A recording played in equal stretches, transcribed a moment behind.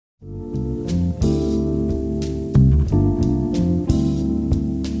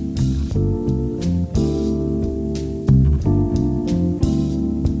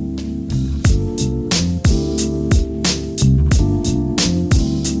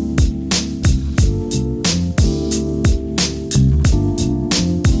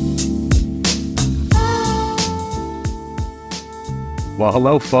Well,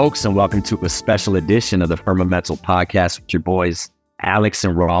 hello, folks, and welcome to a special edition of the Firmamental Podcast with your boys, Alex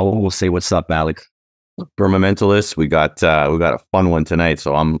and Raul. We'll say what's up, Alex. Firmamentalists, we got a fun one tonight,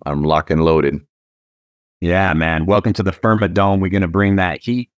 so I'm locked and loaded. Yeah, man. Welcome to the Firmadome. We're going to bring that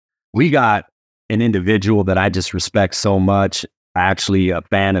heat. We got an individual that I just respect so much. Actually, a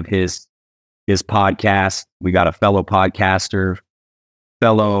fan of his podcast. We got a fellow podcaster,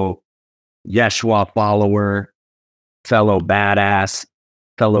 fellow Yeshua follower, fellow badass,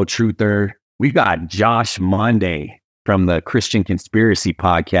 fellow truther. We got Josh Monday from the Christian Conspiracy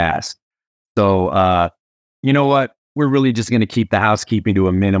Podcast. So, you know what? We're really just going to keep the housekeeping to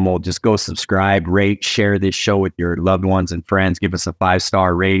a minimal. Just go subscribe, rate, share this show with your loved ones and friends. Give us a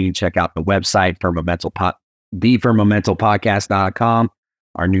 5-star rating. Check out the website, thefirmamentalpodcast.com.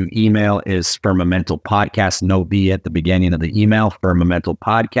 Our new email is firmamentalpodcast, no B at the beginning of the email,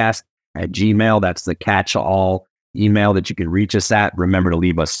 firmamentalpodcast@gmail. That's the catch-all email that you can reach us at. Remember to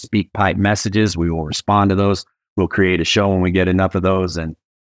leave us speak pipe messages. We will respond to those. We'll create a show when we get enough of those. And,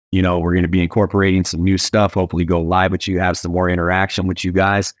 you know, we're going to be incorporating some new stuff, hopefully go live with you, have some more interaction with you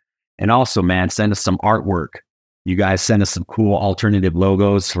guys. And also, man, send us some artwork. You guys send us some cool alternative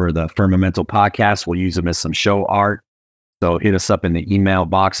logos for the Firmamental Podcast. We'll use them as some show art. So hit us up in the email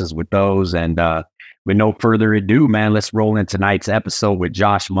boxes with those. And with no further ado, man, let's roll in tonight's episode with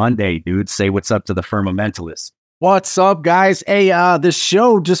Josh Monday, dude. Say what's up to the Firmamentalists. What's up, guys? Hey, this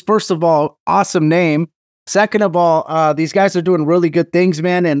show, just first of all, awesome name. Second of all, these guys are doing really good things,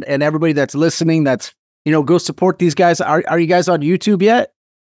 man. And everybody that's listening, that's, you know, go support these guys. Are you guys on YouTube yet?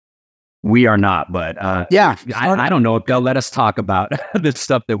 We are not, but yeah, I don't know if they'll let us talk about the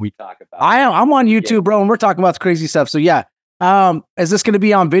stuff that we talk about. I'm on YouTube, bro, and we're talking about crazy stuff. So yeah, is this going to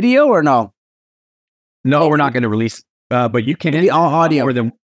be on video or no? No, we're not going to release. But you can be on audio. More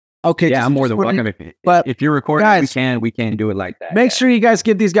than okay, yeah, I'm more than welcome. But if you're recording, guys, we can do it like that. Make sure you guys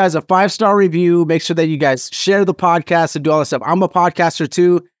give these guys a 5-star review. Make sure that you guys share the podcast and do all that stuff. I'm a podcaster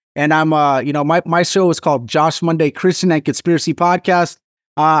too, and I'm you know, my show is called Josh Monday Christian and Conspiracy Podcast.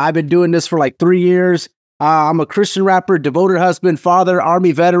 I've been doing this for like 3 years. I'm a Christian rapper, devoted husband, father,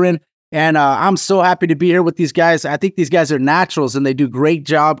 Army veteran, and I'm so happy to be here with these guys. I think these guys are naturals, and they do a great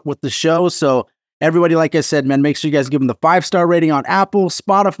job with the show. So everybody, like I said, man, make sure you guys give them the 5-star rating on Apple,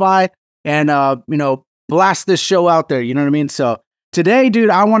 Spotify, and, you know, blast this show out there. You know what I mean? So today,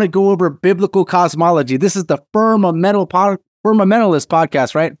 dude, I want to go over biblical cosmology. This is the Firmamentalist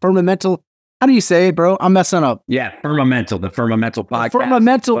podcast, right? Firmamental. How do you say it, bro? I'm messing up. Yeah, Firmamental, the Firmamental Podcast.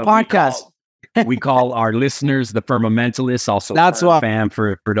 Firmamental Podcast. We call our listeners the Firmamentalists. Also, that's what fam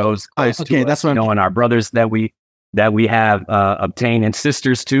for those close okay, to that's us, what and our brothers that we have obtained, and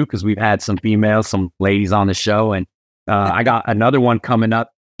sisters too, because we've had some females, some ladies on the show, and I got another one coming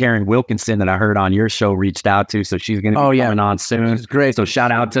up. Karen Wilkinson, that I heard on your show, reached out to, so she's going to be coming on soon. She's great. So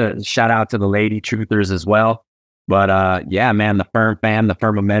shout out to the lady truthers as well. But yeah, man, the Firm fam, the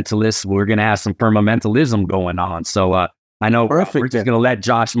Firmamentalists, we're going to have some Firmamentalism going on. So I know we're just going to let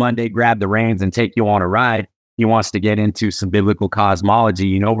Josh Monday grab the reins and take you on a ride. He wants to get into some biblical cosmology.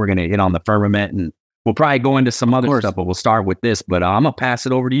 You know, we're going to hit on the firmament, and we'll probably go into some other stuff, but we'll start with this. But I'm going to pass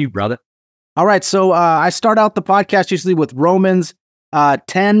it over to you, brother. All right. So I start out the podcast usually with Romans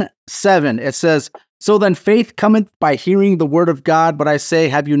 10:7. It says, "So then faith cometh by hearing the word of God, but I say,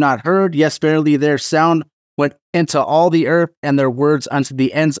 have you not heard? Yes, verily their sound went into all the earth, and their words unto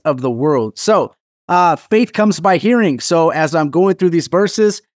the ends of the world." So faith comes by hearing. So as I'm going through these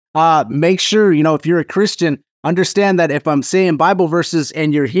verses, make sure, you know, if you're a Christian, understand that if I'm saying Bible verses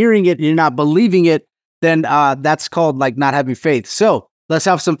and you're hearing it, you're not believing it, then that's called like not having faith. So let's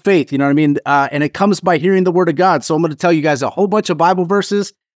have some faith, you know what I mean? And it comes by hearing the word of God. So I'm going to tell you guys a whole bunch of Bible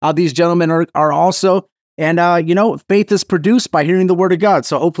verses. These gentlemen are also, and you know, faith is produced by hearing the word of God.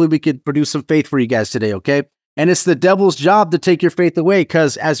 So hopefully we could produce some faith for you guys today, okay? And it's the devil's job to take your faith away,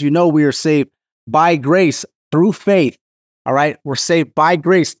 because as you know, we are saved by grace through faith. All right, we're saved by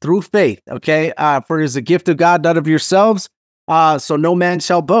grace through faith, okay? For it is a gift of God, not of yourselves, so no man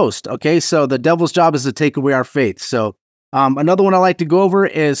shall boast, okay? So the devil's job is to take away our faith. So another one I like to go over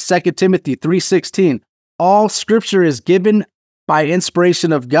is 2 Timothy 3:16. All scripture is given by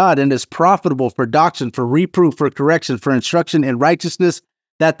inspiration of God and is profitable for doctrine, for reproof, for correction, for instruction in righteousness,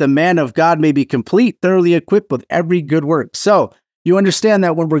 that the man of God may be complete, thoroughly equipped with every good work. So you understand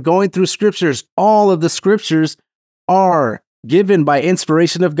that when we're going through scriptures, all of the scriptures are given by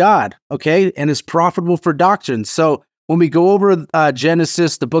inspiration of God, okay, and is profitable for doctrine. So when we go over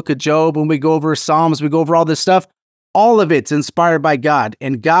Genesis, the book of Job, when we go over Psalms, we go over all this stuff, all of it's inspired by God.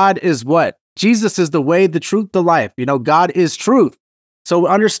 And God is what? Jesus is the way, the truth, the life. You know, God is truth. So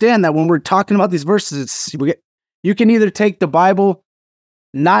understand that when we're talking about these verses, you can either take the Bible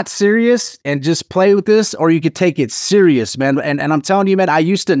not serious and just play with this, or you could take it serious, man. And I'm telling you, man, I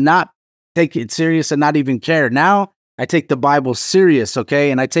used to not take it serious and not even care. Now I take the Bible serious,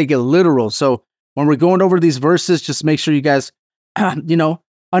 okay? And I take it literal. So when we're going over these verses, just make sure you guys,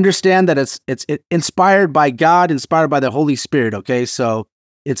 understand that it's inspired by God, inspired by the Holy Spirit, okay? So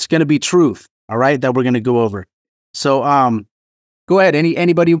it's going to be truth, all right, that we're going to go over. So go ahead.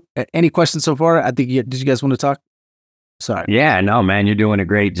 Anybody, any questions so far? I think did you guys want to talk? Sorry. Yeah, no, man, you're doing a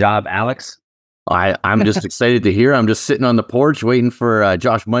great job, Alex. I'm just excited to hear. I'm just sitting on the porch waiting for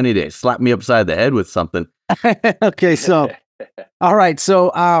Josh Money to slap me upside the head with something. Okay, so all right,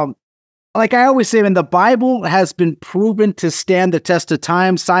 so like I always say, man, the Bible has been proven to stand the test of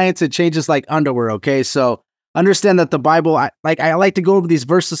time. Science, it changes like underwear. Okay, so understand that the Bible. I like to go over these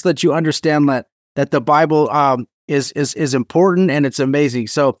verses so that you understand that the Bible is important and it's amazing.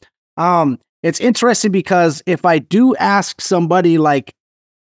 So it's interesting because if I do ask somebody like,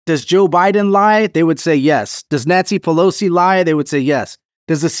 does Joe Biden lie? They would say yes. Does Nancy Pelosi lie? They would say yes.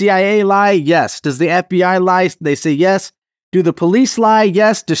 Does the CIA lie? Yes. Does the FBI lie? They say yes. Do the police lie?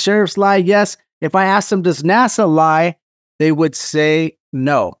 Yes. Do sheriffs lie? Yes. If I ask them, does NASA lie? They would say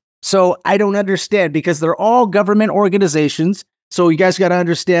no. So I don't understand because they're all government organizations. So you guys got to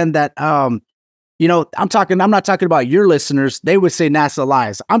understand that, I'm not talking about your listeners. They would say NASA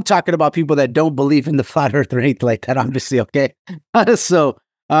lies. I'm talking about people that don't believe in the flat earth or anything like that, obviously. Okay. So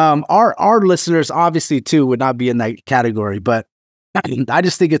our listeners obviously too would not be in that category, but I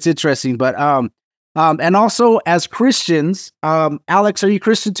just think it's interesting. But and also as Christians, Alex, are you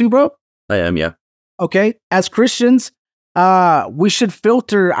Christian too, bro? I am, yeah. Okay. As Christians, we should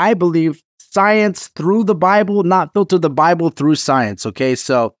filter, I believe, science through the Bible, not filter the Bible through science. Okay.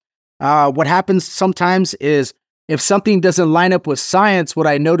 So what happens sometimes is if something doesn't line up with science, what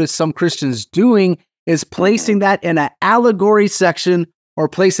I notice some Christians doing is placing that in an allegory section or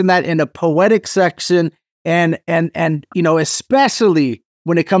placing that in a poetic section. And especially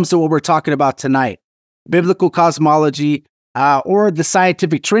when it comes to what we're talking about tonight, biblical cosmology, or the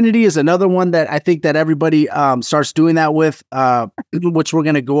scientific trinity is another one that I think that everybody starts doing that with, which we're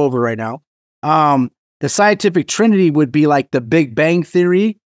going to go over right now. The scientific trinity would be like the Big Bang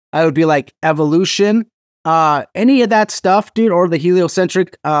Theory. I would be like evolution, any of that stuff, dude, or the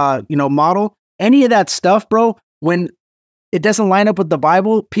heliocentric, model, any of that stuff, bro. When it doesn't line up with the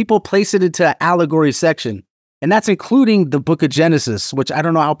Bible, people place it into an allegory section. And that's including the book of Genesis, which I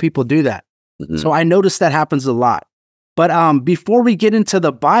don't know how people do that. Mm-hmm. So I notice that happens a lot. But before we get into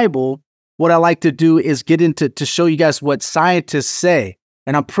the Bible, what I like to do is get into to show you guys what scientists say.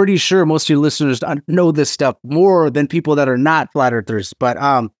 And I'm pretty sure most of your listeners know this stuff more than people that are not flat earthers. But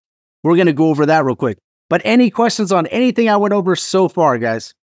we're going to go over that real quick. But any questions on anything I went over so far,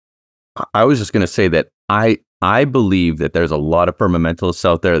 guys? I was just going to say that I believe that there's a lot of firmamentalists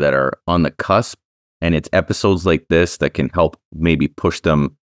out there that are on the cusp, and it's episodes like this that can help maybe push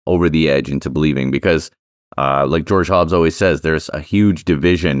them over the edge into believing, because like George Hobbes always says, there's a huge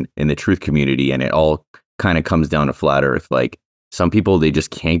division in the truth community, and it all kind of comes down to flat earth. Like some people, they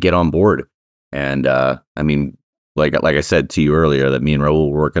just can't get on board. And I mean, like I said to you earlier, that me and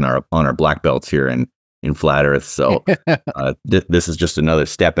Raul were working on our black belts here in flat earth. So this is just another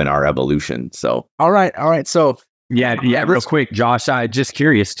step in our evolution. So all right. So yeah. Real quick, Josh, I just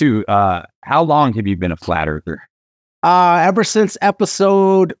curious too. How long have you been a flat earther? Ever since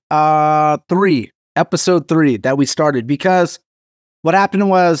episode 3 that we started, because what happened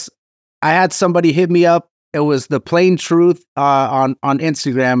was I had somebody hit me up. It was the Plain Truth on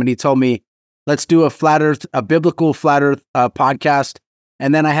Instagram, and he told me, let's do a biblical flat earth podcast.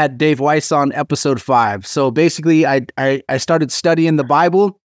 And then I had Dave Weiss on episode 5. So basically I started studying the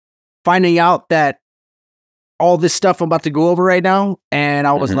Bible, finding out that all this stuff I'm about to go over right now. And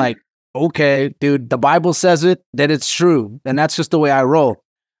I was like, okay, dude, the Bible says it, then it's true. And that's just the way I roll.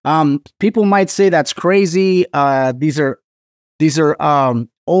 People might say that's crazy. These are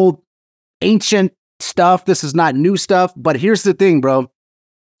old, ancient stuff. This is not new stuff. But here's the thing, bro.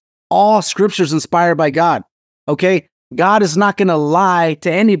 All scripture is inspired by God. Okay. God is not going to lie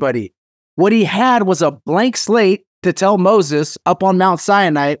to anybody. What he had was a blank slate to tell Moses up on Mount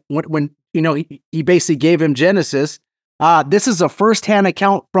Sinai when he basically gave him Genesis. This is a firsthand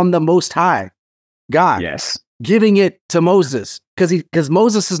account from the Most High God. Yes. Giving it to Moses because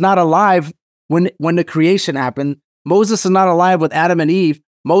Moses is not alive when the creation happened. Moses is not alive with Adam and Eve.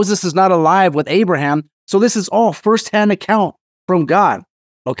 Moses is not alive with Abraham. So this is all firsthand account from God.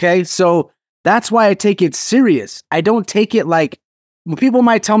 Okay. So that's why I take it serious. I don't take it like when people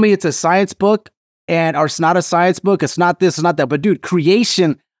might tell me it's a science book or it's not a science book. It's not this, it's not that. But dude,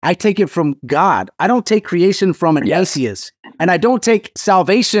 creation, I take it from God. I don't take creation from an atheist. And I don't take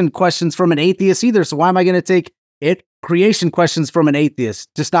salvation questions from an atheist either. So why am I going to take creation questions from an atheist?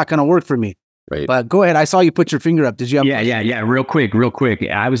 Just not going to work for me. Right. But go ahead. I saw you put your finger up. Did you have? Yeah. Real quick.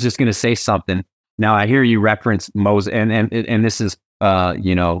 I was just going to say something. Now I hear you reference Moses, and this is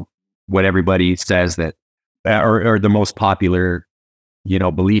what everybody says that, or the most popular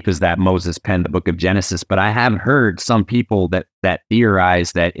belief is that Moses penned the book of Genesis. But I have heard some people that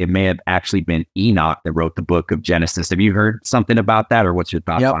theorize that it may have actually been Enoch that wrote the book of Genesis. Have you heard something about that, or what's your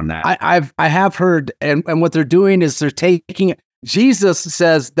thoughts on that? I have heard, and what they're doing is they're taking. Jesus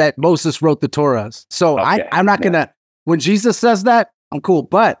says that Moses wrote the Torah. So okay. I'm not gonna. When Jesus says that, I'm cool.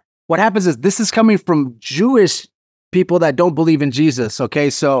 But what happens is this is coming from Jewish people that don't believe in Jesus. Okay,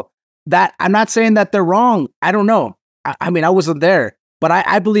 so that I'm not saying that they're wrong. I don't know. I mean, I wasn't there. But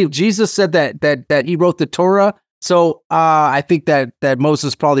I believe Jesus said that he wrote the Torah. So I think that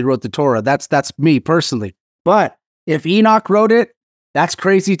Moses probably wrote the Torah. That's me personally. But if Enoch wrote it, that's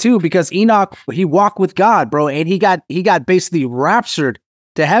crazy too, because Enoch, he walked with God, bro, and he got basically raptured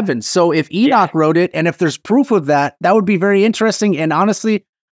to heaven. So if Enoch wrote it, and if there's proof of that, that would be very interesting. And honestly,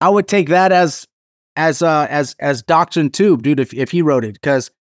 I would take that as doctrine too, dude, if he wrote it, because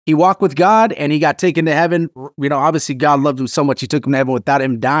he walked with God and he got taken to heaven. Obviously God loved him so much, he took him to heaven without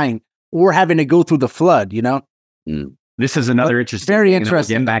him dying or having to go through the flood, This is another interesting, very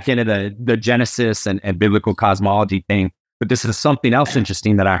interesting. Getting back into the Genesis and biblical cosmology thing. But this is something else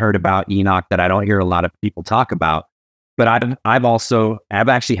interesting that I heard about Enoch that I don't hear a lot of people talk about. But I've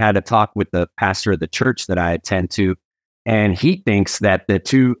actually had a talk with the pastor of the church that I attend to, and he thinks that the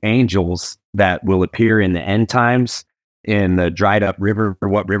two angels that will appear in the end times in the dried up river, or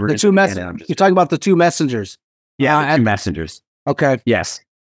what river? The two messengers. You're talking about the two messengers. Yeah, two messengers. Okay. Yes.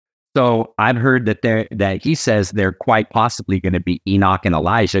 So I've heard that he says they're quite possibly going to be Enoch and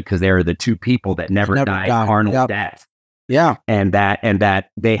Elijah, because they are the two people that never died carnal death. Yeah. And that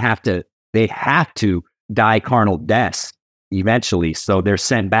they have to die carnal deaths eventually. So they're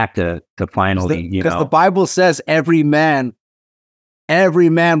sent back to finally, because the Bible says every man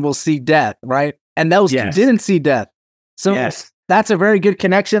will see death, right? And those two didn't see death. So that's a very good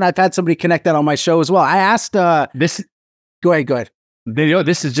connection. I've had somebody connect that on my show as well. I asked this. Go ahead.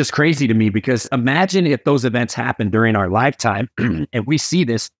 This is just crazy to me, because imagine if those events happen during our lifetime and we see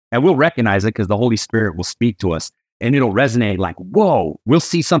this and we'll recognize it because the Holy Spirit will speak to us and it'll resonate like, whoa, we'll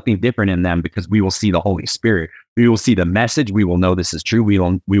see something different in them because we will see the Holy Spirit. We will see the message. We will know this is true. We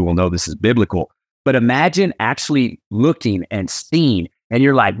will know this is biblical. But imagine actually looking and seeing, and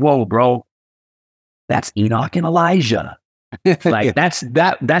you're like, whoa, bro, that's Enoch and Elijah. Like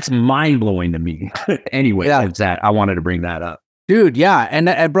that's mind blowing to me. Anyway, I wanted to bring that up. Dude, yeah,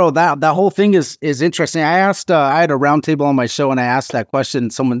 and bro, that whole thing is interesting. I asked, I had a roundtable on my show, and I asked that question.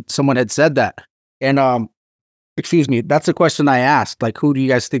 Someone had said that, and excuse me, that's a question I asked. Like, who do you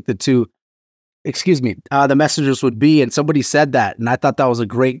guys think the messengers would be? And somebody said that, and I thought that was a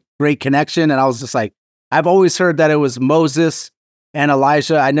great connection. And I was just like, I've always heard that it was Moses and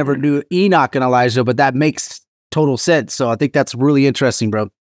Elijah. I never knew Enoch and Elijah, but that makes total sense. So I think that's really interesting, bro,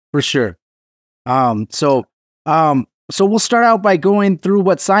 for sure. So we'll start out by going through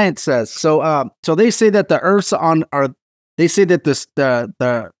what science says. So they say that the Earth's they say that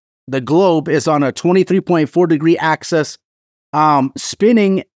the globe is on a 23.4 degree axis,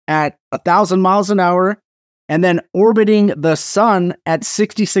 spinning at 1,000 miles an hour, and then orbiting the sun at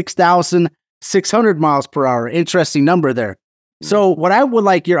 66,600 miles per hour. Interesting number there. So what I would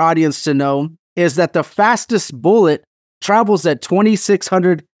like your audience to know is that the fastest bullet travels at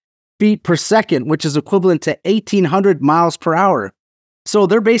 2,600 feet per second, which is equivalent to 1,800 miles per hour. So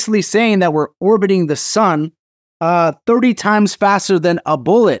they're basically saying that we're orbiting the sun 30 times faster than a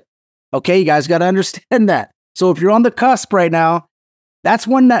bullet. Okay, you guys got to understand that. So if you're on the cusp right now, that's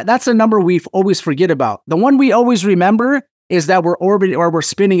a number we always forget about. The one we always remember is that we're orbiting, or we're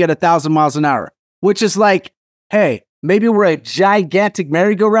spinning at 1,000 miles an hour, which is like, hey, maybe we're a gigantic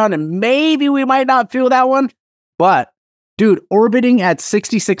merry-go-round and maybe we might not feel that one, but dude, orbiting at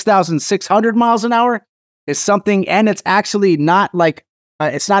 66,600 miles an hour is something, and it's actually not like,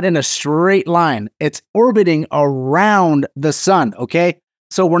 it's not in a straight line. It's orbiting around the sun, okay?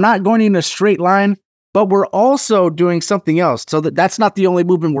 So we're not going in a straight line, but we're also doing something else. So that's not the only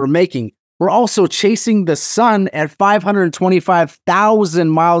movement we're making. We're also chasing the sun at 525,000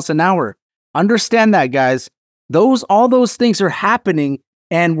 miles an hour. Understand that, guys. All those things are happening,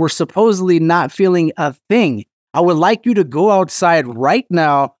 and we're supposedly not feeling a thing. I would like you to go outside right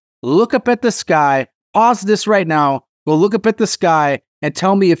now, look up at the sky, pause this right now, go look up at the sky, and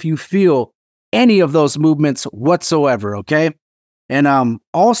tell me if you feel any of those movements whatsoever, okay? And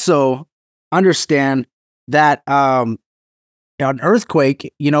also understand that an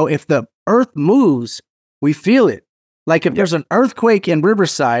earthquake, if the earth moves, we feel it. Like if there's an earthquake in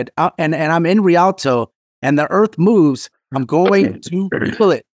Riverside and I'm in Rialto and the earth moves, I'm going to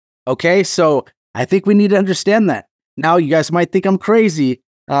feel it. Okay. So I think we need to understand that. Now, you guys might think I'm crazy.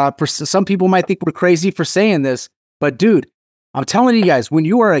 Some people might think we're crazy for saying this, but dude, I'm telling you guys, when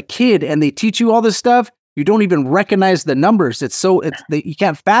you are a kid and they teach you all this stuff, you don't even recognize the numbers. You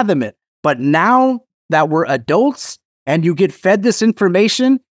can't fathom it. But now that we're adults and you get fed this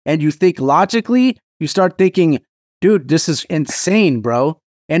information and you think logically, you start thinking, dude, this is insane, bro.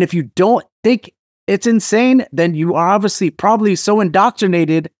 And if you don't think it's insane, then you are obviously probably so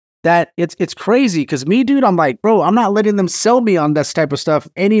indoctrinated that it's crazy. Because me, dude, I'm like, bro, I'm not letting them sell me on this type of stuff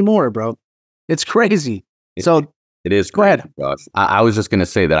anymore, bro. It's crazy. It is crazy, Josh. I was just going to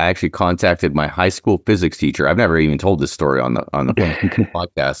say that I actually contacted my high school physics teacher. I've never even told this story on the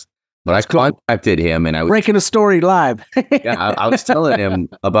podcast, but I contacted him and I was breaking a story live. I was telling him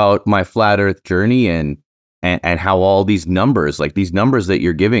about my flat Earth journey and how all these numbers that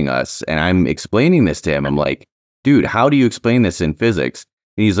you're giving us, and I'm explaining this to him. I'm like, dude, how do you explain this in physics?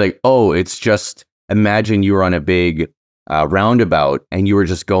 And he's like, oh, it's just imagine you were on a big roundabout and you were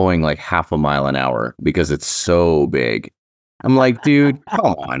just going like half a mile an hour because it's so big. I'm like, dude,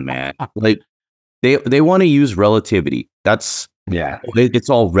 come on, man. Like they want to use relativity. It's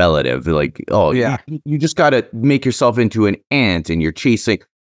all relative. Like, oh yeah, you just got to make yourself into an ant and you're chasing.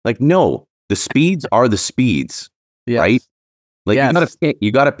 Like, no, the speeds are the speeds, right? Like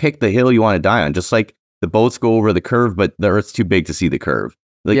you got to pick the hill you want to die on. Just like the boats go over the curve, but the Earth's too big to see the curve.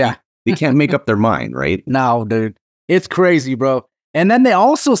 Like, they can't make up their mind, right? No, dude. It's crazy, bro. And then they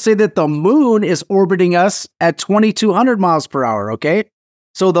also say that the moon is orbiting us at 2,200 miles per hour, okay?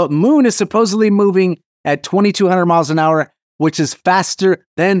 So the moon is supposedly moving at 2,200 miles an hour, which is faster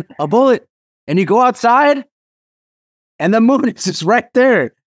than a bullet. And you go outside, and the moon is just right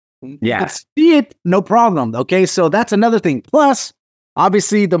there. Yeah. You can see it, no problem, okay? So that's another thing. Plus,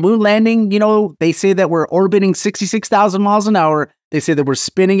 obviously, the moon landing, they say that we're orbiting 66,000 miles an hour. They say that we're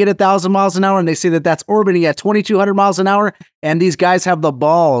spinning at 1,000 miles an hour, and they say that that's orbiting at 2,200 miles an hour. And these guys have the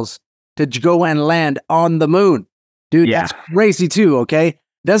balls to go and land on the moon. Dude, that's crazy too, okay?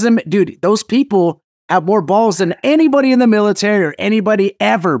 Dude, those people have more balls than anybody in the military or anybody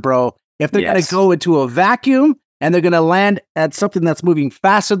ever, bro. If they're going to go into a vacuum and they're going to land at something that's moving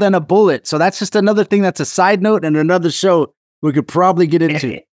faster than a bullet. So that's just another thing that's a side note and another show we could probably get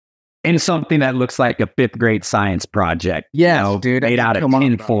into. And something that looks like a 5th grade science project. Yeah, dude. Made out of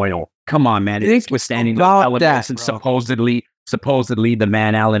tinfoil. Come on, man. It's withstanding the elements and supposedly the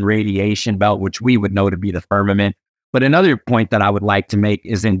Van Allen radiation belt, which we would know to be the firmament. But another point that I would like to make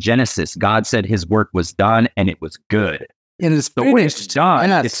is in Genesis, God said his work was done and it was good. And it's finished. It's done.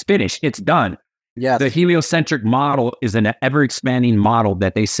 Yes. It's finished. It's done. Yes. The heliocentric model is an ever-expanding model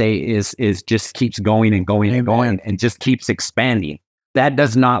that they say is just keeps going and going and going and just keeps expanding. That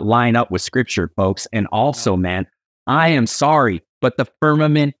does not line up with Scripture, folks. And also, man, I am sorry, but the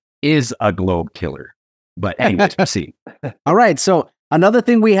firmament is a globe killer. But anyways, proceed. All right. So another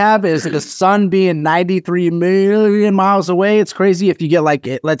thing we have is the sun being 93 million miles away. It's crazy. If you get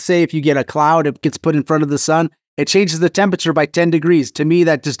let's say if you get a cloud, it gets put in front of the sun, it changes the temperature by 10 degrees. To me,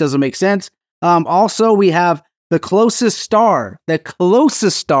 that just doesn't make sense. Also, we have the closest star. The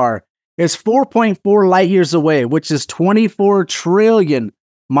closest star is 4.4 light years away, which is 24 trillion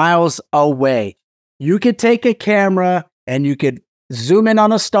miles away. You could take a camera and you could zoom in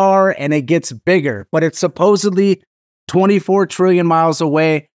on a star and it gets bigger, but it's supposedly 24 trillion miles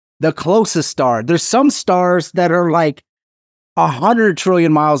away. The closest star. There's some stars that are like 100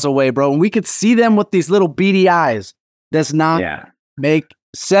 trillion miles away, bro. And we could see them with these little beady eyes. Does not make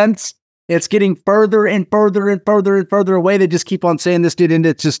sense. It's getting further and further and further and further away. They just keep on saying this, dude, and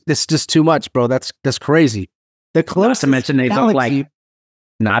it's just too much, bro. That's crazy. The closest not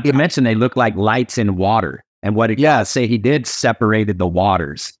to mention they look like lights in water. And what it say he did separated the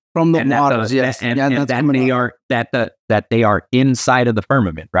waters from the waters. That they are inside of the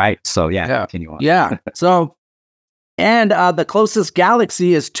firmament, right? So continue on. Yeah. So and the closest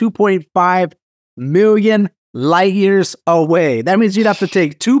galaxy is 2.5 million light years away. That means you'd have to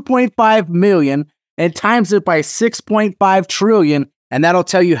take 2.5 million and times it by 6.5 trillion, and that'll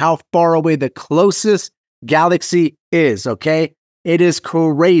tell you how far away the closest galaxy is, okay? It is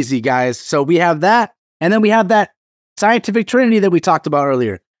crazy, guys. So we have that, and then we have that scientific trinity that we talked about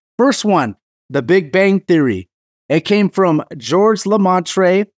earlier. First one, the Big Bang Theory. It came from Georges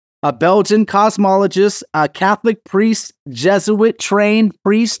Lemaitre, a Belgian cosmologist, a Catholic priest, Jesuit-trained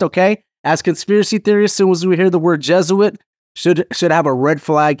priest, okay? As conspiracy theorists, as soon as we hear the word Jesuit, should have a red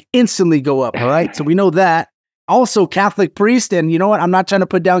flag instantly go up, all right? So we know that. also Catholic priest. And you know what? I'm not trying to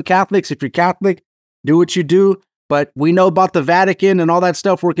put down Catholics. If you're Catholic, do what you do. But we know about the Vatican and all that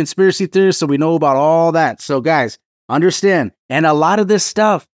stuff. We're conspiracy theorists, so we know about all that. So guys, understand. And a lot of this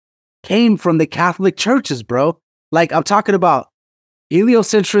stuff came from the Catholic churches, bro. Like I'm talking about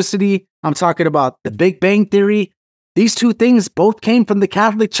heliocentricity. I'm talking about the Big Bang Theory. These two things both came from the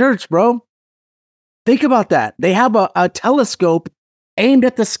Catholic Church, bro. Think about that. They have a telescope aimed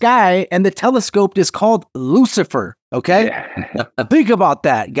at the sky, and the telescope is called Lucifer, okay? Yeah. Think about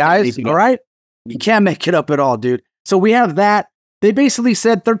that, guys, all right? You can't make it up at all, dude. So we have that. They basically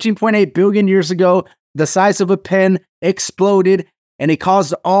said 13.8 billion years ago, the size of a pen exploded, and it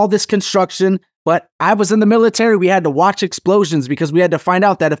caused all this construction. But I was in the military. We had to watch explosions because we had to find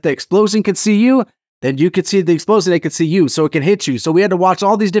out that if the explosion could see you, then you could see the explosion, they could see you, so it can hit you. So we had to watch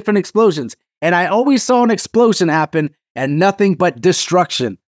all these different explosions. And I always saw an explosion happen and nothing but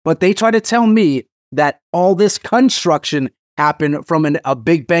destruction. But they try to tell me that all this construction happened from a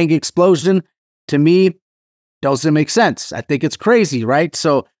Big Bang explosion. To me, doesn't make sense. I think it's crazy, right?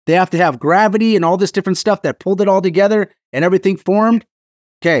 So they have to have gravity and all this different stuff that pulled it all together and everything formed.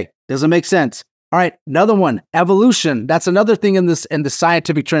 Okay, doesn't make sense. All right, another one, evolution. That's another thing in the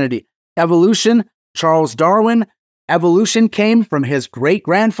scientific trinity. Evolution, Charles Darwin. Evolution came from his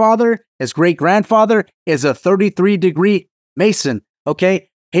great-grandfather. His great-grandfather is a 33-degree Mason, okay?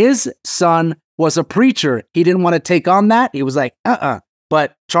 His son was a preacher. He didn't want to take on that. He was like,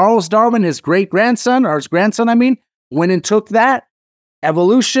 But Charles Darwin, his great-grandson, or his grandson, went and took that,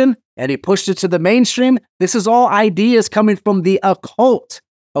 evolution, and he pushed it to the mainstream. This is all ideas coming from the occult,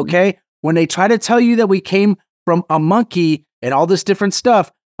 okay? When they try to tell you that we came from a monkey and all this different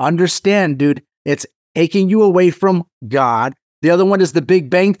stuff, understand, dude, it's taking you away from God. The other one is the Big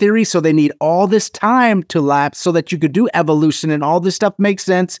Bang Theory, so they need all this time to lapse so that you could do evolution and all this stuff makes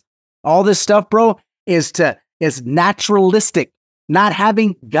sense. All this stuff, bro, is naturalistic, not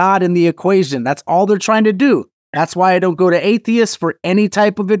having God in the equation. That's all they're trying to do. That's why I don't go to atheists for any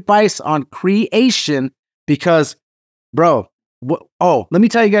type of advice on creation because, bro, let me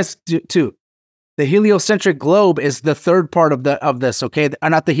tell you guys too. The heliocentric globe is the third part of this, okay?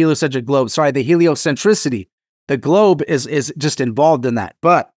 Not the heliocentric globe, sorry, the heliocentricity. The globe is just involved in that.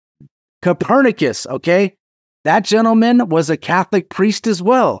 But Copernicus, okay? That gentleman was a Catholic priest as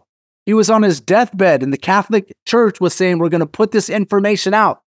well. He was on his deathbed, and the Catholic Church was saying, we're going to put this information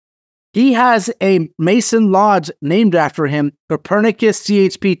out. He has a Mason Lodge named after him, Copernicus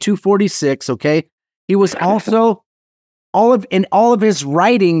CHP 246, okay? He was also, in all of his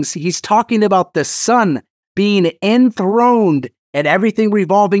writings, he's talking about the sun being enthroned and everything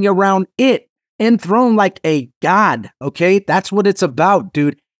revolving around it. Enthroned like a god, okay? That's what it's about,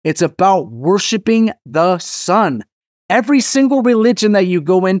 dude. It's about worshiping the sun. Every single religion that you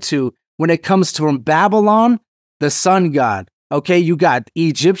go into, when it comes to from Babylon, the sun god. Okay, you got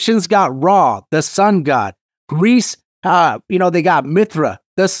Egyptians got Ra, the sun god. Greece, they got Mithra,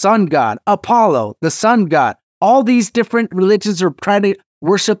 the sun god. Apollo, the sun god. All these different religions are trying to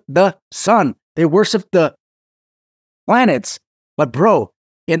worship the sun. They worship the planets. But bro,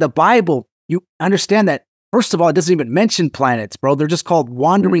 in the Bible, you understand that, first of all, it doesn't even mention planets, bro. They're just called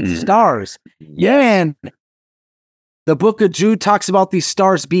wandering stars. Yeah, and the book of Jude talks about these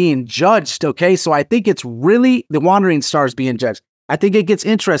stars being judged, okay? So I think it's really the wandering stars being judged. I think it gets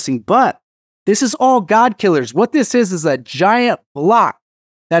interesting, but this is all God killers. What this is a giant block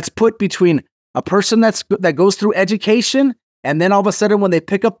that's put between a person that goes through education, and then all of a sudden when they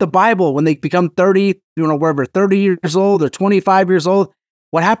pick up the Bible, when they become 30, 30 years old or 25 years old,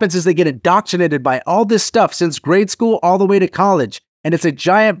 what happens is they get indoctrinated by all this stuff since grade school all the way to college. And it's a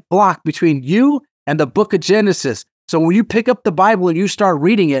giant block between you and the book of Genesis. So when you pick up the Bible and you start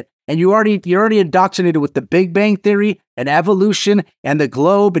reading it, and you're already indoctrinated with the Big Bang Theory and evolution and the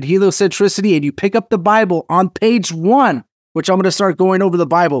globe and heliocentricity, and you pick up the Bible on page 1, which I'm going to start going over the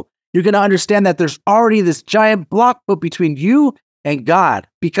Bible, you're going to understand that there's already this giant block put between you and God,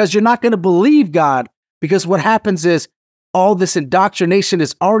 because you're not going to believe God, because what happens is all this indoctrination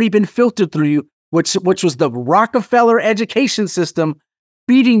has already been filtered through you, which was the Rockefeller education system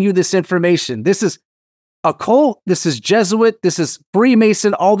feeding you this information. This is occult, this is Jesuit, this is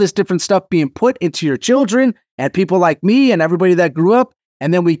Freemason, all this different stuff being put into your children and people like me and everybody that grew up.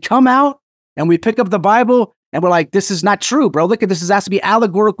 And then we come out and we pick up the Bible and we're like, this is not true, bro. Look at this. This has to be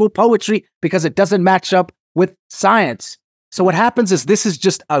allegorical poetry because it doesn't match up with science. So what happens is this is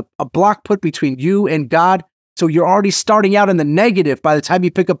just a block put between you and God. So you're already starting out in the negative by the time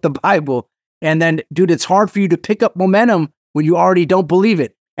you pick up the Bible. And then, dude, it's hard for you to pick up momentum when you already don't believe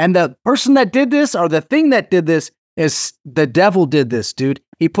it. And the person that did this, or the thing that did this, is the devil did this, dude.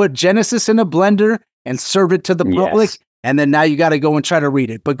 He put Genesis in a blender and serve it to the public. Yes. And then now you got to go and try to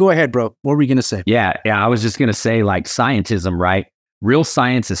read it. But go ahead, bro. What were you going to say? Yeah. I was just going to say, like, scientism, right? Real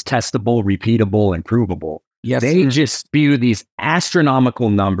science is testable, repeatable, and provable. Yes. They just spew these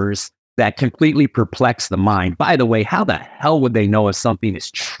astronomical numbers that completely perplex the mind. By the way, how the hell would they know if something is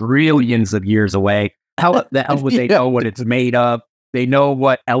trillions of years away? How the hell would they know what it's made of? They know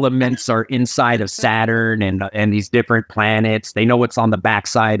what elements are inside of Saturn and these different planets. They know what's on the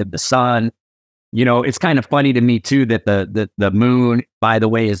backside of the sun. You know, it's kind of funny to me too that the moon, by the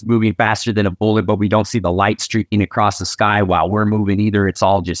way, is moving faster than a bullet, but we don't see the light streaking across the sky while we're moving either. It's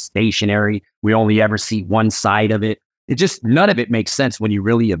all just stationary. We only ever see one side of it. It just, none of it makes sense when you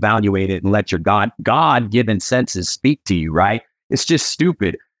really evaluate it and let your God-given senses speak to you, right? It's just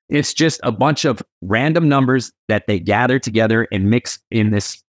stupid. It's just a bunch of random numbers that they gather together and mix in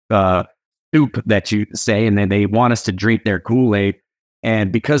this soup that you say, and then they want us to drink their Kool-Aid.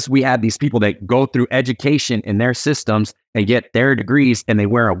 And because we have these people that go through education in their systems and get their degrees, and they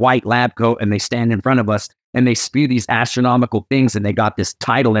wear a white lab coat and they stand in front of us and they spew these astronomical things, and they got this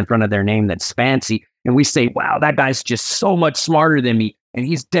title in front of their name that's fancy. And we say, wow, that guy's just so much smarter than me. And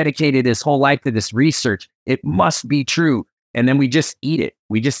he's dedicated his whole life to this research. It must be true. And then we just eat it.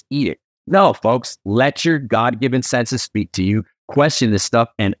 We just eat it. No, folks, let your God-given senses speak to you. Question this stuff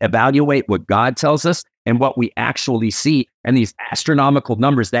and evaluate what God tells us and what we actually see, and these astronomical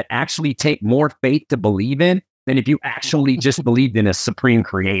numbers that actually take more faith to believe in than if you actually just believed in a supreme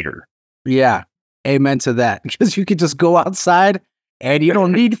creator. Yeah. Amen to that. Because you could just go outside and you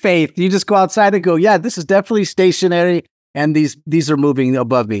don't need faith. You just go outside and go, yeah, this is definitely stationary, and these are moving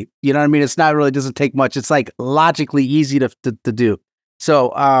above me. You know what I mean? It's not really, doesn't take much. It's like logically easy to do. So,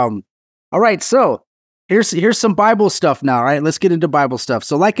 all right. So here's some Bible stuff now. All right. Let's get into Bible stuff.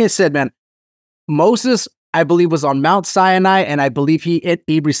 So like I said, man, Moses, I believe, was on Mount Sinai, and I believe he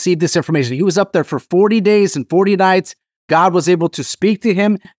received this information. He was up there for 40 days and 40 nights. God was able to speak to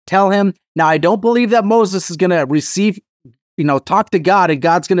him, tell him. Now, I don't believe that Moses is going to receive, talk to God, and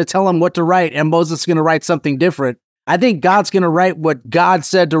God's going to tell him what to write, and Moses is going to write something different. I think God's going to write what God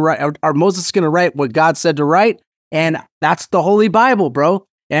said to write, or Moses is going to write what God said to write, and that's the Holy Bible, bro.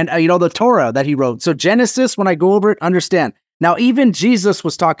 And, the Torah that he wrote. So Genesis, when I go over it, understand. Now, even Jesus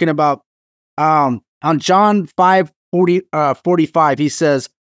was talking about, on John 5:45, he says,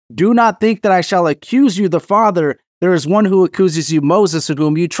 "Do not think that I shall accuse you, the Father. There is one who accuses you, Moses, in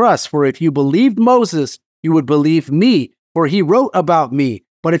whom you trust. For if you believed Moses, you would believe me, for he wrote about me.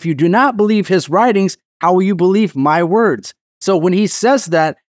 But if you do not believe his writings, how will you believe my words?" So when he says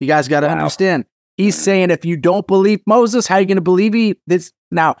that, you guys got to understand, he's saying, if you don't believe Moses, how are you going to believe this?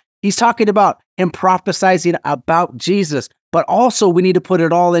 Now, he's talking about him prophesizing about Jesus, but also we need to put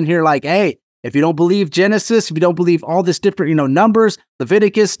it all in here like, hey, if you don't believe Genesis, if you don't believe all this different, numbers,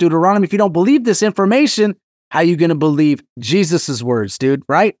 Leviticus, Deuteronomy, if you don't believe this information, how are you going to believe Jesus's words, dude?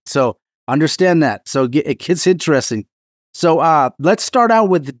 Right? So understand that. So it gets interesting. So let's start out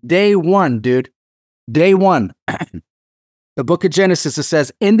with day one, dude. Day one. The book of Genesis, it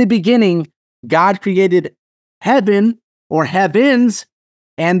says, in the beginning, God created heaven or heavens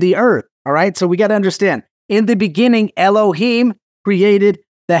and the earth. All right. So we got to understand, in the beginning, Elohim created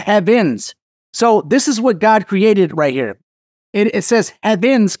the heavens. So this is what God created right here. It says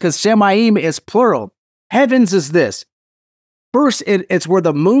heavens because Shemaim is plural. Heavens is this. First, it's where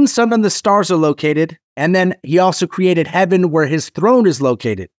the moon, sun, and the stars are located. And then he also created heaven where his throne is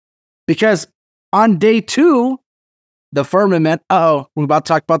located. Because on day two, the firmament, we're about to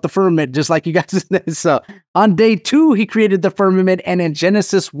talk about the firmament, just like you guys said. So on day two, he created the firmament. And in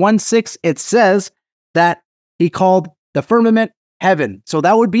Genesis 1:6, it says that he called the firmament heaven. So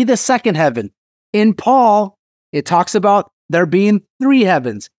that would be the second heaven. In Paul, it talks about there being three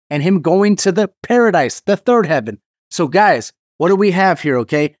heavens and him going to the paradise, the third heaven. So guys, what do we have here,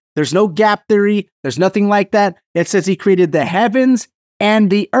 okay? There's no gap theory. There's nothing like that. It says he created the heavens and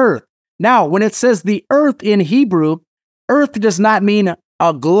the earth. Now, when it says the earth in Hebrew, earth does not mean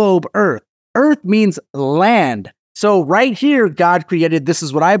a globe earth. Earth means land. So right here, God created, this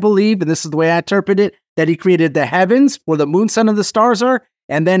is what I believe, and this is the way I interpret it, that he created the heavens where the moon, sun, and the stars are,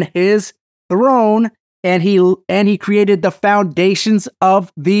 and then his throne, and he created the foundations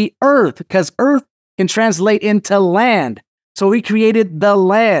of the earth, because earth can translate into land. So he created the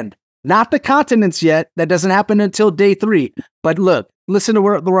land, not the continents yet. That doesn't happen until day three. But look, listen to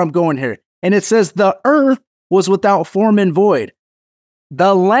where I'm going here. And it says the earth was without form and void.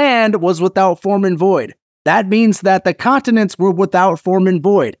 The land was without form and void. That means that the continents were without form and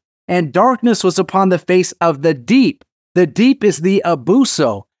void. And darkness was upon the face of the deep. The deep is the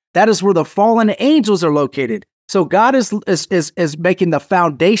abuso. That is where the fallen angels are located. So God is making the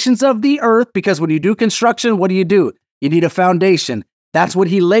foundations of the earth, because when you do construction, what do? You need a foundation. That's what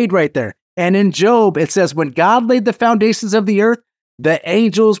he laid right there. And in Job, it says, when God laid the foundations of the earth, the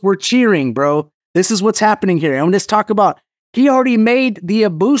angels were cheering, bro. This is what's happening here. And let's talk about, he already made the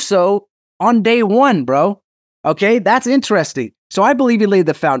Abuso on day one, bro. Okay, that's interesting. So I believe he laid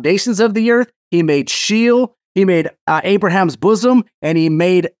the foundations of the earth. He made Sheol. He made Abraham's bosom, and he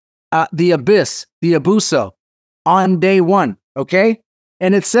made the abyss, the Abuso, on day one. Okay,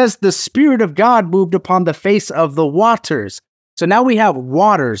 and it says the Spirit of God moved upon the face of the waters. So now we have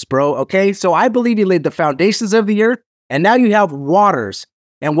waters, bro. Okay, so I believe he laid the foundations of the earth, and now you have waters.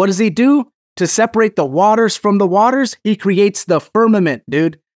 And what does he do to separate the waters from the waters? He creates the firmament,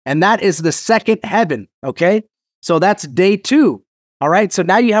 dude. And that is the second heaven, okay? So that's day two, all right? So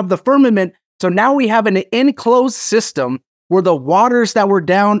now you have the firmament. So now we have an enclosed system where the waters that were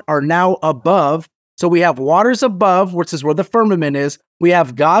down are now above. So we have waters above, which is where the firmament is. We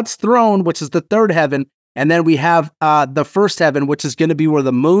have God's throne, which is the third heaven. And then we have the first heaven, which is going to be where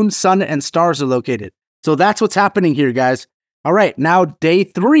the moon, sun, and stars are located. So that's what's happening here, guys. All right, now day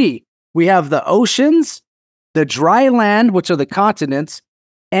three, we have the oceans, the dry land, which are the continents,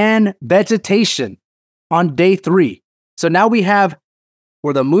 and vegetation on day three. So now we have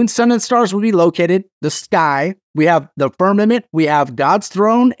where the moon, sun, and stars will be located, the sky. We have the firmament, we have God's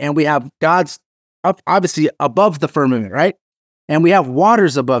throne, and we have God's up, obviously above the firmament, right? And we have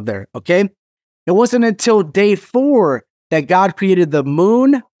waters above there, okay? It wasn't until day four that God created the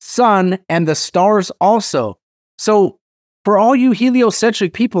moon, sun, and the stars also. So for all you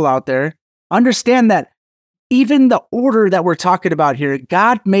heliocentric people out there, understand that even the order that we're talking about here,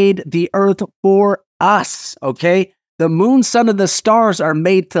 God made the earth for us, okay? The moon, sun, and the stars are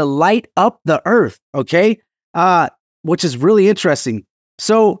made to light up the earth, okay? Which is really interesting.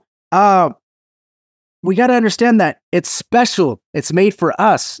 So we got to understand that it's special. It's made for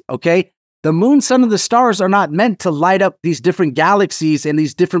us, okay? The moon, sun, and the stars are not meant to light up these different galaxies and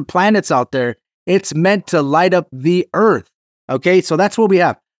these different planets out there. It's meant to light up the earth, okay? So that's what we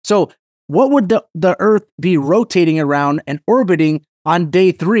have. So what would the earth be rotating around and orbiting on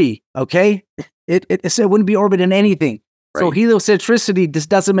day three, okay? It wouldn't be orbiting anything. Right. So heliocentricity just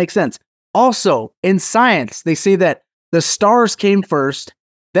doesn't make sense. Also, in science, they say that the stars came first,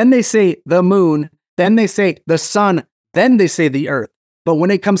 then they say the moon, then they say the sun, then they say the earth. But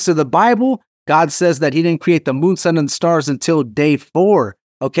when it comes to the Bible, God says that he didn't create the moon, sun, and stars until day four.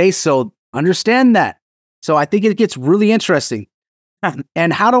 Okay, so understand that. So I think it gets really interesting.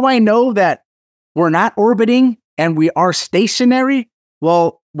 And how do I know that we're not orbiting and we are stationary?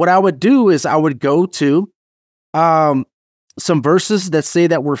 Well, what I would do is I would go to some verses that say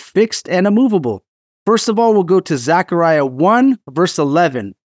that we're fixed and immovable. First of all, we'll go to Zechariah 1, verse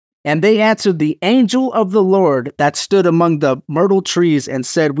 11. And they answered the angel of the Lord that stood among the myrtle trees and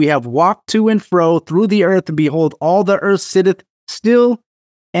said, we have walked to and fro through the earth, and behold, all the earth sitteth still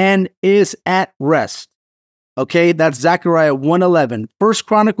and is at rest. Okay, that's Zechariah 1:11. 1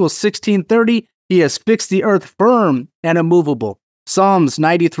 Chronicles 16:30, he has fixed the earth firm and immovable. Psalms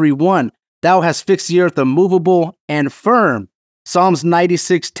 93:1, thou hast fixed the earth immovable and firm. Psalms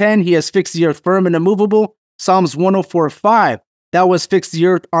 96:10, he has fixed the earth firm and immovable. Psalms 104:5, thou hast fixed the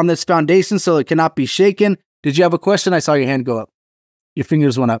earth on this foundation so it cannot be shaken. Did you have a question? I saw your hand go up. Your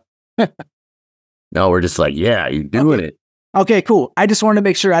fingers went up. No, we're just like, yeah, you're doing it. Okay, cool. I just wanted to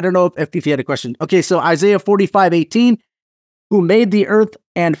make sure. I don't know if you had a question. Okay, so Isaiah 45:18, who made the earth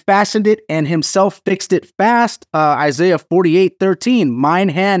and fashioned it and himself fixed it fast. Isaiah 48:13, mine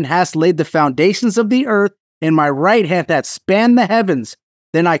hand has laid the foundations of the earth, and my right hand that spanned the heavens.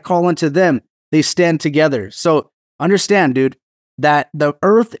 Then I call unto them, they stand together. So understand, dude, that the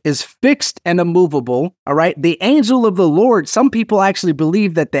earth is fixed and immovable, all right? The angel of the Lord, some people actually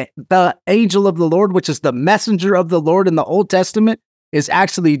believe that the angel of the Lord, which is the messenger of the Lord in the Old Testament, is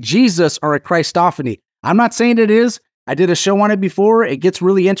actually Jesus or a Christophany. I'm not saying it is. I did a show on it before. It gets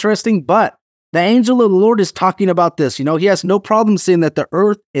really interesting, but the angel of the Lord is talking about this. You know, he has no problem saying that the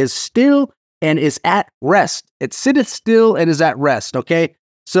earth is still and is at rest. It sitteth still and is at rest, okay?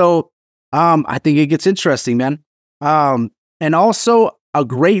 So I think it gets interesting, man. And also a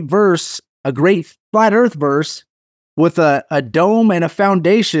great verse, a great flat earth verse with a dome and a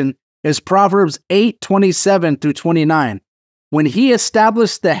foundation is Proverbs 8:27-29. When he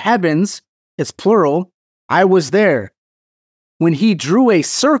established the heavens, it's plural, I was there. When he drew a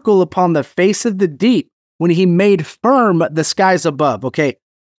circle upon the face of the deep, when he made firm the skies above. Okay,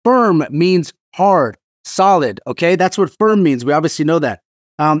 firm means hard, solid. Okay, that's what firm means. We obviously know that.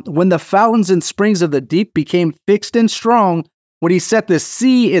 When the fountains and springs of the deep became fixed and strong, when he set the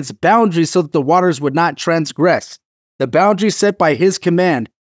sea its boundaries so that the waters would not transgress. The boundaries set by his command,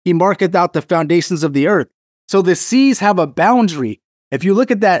 he marketh out the foundations of the earth. So the seas have a boundary. If you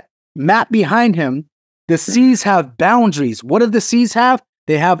look at that map behind him, the seas have boundaries. What do the seas have?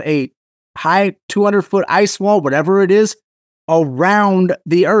 They have a high 200-foot ice wall, whatever it is, around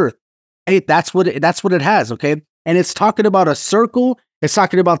the earth. Hey, that's what it has, okay? And it's talking about a circle. It's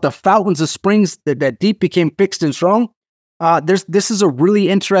talking about the fountains of springs that deep became fixed and strong. This is a really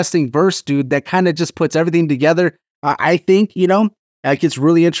interesting verse, dude, that kind of just puts everything together. I think, like it's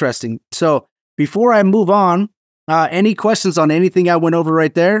really interesting. So before I move on, any questions on anything I went over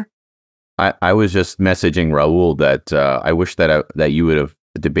right there? I was just messaging Raul that I wish that you would have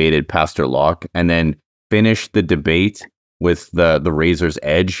debated Pastor Locke and then finished the debate with the razor's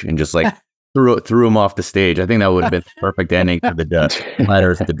edge and just like threw him off the stage. I think that would have been the perfect ending to the flat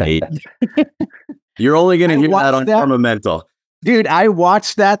Earth debate. You're only going to hear that on Firmamental. Dude, I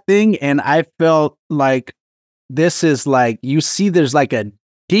watched that thing and I felt like this is like, you see there's like a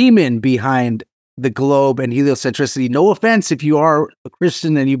demon behind the globe and heliocentricity. No offense if you are a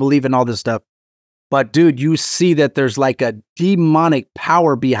Christian and you believe in all this stuff. But dude, you see that there's like a demonic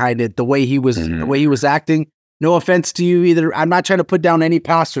power behind it, the way he was acting. No offense to you either. I'm not trying to put down any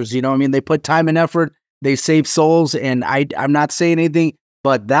pastors, you know what I mean? They put time and effort, they save souls, and I'm not saying anything,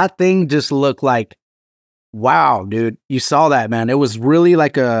 but that thing just looked like, wow, dude. You saw that, man. It was really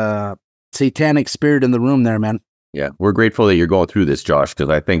like a satanic spirit in the room there, man. Yeah, we're grateful that you're going through this, Josh, because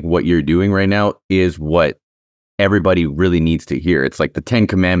I think what you're doing right now is what everybody really needs to hear. It's like the 10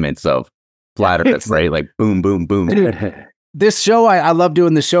 commandments of flat Earth, right? Like boom, boom, boom. Dude, this show, I love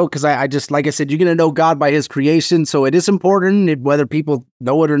doing the show because I just, like I said, you're going to know God by his creation. So it is important whether people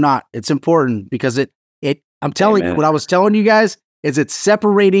know it or not. It's important because I'm telling you, what I was telling you guys is it's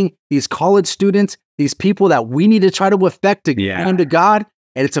separating these college students, these people that we need to try to affect to come to God,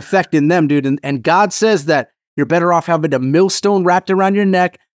 and it's affecting them, dude. And God says that you're better off having a millstone wrapped around your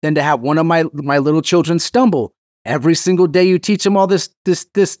neck than to have one of my little children stumble. Every single day you teach them all this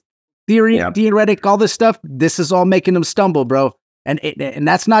theoretic, all this stuff. This is all making them stumble, bro. And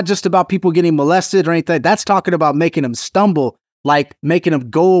that's not just about people getting molested or anything. That's talking about making them stumble, like making them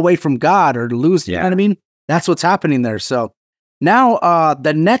go away from God or lose. You know what I mean? That's what's happening there. So now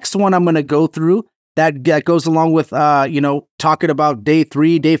the next one I'm going to go through that goes along with, talking about day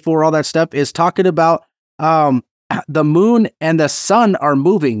 3, day 4, all that stuff is talking about the moon and the sun are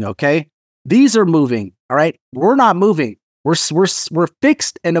moving. Okay. These are moving. All right. We're not moving. We're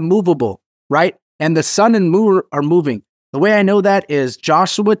fixed and immovable, right? And the sun and moon are moving. The way I know that is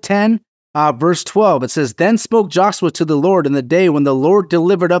Joshua 10, verse 12. It says, "Then spoke Joshua to the Lord in the day when the Lord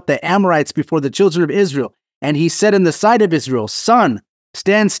delivered up the Amorites before the children of Israel. And he said in the sight of Israel, Sun,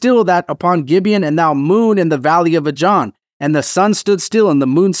 stand still that upon Gibeon, and thou moon in the valley of Ajon. And the sun stood still, and the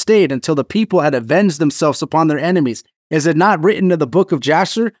moon stayed, until the people had avenged themselves upon their enemies. Is it not written in the book of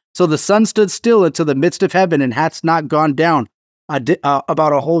Jasher? So the sun stood still until the midst of heaven, and hadst not gone down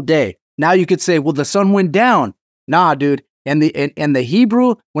about a whole day." Now you could say, well, the sun went down. Nah, dude. And the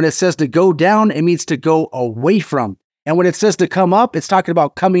Hebrew, when it says to go down, it means to go away from. And when it says to come up, it's talking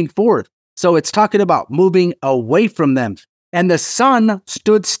about coming forth. So it's talking about moving away from them. And the sun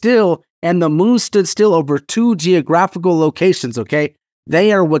stood still and the moon stood still over 2 geographical locations, okay?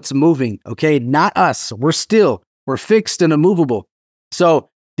 They are what's moving, okay? Not us. We're still. We're fixed and immovable. So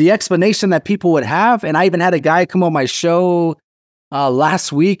the explanation that people would have, and I even had a guy come on my show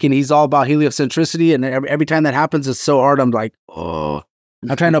last week, and he's all about heliocentricity, and every time that happens, it's so hard. I'm like, oh.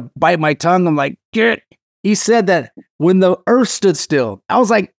 I'm trying to bite my tongue. I'm like, get. He said that when the earth stood still. I was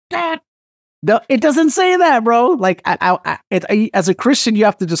like, God. No, it doesn't say that, bro. Like, as a Christian, you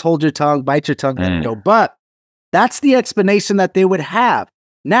have to just hold your tongue, bite your tongue, and go. But that's the explanation that they would have.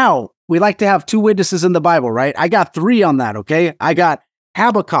 Now, we like to have 2 witnesses in the Bible, right? I got 3 on that, okay? I got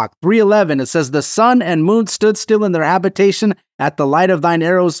Habakkuk 3:11. It says, "The sun and moon stood still in their habitation at the light of thine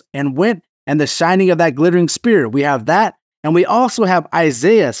arrows and went, and the shining of that glittering spear." We have that. And we also have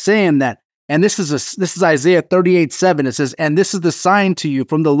Isaiah saying that. And this is Isaiah 38:7. It says, "And this is the sign to you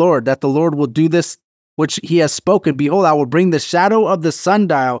from the Lord, that the Lord will do this which he has spoken. Behold, I will bring the shadow of the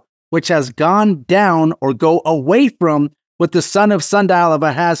sundial, which has gone down or go away from, with the sun of sundial if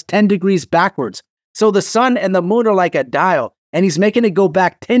it has 10 degrees backwards." So the sun and the moon are like a dial, and he's making it go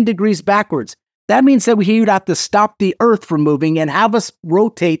back 10 degrees backwards. That means that he would have to stop the earth from moving and have us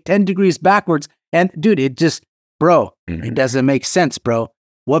rotate 10 degrees backwards. And dude, it doesn't make sense, bro.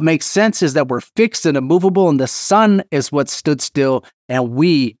 What makes sense is that we're fixed and immovable, and the sun is what stood still, and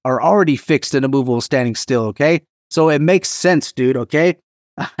we are already fixed and immovable, standing still, okay? So it makes sense, dude, okay?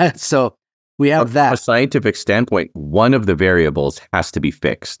 So We have From a that. scientific standpoint, one of the variables has to be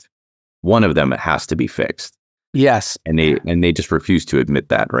fixed. One of them has to be fixed. Yes. And they just refuse to admit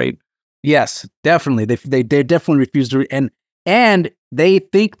that, right? Yes, definitely. They definitely refuse to, and they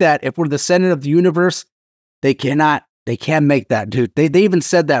think that if we're the center of the universe, they can't make that, dude. They even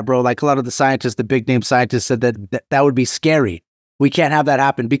said that, bro. Like a lot of the scientists, the big name scientists said that would be scary. We can't have that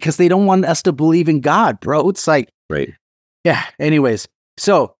happen because they don't want us to believe in God, bro. It's like, Right. yeah. Anyways,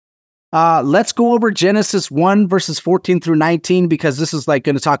 so let's go over Genesis 1 verses 14 through 19 because this is like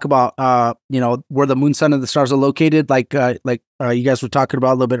going to talk about where the moon, sun, and the stars are located, like you guys were talking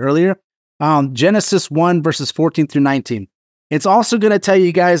about a little bit earlier. Genesis 1 verses 14 through 19. It's also going to tell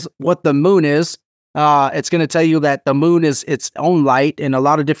you guys what the moon is. It's going to tell you that the moon is its own light and a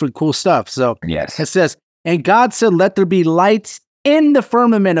lot of different cool stuff. So Yes. it says, and God said, let there be lights in the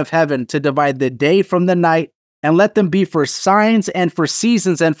firmament of heaven to divide the day from the night, and let them be for signs and for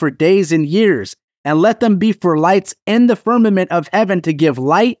seasons and for days and years, and let them be for lights in the firmament of heaven to give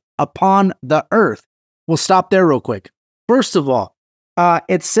light upon the earth. We'll stop there real quick. First of all,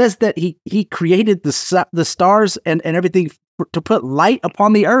 it says that he created the stars and everything to put light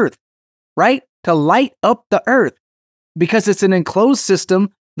upon the earth, right? To light up the earth, because it's an enclosed system.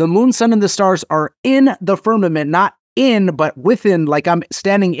 The moon, sun, and the stars are in the firmament, not in, but within. Like I'm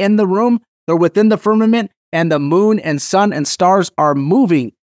standing in the room, they're within the firmament, and the moon and sun and stars are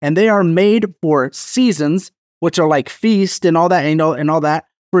moving, and they are made for seasons, which are like feast and all that, and all that,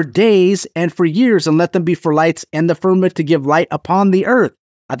 for days and for years, and let them be for lights in the firmament to give light upon the earth.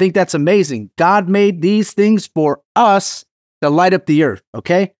 I think that's amazing. God made these things for us to light up the earth.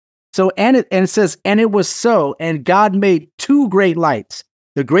 Okay. So, and it says, and it was so, and God made two great lights,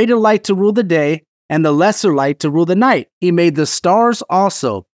 the greater light to rule the day and the lesser light to rule the night. He made the stars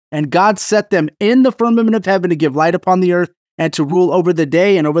also, and God set them in the firmament of heaven to give light upon the earth and to rule over the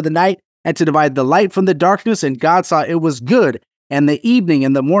day and over the night and to divide the light from the darkness. And God saw it was good. And the evening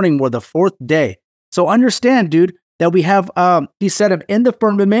and the morning were the fourth day. So understand, dude, that we have, he set them in the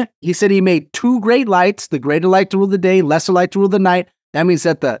firmament. He said he made two great lights, the greater light to rule the day, lesser light to rule the night. That means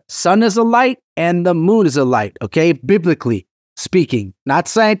that the sun is a light and the moon is a light, okay? Biblically speaking, not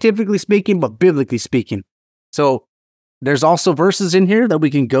scientifically speaking, but biblically speaking. So there's also verses in here that we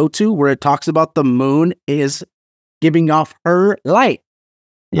can go to where it talks about the moon is giving off her light.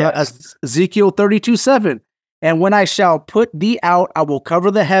 Yes. Ezekiel 32:7. And when I shall put thee out, I will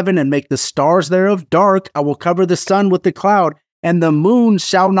cover the heaven and make the stars thereof dark. I will cover the sun with the cloud, and the moon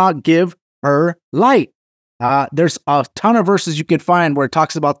shall not give her light. There's a ton of verses you can find where it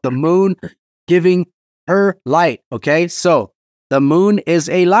talks about the moon giving her light. Okay, so the moon is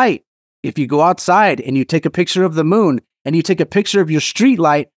a light. If you go outside and you take a picture of the moon and you take a picture of your street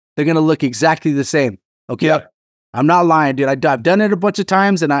light, they're going to look exactly the same. Okay, Yep. I'm not lying, dude. I've done it a bunch of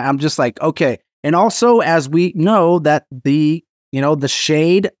times, and I'm just like, okay. And also, as we know that the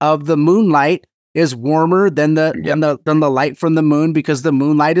shade of the moonlight is warmer than the light from the moon because the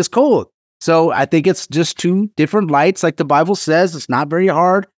moonlight is cold. So I think it's just two different lights, like the Bible says. It's not very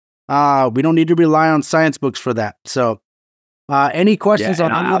hard. We don't need to rely on science books for that. So any questions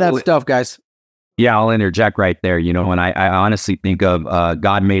on any of that stuff, guys? Yeah, I'll interject right there. And I honestly think of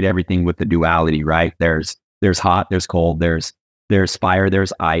God made everything with the duality, right? There's hot, there's cold, there's fire,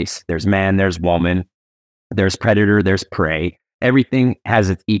 there's ice, there's man, there's woman, there's predator, there's prey. Everything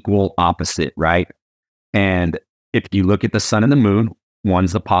has its equal opposite, right? And if you look at the sun and the moon,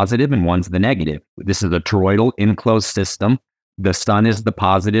 one's the positive and one's the negative. This is a toroidal enclosed system. The sun is the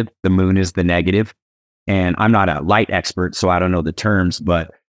positive, the moon is the negative. And I'm not a light expert, so I don't know the terms,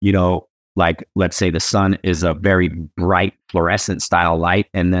 but like let's say the sun is a very bright fluorescent style light,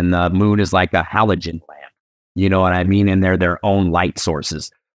 and then the moon is like a halogen lamp. You know what I mean? And they're their own light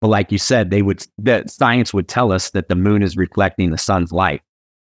sources. But like you said, that science would tell us that the moon is reflecting the sun's light.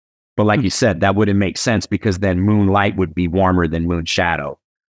 But like you said, that wouldn't make sense because then moonlight would be warmer than moon shadow.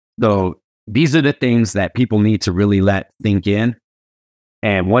 So these are the things that people need to really let sink in.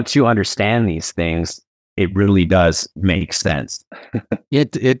 And once you understand these things, it really does make sense.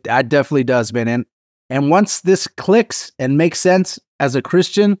 It definitely does, man. And once this clicks and makes sense as a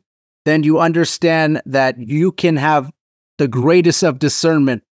Christian, then you understand that you can have the greatest of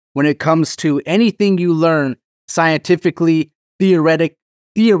discernment when it comes to anything you learn scientifically,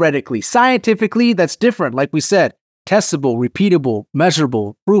 theoretically. Scientifically, that's different. Like we said, testable, repeatable,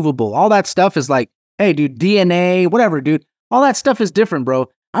 measurable, provable. All that stuff is like, hey, dude, DNA, whatever, dude. All that stuff is different, bro.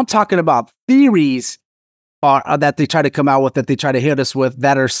 I'm talking about theories that they try to come out with, that they try to hit us with,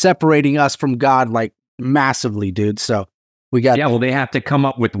 that are separating us from God like massively, dude. So we got... Yeah, well, they have to come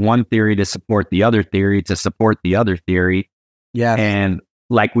up with one theory to support the other theory to support the other theory. Yeah. And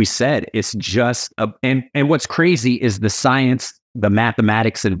like we said, it's just and what's crazy is the science, the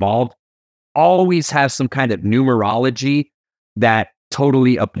mathematics involved always has some kind of numerology that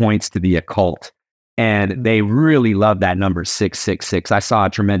totally points to the occult. And they really love that number 666. I saw a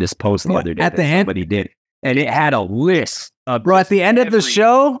tremendous post the other day at the that end, somebody did, and it had a list of bro. At the end of the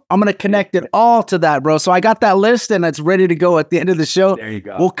show, I'm gonna connect it all to that, bro. So I got that list, and it's ready to go at the end of the show. There you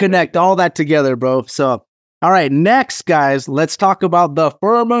go. We'll connect all that together, bro. So, all right, next, guys, let's talk about the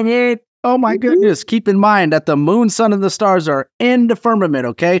firmament. Oh my goodness! Keep in mind that the moon, sun, and the stars are in the firmament.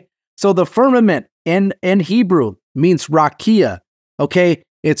 Okay, so the firmament in Hebrew means rakia. Okay,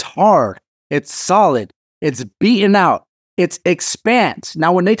 it's hard, it's solid, it's beaten out, it's expanse.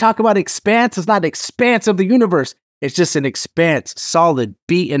 Now, when they talk about expanse, it's not expanse of the universe. It's just an expanse, solid,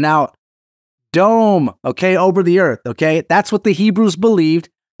 beaten out dome, okay, over the earth, okay? That's what the Hebrews believed.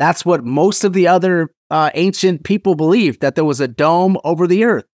 That's what most of the other ancient people believed, that there was a dome over the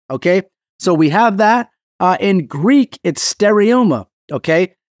earth, okay? So we have that. In Greek, it's stereoma,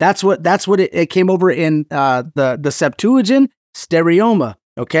 okay? That's what it came over in the Septuagint, stereoma,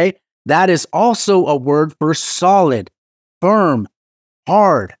 okay? That is also a word for solid, firm,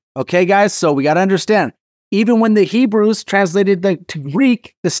 hard, okay, guys? So we got to understand, even when the Hebrews translated to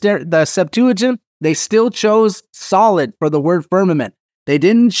Greek, the Septuagint, they still chose solid for the word firmament. They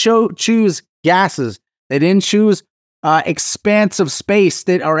didn't choose gases. They didn't choose expanse of space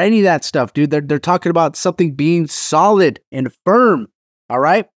or any of that stuff, dude. They're talking about something being solid and firm, all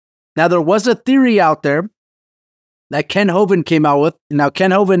right? Now, there was a theory out there that Ken Hovind came out with. Now,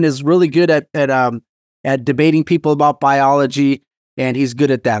 Ken Hovind is really good at debating people about biology, and he's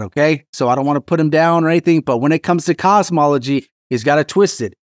good at that, okay? So I don't want to put him down or anything, but when it comes to cosmology, he's got it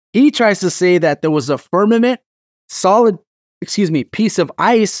twisted. He tries to say that there was a firmament, piece of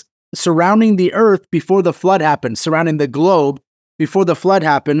ice surrounding the earth before the flood happened, surrounding the globe before the flood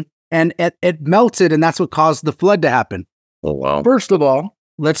happened, and it melted, and that's what caused the flood to happen. Oh, wow. First of all,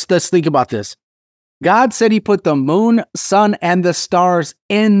 let's think about this. God said he put the moon, sun, and the stars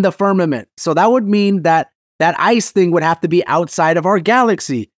in the firmament. So that would mean that ice thing would have to be outside of our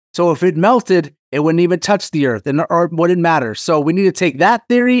galaxy. So if it melted, it wouldn't even touch the earth or it wouldn't matter. So we need to take that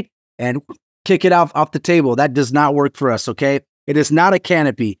theory and kick it off the table. That does not work for us, okay? It is not a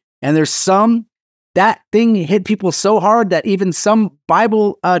canopy. And that thing hit people so hard that even some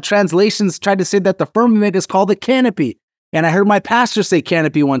Bible translations tried to say that the firmament is called a canopy. And I heard my pastor say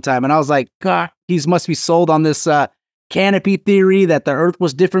canopy one time, and I was like, God, he must be sold on this canopy theory that the earth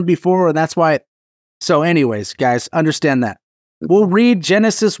was different before, and that's why. So anyways, guys, understand that. We'll read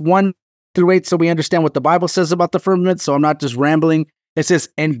Genesis 1-8 so we understand what the Bible says about the firmament, so I'm not just rambling. It says,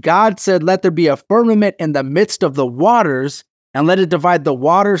 and God said, let there be a firmament in the midst of the waters, and let it divide the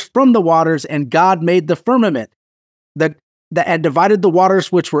waters from the waters, and God made the firmament. And divided the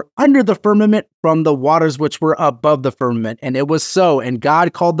waters which were under the firmament from the waters which were above the firmament. And it was so. And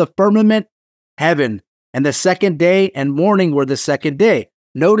God called the firmament heaven. And the second day and morning were the second day.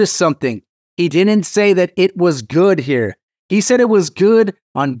 Notice something. He didn't say that it was good here. He said it was good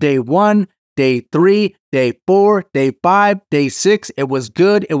on day 1, day 3, day 4, day 5, day 6. It was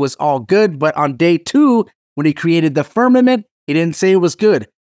good. It was all good. But on day 2, when he created the firmament, he didn't say it was good.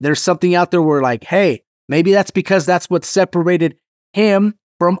 There's something out there where like, hey, maybe that's because that's what separated him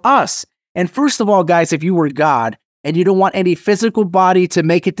from us. And first of all, guys, if you were God and you don't want any physical body to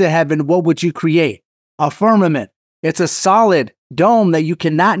make it to heaven, what would you create? A firmament. It's a solid dome that you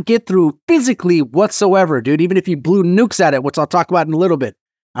cannot get through physically whatsoever, dude. Even if you blew nukes at it, which I'll talk about in a little bit.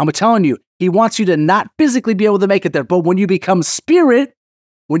 I'm telling you, he wants you to not physically be able to make it there. But when you become spirit,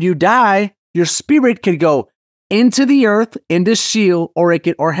 when you die, your spirit can go into the earth, into Sheol,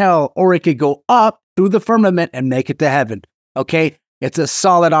 or hell, or it could go up through the firmament and make it to heaven. Okay? It's a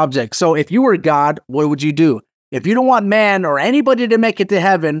solid object. So if you were God, what would you do? If you don't want man or anybody to make it to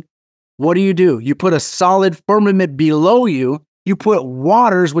heaven, what do? You put a solid firmament below you. You put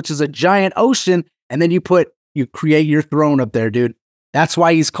waters, which is a giant ocean, and then you create your throne up there, dude. That's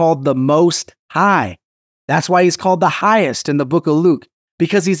why he's called the Most High. That's why he's called the highest in the book of Luke,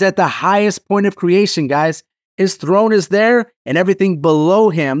 because he's at the highest point of creation, guys. His throne is there, and everything below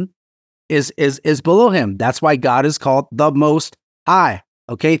him is below him. That's why God is called the Most High.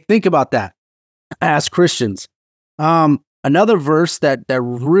 Okay, think about that as Christians. Another verse that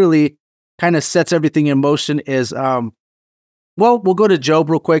really kind of sets everything in motion is, we'll go to Job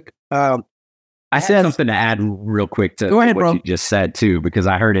real quick. I had something to add real quick to what you just said too, because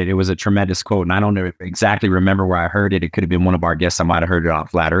I heard it. It was a tremendous quote, and I don't exactly remember where I heard it. It could have been one of our guests. I might have heard it on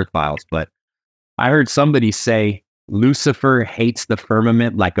Flat Earth Files, but I heard somebody say, Lucifer hates the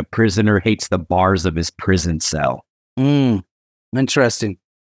firmament like a prisoner hates the bars of his prison cell. Interesting.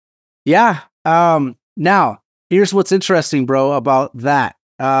 Yeah. Now here's what's interesting, bro, about that.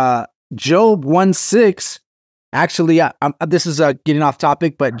 Job 1:6. Actually, this is getting off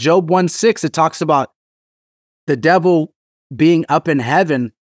topic, but Job 1:6, it talks about the devil being up in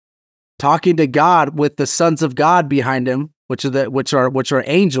heaven, talking to God with the sons of God behind him, which are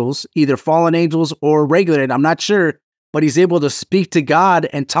angels, either fallen angels or regular. I'm not sure, but he's able to speak to God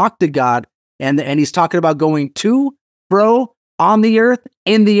and talk to God, and he's talking about going to, fro, on the earth,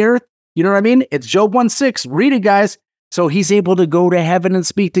 in the earth. You know what I mean? It's Job 1:6. Read it, guys. So he's able to go to heaven and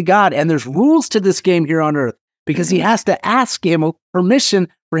speak to God, and there's rules to this game here on earth because he has to ask him permission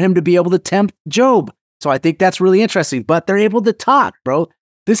for him to be able to tempt Job. So I think that's really interesting. But they're able to talk, bro.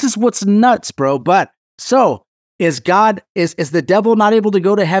 This is what's nuts, bro. But so is the devil not able to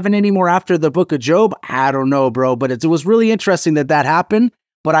go to heaven anymore after the book of Job? I don't know, bro. But it was really interesting that happened.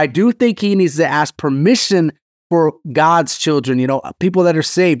 But I do think he needs to ask permission for God's children, people that are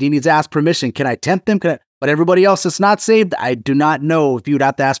saved. He needs to ask permission. Can I tempt them? But everybody else that's not saved, I do not know if you would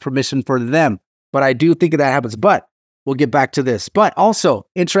have to ask permission for them. But I do think that happens. But we'll get back to this. But also,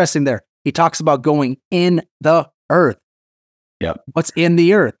 interesting there, he talks about going in the earth. Yep. What's in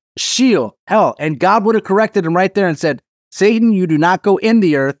the earth? Sheol, hell. And God would have corrected him right there and said, Satan, you do not go in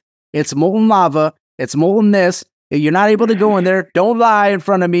the earth. It's molten lava. It's molten this. You're not able to go in there. Don't lie in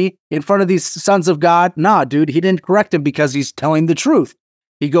front of me, in front of these sons of God. Nah, dude, he didn't correct him because he's telling the truth.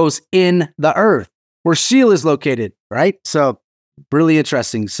 He goes in the earth where Sheol is located, right? So really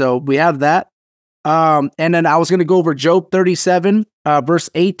interesting. So we have that. And then I was going to go over Job 37, verse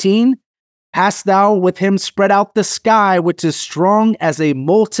 18. Hast thou with him spread out the sky, which is strong as a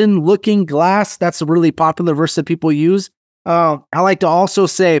molten looking glass? That's a really popular verse that people use. I like to also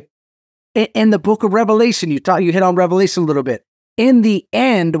say, in the book of Revelation, you hit on Revelation a little bit. In the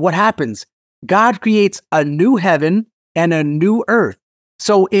end, what happens? God creates a new heaven and a new earth.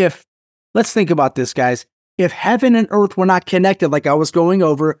 So let's think about this, guys. If heaven and earth were not connected, like I was going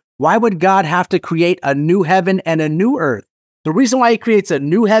over, why would God have to create a new heaven and a new earth? The reason why he creates a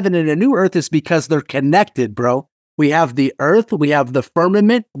new heaven and a new earth is because they're connected, bro. We have the earth, we have the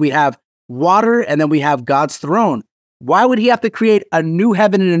firmament, we have water, and then we have God's throne. Why would he have to create a new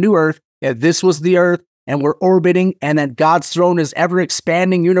heaven and a new earth if this was the earth and we're orbiting and then God's throne is ever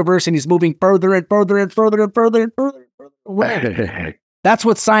expanding universe and he's moving further and further and further and further and further and further away? That's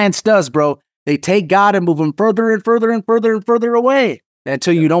what science does, bro. They take God and move him further and further and further and further away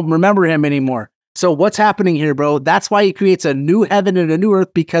until you don't remember him anymore. So what's happening here, bro? That's why he creates a new heaven and a new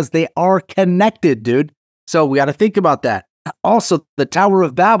earth, because they are connected, dude. So we got to think about that. Also, the Tower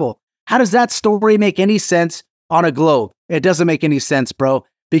of Babel. How does that story make any sense on a globe? It doesn't make any sense, bro.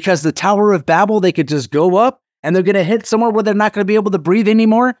 Because the Tower of Babel, they could just go up and they're going to hit somewhere where they're not going to be able to breathe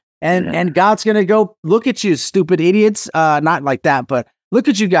anymore. And God's going to go, look at you, stupid idiots. Not like that, but look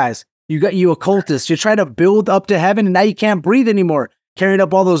at you guys. You occultists. You're trying to build up to heaven and now you can't breathe anymore. Carrying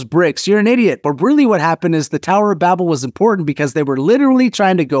up all those bricks. You're an idiot. But really what happened is the Tower of Babel was important because they were literally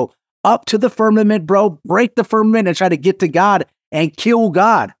trying to go up to the firmament, bro, break the firmament and try to get to God and kill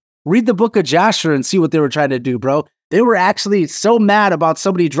God. Read the book of Joshua and see what they were trying to do, bro. They were actually so mad about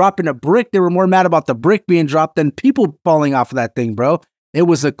somebody dropping a brick. They were more mad about the brick being dropped than people falling off of that thing, bro. It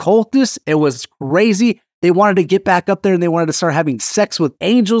was occultist. It was crazy. They wanted to get back up there and they wanted to start having sex with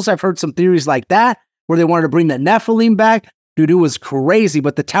angels. I've heard some theories like that where they wanted to bring the Nephilim back. Dude, it was crazy,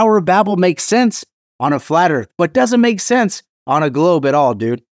 but the Tower of Babel makes sense on a flat earth, but doesn't make sense on a globe at all,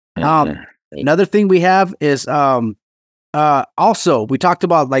 dude. Another thing we have is also, we talked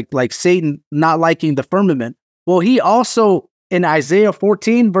about like Satan not liking the firmament. Well, he also, in Isaiah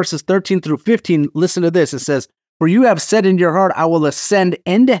 14, verses 13 through 15, listen to this. It says, for you have said in your heart, I will ascend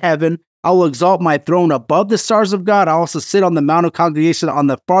into heaven. I will exalt my throne above the stars of God. I also sit on the mount of congregation on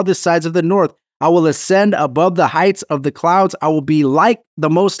the farthest sides of the north. I will ascend above the heights of the clouds. I will be like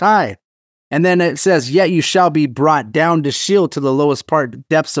the Most High. And then it says, yet you shall be brought down to Sheol, to the lowest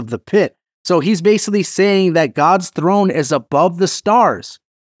depths of the pit. So he's basically saying that God's throne is above the stars.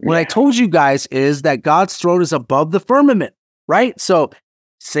 What I told you guys is that God's throne is above the firmament, right? So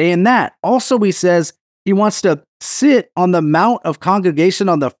saying that. Also, he says he wants to sit on the mount of congregation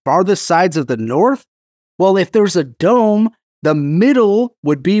on the farthest sides of the north. Well, if there's a dome, the middle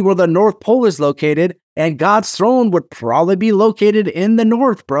would be where the North Pole is located, and God's throne would probably be located in the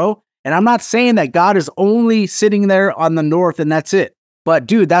north, bro. And I'm not saying that God is only sitting there on the north and that's it. But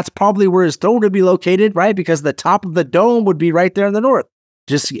dude, that's probably where his throne would be located, right? Because the top of the dome would be right there in the north.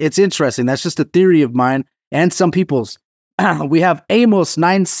 It's interesting. That's just a theory of mine and some people's. We have Amos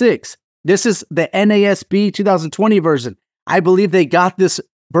 9:6. This is the NASB 2020 version. I believe they got this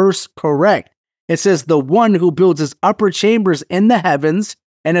verse correct. It says, the one who builds his upper chambers in the heavens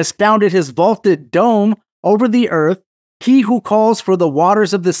and has founded his vaulted dome over the earth, he who calls for the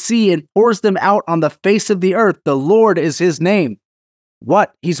waters of the sea and pours them out on the face of the earth, the Lord is his name.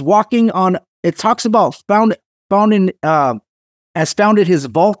 What? He's walking on, it talks about has founded his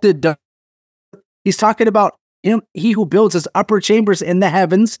vaulted dome. He's talking about him, he who builds his upper chambers in the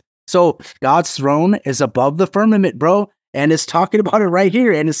heavens. So God's throne is above the firmament, bro. And it's talking about it right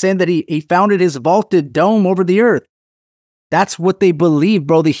here. And it's saying that he founded his vaulted dome over the earth. That's what they believe,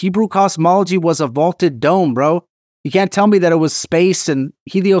 bro. The Hebrew cosmology was a vaulted dome, bro. You can't tell me that it was space and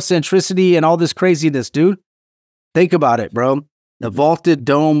heliocentricity and all this craziness, dude. Think about it, bro. The vaulted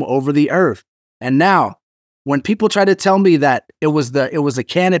dome over the earth. And now, when people try to tell me that it was a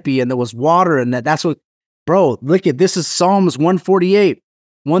canopy and there was water and that's what, bro, look at this is Psalms 148,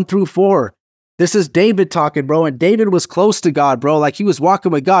 1-4. This is David talking, bro. And David was close to God, bro. Like he was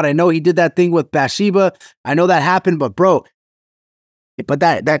walking with God. I know he did that thing with Bathsheba. I know that happened, but bro,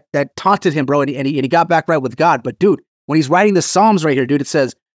 that taunted him, bro. And he got back right with God. But dude, when he's writing the Psalms right here, dude, it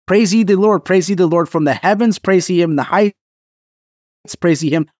says, praise ye the Lord from the heavens, praise ye him in the heights, praise ye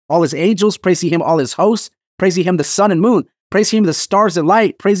him, all his angels, praise ye him, all his hosts, praise ye him, the sun and moon, praise ye him, the stars and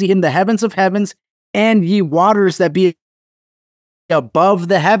light, praise ye him, the heavens of heavens, and ye waters that be above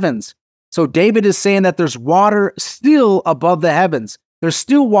the heavens. So David is saying that there's water still above the heavens. There's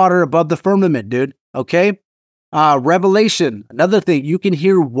still water above the firmament, dude. Okay. Revelation, another thing, you can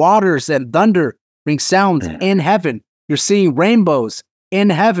hear waters and thunder bring sounds in heaven. You're seeing rainbows in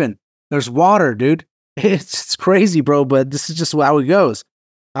heaven. There's water, dude. It's crazy, bro, but this is just how it goes.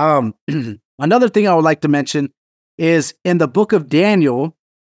 Another thing I would like to mention is in the book of Daniel,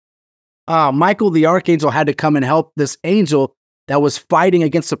 Michael the archangel had to come and help this angel that was fighting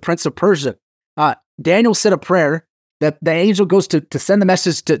against the prince of Persia. Daniel said a prayer that the angel goes to send the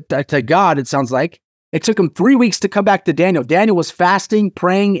message to God, it sounds like. It took him 3 weeks to come back to Daniel. Daniel was fasting,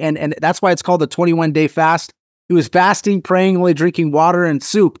 praying, and that's why it's called the 21-day fast. He was fasting, praying, only drinking water and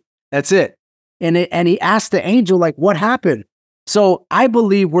soup. That's it. And he asked the angel, like, what happened? So I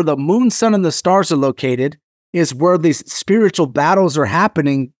believe where the moon, sun, and the stars are located is where these spiritual battles are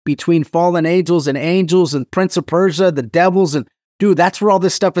happening between fallen angels and Prince of Persia, the devils. And dude, that's where all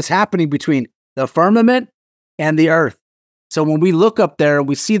this stuff is happening between the firmament and the earth. So when we look up there and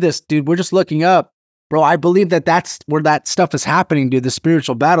we see this, dude, we're just looking up. Bro, I believe that that's where that stuff is happening, dude, the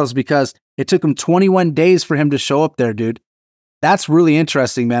spiritual battles, because it took him 21 days for him to show up there, dude. That's really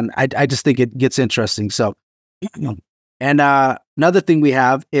interesting, man. I just think it gets interesting. So, and another thing we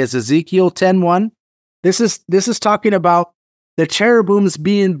have is Ezekiel 10:1. This is talking about the cherubims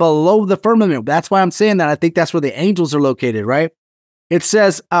being below the firmament. That's why I'm saying that. I think that's where the angels are located, right? It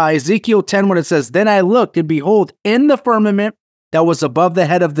says, Ezekiel 10:1, it says, then I looked, and behold, in the firmament that was above the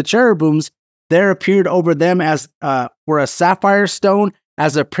head of the cherubims, there appeared over them as were a sapphire stone,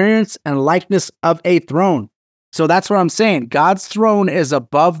 as appearance and likeness of a throne. So that's what I'm saying. God's throne is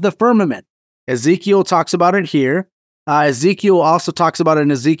above the firmament. Ezekiel talks about it here. Ezekiel also talks about it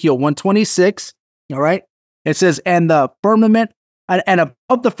in Ezekiel 126. All right. It says, and the firmament, and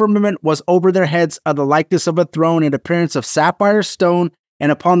above the firmament was over their heads of the likeness of a throne and appearance of sapphire stone.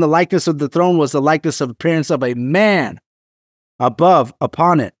 And upon the likeness of the throne was the likeness of appearance of a man above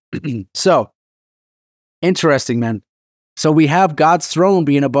upon it. So, interesting, man. So we have God's throne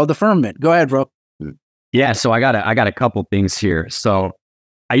being above the firmament. Go ahead, bro. Yeah, so I got a couple things here. So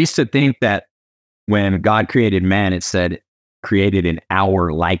I used to think that when God created man, it said created in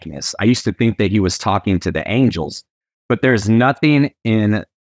our likeness. I used to think that he was talking to the angels, but there's nothing in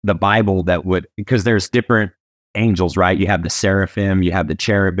the Bible that would, because there's different angels, right? You have the seraphim, you have the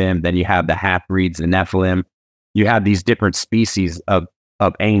cherubim, then you have the half-breeds, the Nephilim. You have these different species of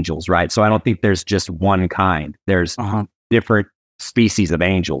angels, right? So I don't think there's just one kind. There's different species of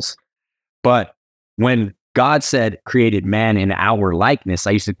angels. But when God said created man in our likeness,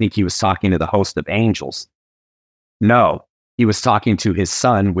 I used to think he was talking to the host of angels. No, he was talking to his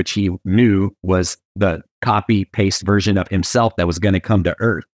son, which he knew was the copy-paste version of himself that was going to come to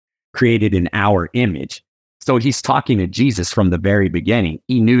earth, created in our image. So he's talking to Jesus from the very beginning.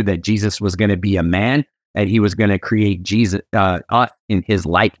 He knew that Jesus was going to be a man and he was going to create Jesus us in his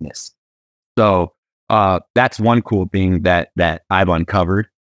likeness. So that's one cool thing that I've uncovered,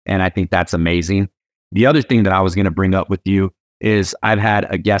 and I think that's amazing. The other thing that I was going to bring up with you is I've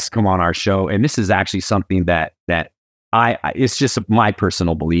had a guest come on our show, and this is actually something that I it's just my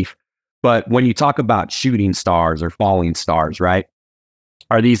personal belief. But when you talk about shooting stars or falling stars, right?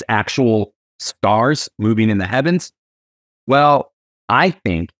 Are these actual stars moving in the heavens? Well, I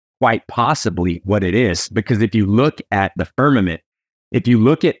think quite possibly what it is, because if you look at the firmament, if you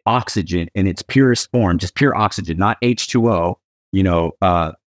look at oxygen in its purest form, just pure oxygen, not H2O,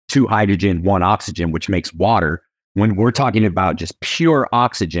 two hydrogen, one oxygen, which makes water. When we're talking about just pure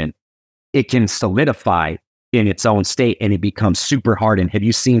oxygen, it can solidify in its own state and it becomes super hardened. Have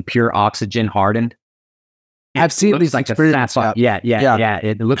you seen pure oxygen hardened? I've seen these like a sapphire. Yeah.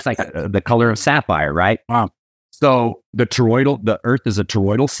 It looks like the color of sapphire, right? Wow. So the Earth is a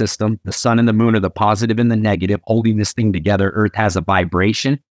toroidal system. The sun and the moon are the positive and the negative, holding this thing together. Earth has a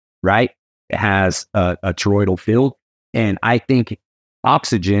vibration, right? It has a toroidal field. And I think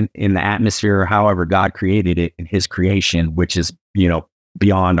oxygen in the atmosphere, however God created it in his creation, which is,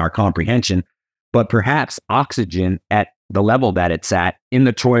 beyond our comprehension, but perhaps oxygen at the level that it's at in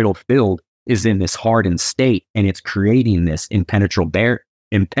the toroidal field is in this hardened state, and it's creating this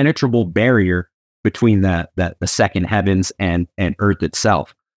impenetrable barrier between the second heavens and Earth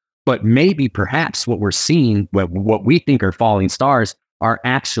itself. But maybe perhaps what we're seeing, what we think are falling stars, are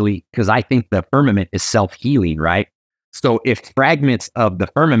actually, because I think the firmament is self-healing, right? So if fragments of the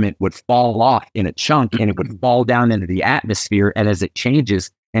firmament would fall off in a chunk and it would fall down into the atmosphere, and as it changes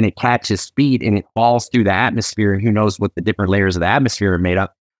and it catches speed and it falls through the atmosphere, and who knows what the different layers of the atmosphere are made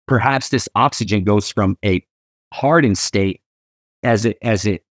up, perhaps this oxygen goes from a hardened state as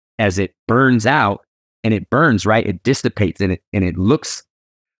it burns out, and it burns, right? It dissipates and it looks.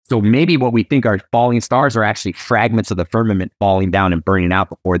 So maybe what we think are falling stars are actually fragments of the firmament falling down and burning out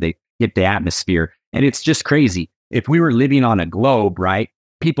before they hit the atmosphere. And it's just crazy. If we were living on a globe, right,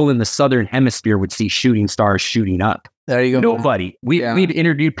 people in the southern hemisphere would see shooting stars shooting up. There you go. Nobody. We've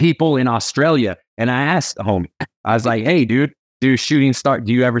interviewed people in Australia, and I asked the homie, I was like, hey, dude, do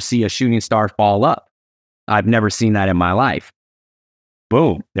you ever see a shooting star fall up? I've never seen that in my life.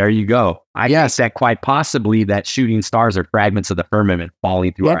 Boom. There you go. I guess that quite possibly that shooting stars are fragments of the firmament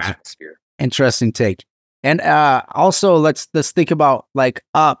falling through our atmosphere. Interesting take. And also let's think about like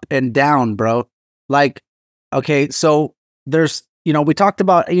up and down, bro. Like, okay, so there's, we talked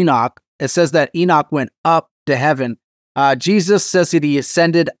about Enoch. It says that Enoch went up to heaven. Jesus says that he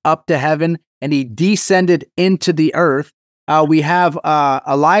ascended up to heaven and he descended into the earth. We have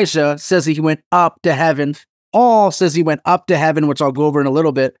Elijah says he went up to heaven. Paul says he went up to heaven, which I'll go over in a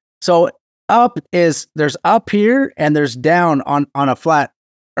little bit. So there's up here and there's down on a flat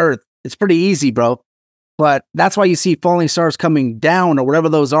earth. It's pretty easy, bro. But that's why you see falling stars coming down, or whatever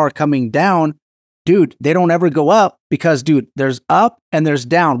those are coming down. Dude, they don't ever go up because, dude, there's up and there's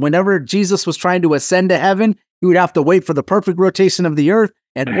down. Whenever Jesus was trying to ascend to heaven, he would have to wait for the perfect rotation of the earth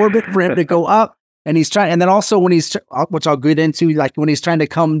and orbit for him to go up. And he's trying, and then also when which I'll get into, like when he's trying to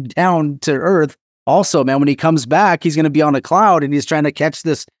come down to earth, also, man, when he comes back, he's going to be on a cloud and he's trying to catch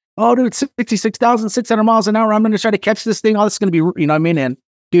this. Oh, dude, 66,600 miles an hour. I'm going to try to catch this thing. Oh, this is going to be, you know what I mean? And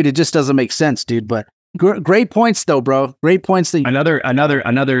dude, it just doesn't make sense, dude. But great points though, bro. Great points. Another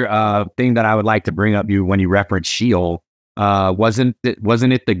thing that I would like to bring up when you reference Sheol, wasn't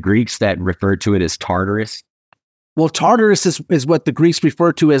it the Greeks that referred to it as Tartarus? Well, Tartarus is what the Greeks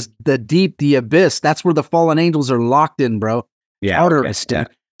refer to as the deep, the abyss. That's where the fallen angels are locked in, bro. Yeah, Tartarus, dude.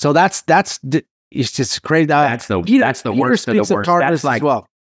 So that's it's just crazy. That's the worst of the worst.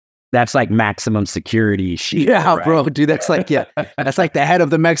 That's like maximum security shit. Yeah, right? bro, dude. That's like that's like the head of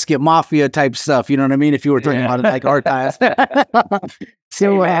the Mexican mafia type stuff. You know what I mean? If you were talking about it like our times.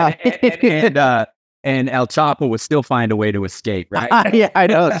 So and El Chapo would still find a way to escape, right? Yeah, I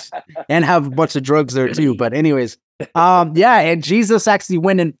know, and have a bunch of drugs there too. But anyways, and Jesus actually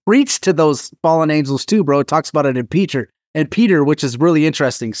went and preached to those fallen angels too, bro. It talks about it in Peter, which is really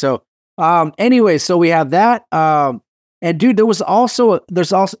interesting. So, anyway, so we have that. And dude, there's also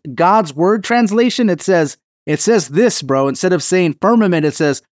God's word translation. It says this, bro. Instead of saying firmament, it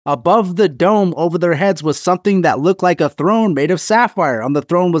says above the dome over their heads was something that looked like a throne made of sapphire. On the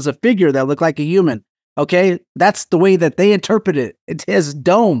throne was a figure that looked like a human. Okay, that's the way that they interpret it. It is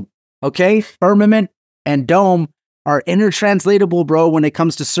dome. Okay, firmament and dome are intertranslatable, bro, when it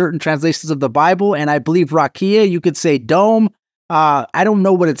comes to certain translations of the Bible. And I believe Rakia, you could say dome. I don't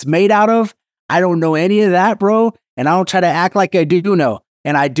know what it's made out of. I don't know any of that, bro. And I don't try to act like I do know.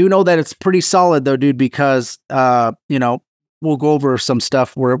 And I do know that it's pretty solid though, dude, because, we'll go over some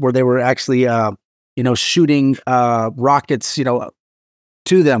stuff where they were actually, shooting rockets,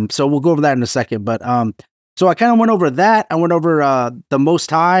 to them. So we'll go over that in a second. But so I kind of went over that. I went over the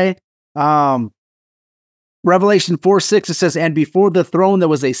Most High. Revelation 4:6, it says, and before the throne there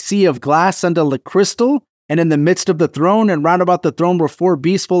was a sea of glass unto the crystal, and in the midst of the throne and round about the throne were four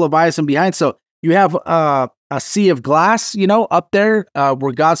beasts full of eyes and behind. So you have a sea of glass, up there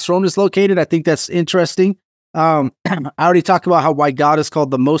where God's throne is located. I think that's interesting. I already talked about why God is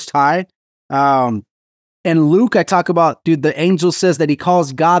called the Most High. in Luke, I talk about, dude, the angel says that he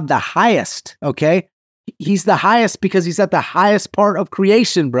calls God the highest. Okay. He's the highest because he's at the highest part of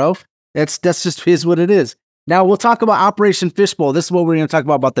creation, bro. That's just is what it is. Now we'll talk about Operation Fishbowl. This is what we're going to talk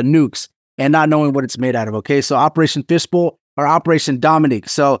about the nukes and not knowing what it's made out of. Okay. So Operation Fishbowl or Operation Dominique.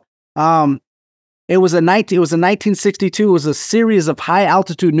 So, it was in 1962. It was a series of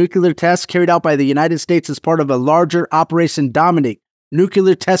high-altitude nuclear tests carried out by the United States as part of a larger Operation Dominique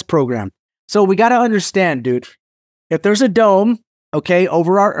nuclear test program. So we got to understand, dude, if there's a dome, okay,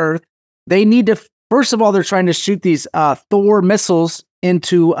 over our Earth, they need to, first of all, they're trying to shoot these Thor missiles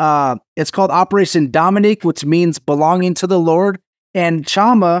into, it's called Operation Dominique, which means belonging to the Lord, and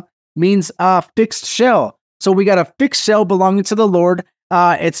Chama means fixed shell. So we got a fixed shell belonging to the Lord.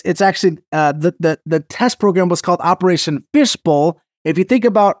 It's actually the test program was called Operation Fishbowl. If you think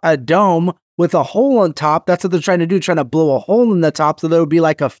about a dome with a hole on top, that's what they're trying to do, trying to blow a hole in the top so there would be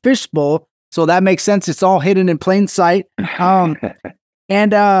like a fishbowl. So that makes sense. It's all hidden in plain sight.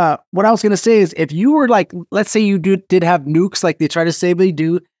 And what I was gonna say is, if you were like, let's say you did have nukes, like they try to say they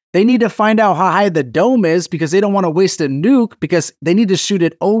do, they need to find out how high the dome is because they don't want to waste a nuke because they need to shoot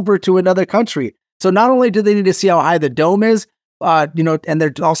it over to another country. So not only do they need to see how high the dome is, and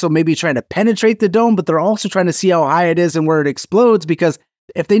they're also maybe trying to penetrate the dome, but they're also trying to see how high it is and where it explodes, because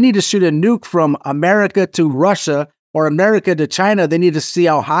if they need to shoot a nuke from America to Russia or America to China, they need to see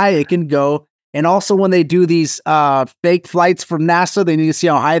how high it can go. And also when they do these fake flights from NASA, they need to see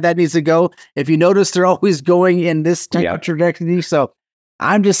how high that needs to go. If you notice, they're always going in this type of trajectory. So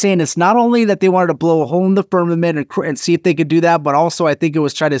I'm just saying, it's not only that they wanted to blow a hole in the firmament and see if they could do that, but also I think it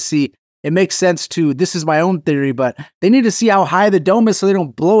was trying to see, it makes sense to, this is my own theory, but they need to see how high the dome is so they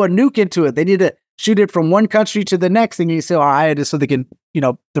don't blow a nuke into it. They need to shoot it from one country to the next and you see how high it is so they can,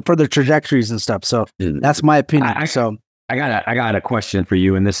 the further trajectories and stuff. So that's my opinion. I got a question for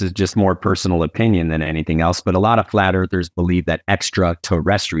you, and this is just more personal opinion than anything else, but a lot of flat earthers believe that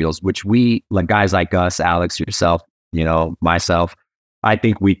extraterrestrials, which we, like guys like us, Alex, yourself, myself,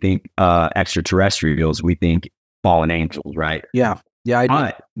 we think extraterrestrials, we think fallen angels, right? Yeah. Yeah,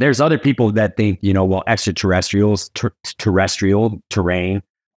 but there's other people that think, extraterrestrials, terrestrial terrain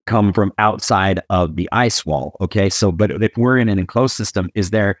come from outside of the ice wall. Okay. So, but if we're in an enclosed system,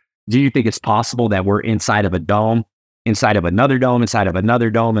 do you think it's possible that we're inside of a dome, inside of another dome, inside of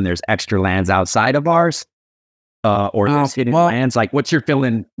another dome, and there's extra lands outside of ours? Or there's hidden lands? Like, what's your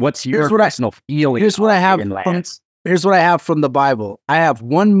feeling? What's your personal feeling? Here's what I have from the Bible. I have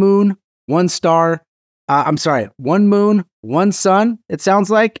one moon, one star. One moon, one sun, it sounds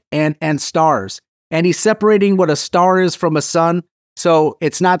like, and stars. And he's separating what a star is from a sun. So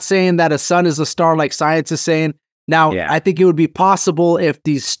it's not saying that a sun is a star like science is saying. Now, I think it would be possible if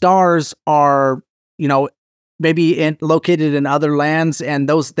these stars are, maybe located in other lands and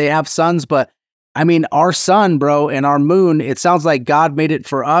they have suns. But I mean, our sun, bro, and our moon, it sounds like God made it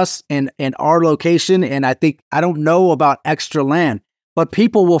for us in our location. And I don't know about extra land, but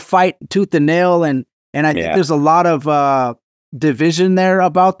people will fight tooth and nail. And I think there's a lot of division there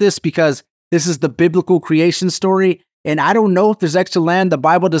about this because this is the biblical creation story. And I don't know if there's extra land. The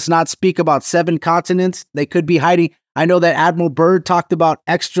Bible does not speak about 7 continents. They could be hiding. I know that Admiral Byrd talked about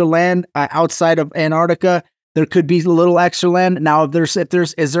extra land outside of Antarctica. There could be a little extra land. Now,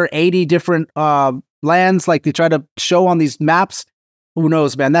 is there 80 different lands like they try to show on these maps? Who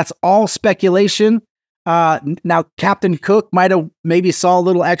knows, man? That's all speculation. Now, Captain Cook might have maybe saw a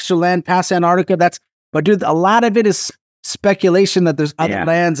little extra land past Antarctica. But dude, a lot of it is speculation that there's other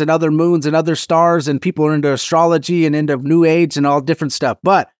lands and other moons and other stars, and people are into astrology and into New Age and all different stuff.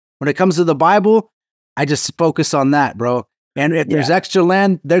 But when it comes to the Bible, I just focus on that, bro. And if there's extra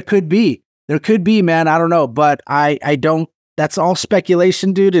land, there could be, man. I don't know, but I don't. That's all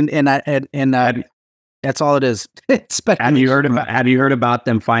speculation, dude. And that's all it is. It's speculation. Have you heard about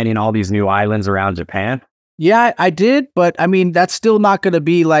them finding all these new islands around Japan? Yeah, I did, but I mean, that's still not going to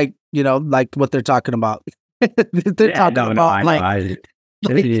be like what they're talking about. Like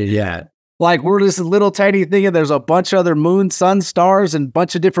we're this little tiny thing and there's a bunch of other moons, sun, stars, and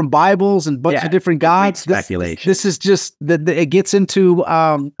bunch of different Bibles and bunch of different gods. Speculation. This is just it gets into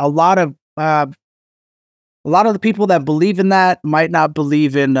a lot of the people that believe in that might not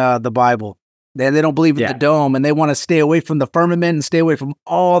believe in the Bible. They don't believe in the dome, and they want to stay away from the firmament and stay away from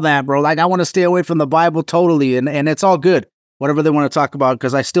all that, bro. Like I want to stay away from the Bible totally, and it's all good. Whatever they want to talk about,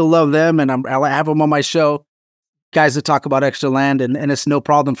 because I still love them, and I have them on my show. Guys that talk about extra land, and it's no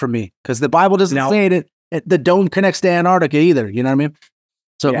problem for me, because the Bible doesn't say it. The dome connects to Antarctica either. You know what I mean?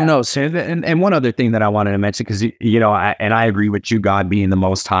 So who knows? And one other thing that I wanted to mention, because I agree with you, God being the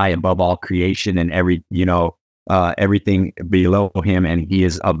Most High above all creation and everything below Him, and He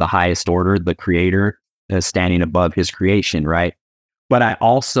is of the highest order, the Creator, standing above his creation, right? But I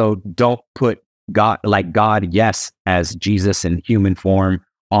also don't put God, yes, as Jesus in human form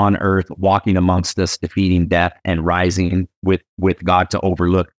on earth, walking amongst us, defeating death and rising with God to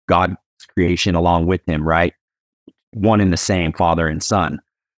overlook God's creation along with him, right? One and the same, Father and Son.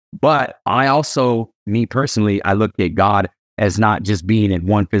 But I also, me personally, I look at God as not just being in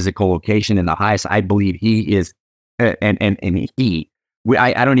one physical location in the highest. I believe he is, I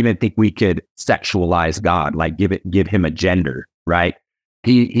don't even think we could sexualize God, like give him a gender, right?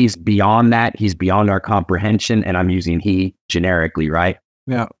 He's beyond that. He's beyond our comprehension. And I'm using he generically, right?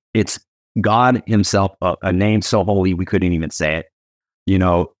 Yeah. It's God himself, a name so holy we couldn't even say it. You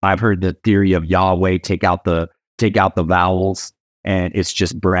know, I've heard the theory of Yahweh, take out the vowels, and it's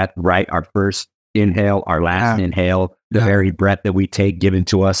just breath, right? Our first inhale, our last inhale, the very breath that we take given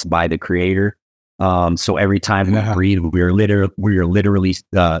to us by the Creator. So every time we breathe, we are literally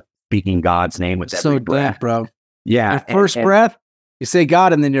speaking God's name with every breath, bro. Yeah. Your first breath, you say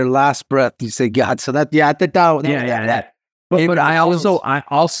God, and then your last breath, you say God. So that, But I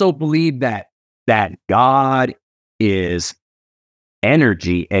also believe that God is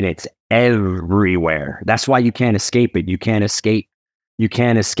energy, and it's everywhere. That's why you can't escape it. You can't escape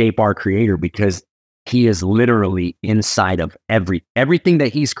our Creator, because he is literally inside of everything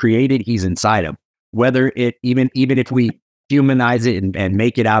that he's created. He's inside of, whether it even if we humanize it and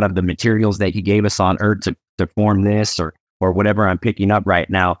make it out of the materials that he gave us on earth to form this or whatever I'm picking up right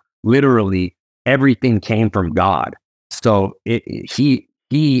now. Literally everything came from God. So he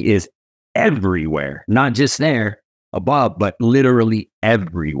is everywhere, not just there above, but literally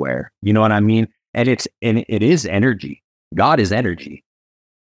everywhere. You know what I mean? And it is energy. God is energy.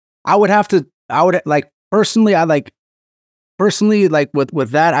 I would like personally with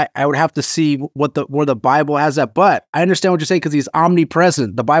that, I would have to see where the Bible has that. But I understand what you're saying, because he's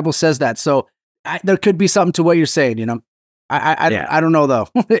omnipresent. The Bible says that. So there could be something to what you're saying, you know. I don't know though.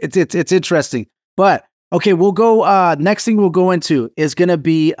 It's interesting. But okay, we'll go next thing we'll go into is gonna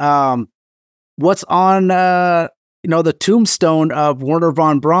be what's on the tombstone of Werner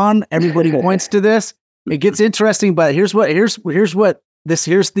von Braun. Everybody points to this. It gets interesting, but here's the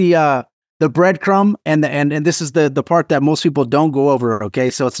breadcrumb, and this is the part that most people don't go over. Okay,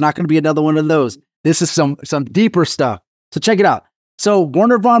 so it's not going to be another one of those. This is some deeper stuff. So check it out. So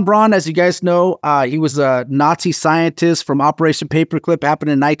Werner von Braun, as you guys know, he was a Nazi scientist from Operation Paperclip.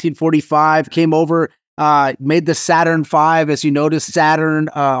 Happened in 1945. Came over, made the Saturn V. As you notice, Saturn,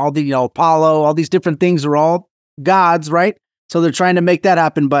 all the Apollo, all these different things are all gods, right? So they're trying to make that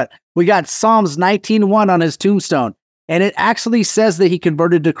happen. But we got Psalms 19:1 on his tombstone. And it actually says that he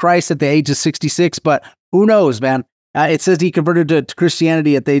converted to Christ at the age of 66, but who knows, man? It says he converted to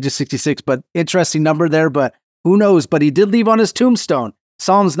Christianity at the age of 66, but interesting number there, but who knows? But he did leave on his tombstone,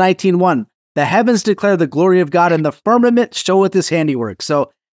 Psalms 19:1, the heavens declare the glory of God, and the firmament showeth his handiwork. So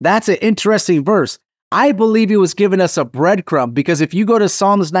that's an interesting verse. I believe he was giving us a breadcrumb, because if you go to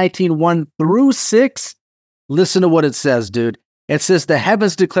Psalms 19:1 through 6, listen to what it says, dude. It says, the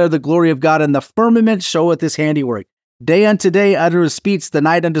heavens declare the glory of God, and the firmament showeth his handiwork. Day unto day uttereth speech, the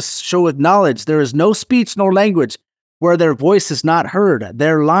night unto showeth knowledge. There is no speech nor language where their voice is not heard.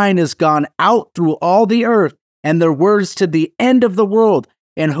 Their line is gone out through all the earth, and their words to the end of the world.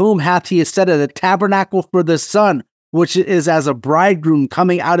 In whom hath he set a tabernacle for the sun, which is as a bridegroom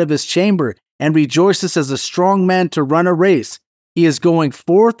coming out of his chamber, and rejoices as a strong man to run a race. He is going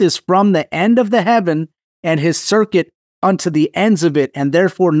forth is from the end of the heaven, and his circuit unto the ends of it, and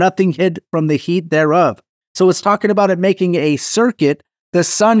therefore nothing hid from the heat thereof. So it's talking about it making a circuit, the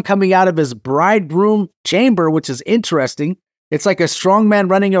sun coming out of his bridegroom chamber, which is interesting. It's like a strong man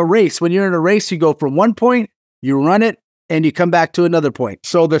running a race. When you're in a race, you go from one point, you run it, and you come back to another point.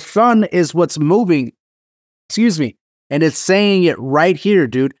 So the sun is what's moving, and it's saying it right here,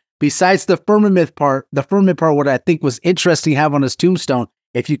 dude. Besides the firmament part, what I think was interesting to have on his tombstone,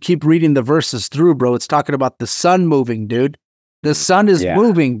 if you keep reading the verses through, bro, it's talking about the sun moving, dude. The sun is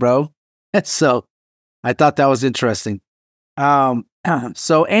moving, bro. So I thought that was interesting.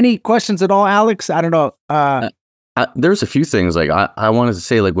 So any questions at all, Alex? I don't know. There's a few things like I wanted to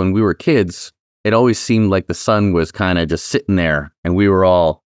say, like when we were kids, it always seemed like the sun was kind of just sitting there and we were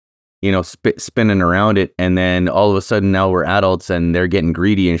all, spinning around it. And then all of a sudden now we're adults and they're getting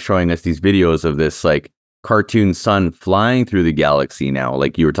greedy and showing us these videos of this like cartoon sun flying through the galaxy now,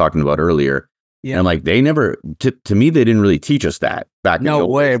 like you were talking about earlier. Yeah. And like they never, to me, they didn't really teach us that back. No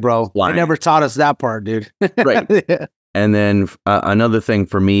way, bro. Flying. They never taught us that part, dude. Right. Yeah. And then another thing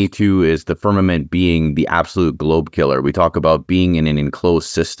for me too is the firmament being the absolute globe killer. We talk about being in an enclosed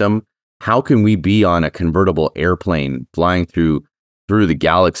system. How can we be on a convertible airplane flying through the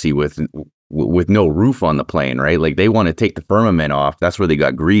galaxy with with no roof on the plane, right? Like they want to take the firmament off. That's where they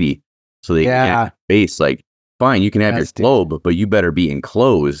got greedy. So they can have space. Like, fine, you can have your globe, but you better be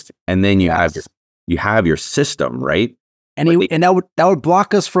enclosed, and then you have your system, right? And that would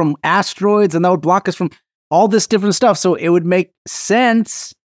block us from asteroids, and that would block us from all this different stuff. So it would make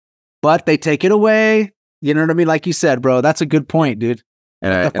sense, but they take it away. You know what I mean? Like you said, bro, that's a good point, dude.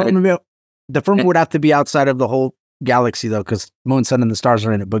 The firmament would have to be outside of the whole galaxy, though, because moon, sun, and the stars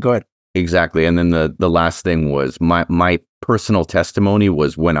are in it. But go ahead. Exactly. And then the last thing was my personal testimony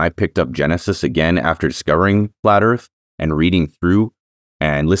was when I picked up Genesis again after discovering flat Earth and reading through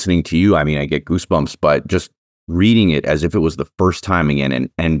and listening to you. I mean, I get goosebumps, but just reading it as if it was the first time again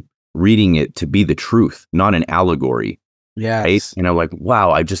and reading it to be the truth, not an allegory. Yeah. Right? And I'm like,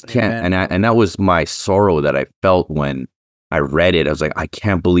 wow, I just can't. And that was my sorrow that I felt when I read it. I was like, I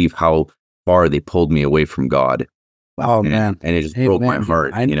can't believe how far they pulled me away from God. Oh, man. And it just broke my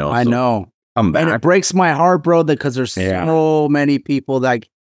heart. I know. I'm back. And it breaks my heart, bro, because there's so many people that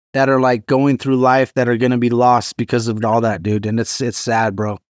are like going through life that are going to be lost because of all that, dude. And it's sad,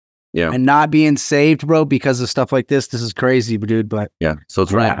 bro. Yeah. And not being saved, bro, because of stuff like this. This is crazy, dude. But yeah. So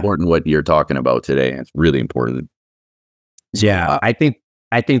it's really important what you're talking about today. It's really important. Yeah. I think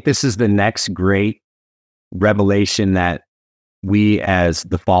this is the next great revelation that we as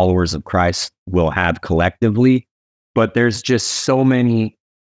the followers of Christ will have collectively. But there's just so many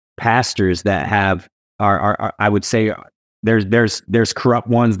pastors that are I would say there's corrupt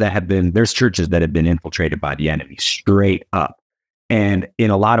ones there's churches that have been infiltrated by the enemy straight up. And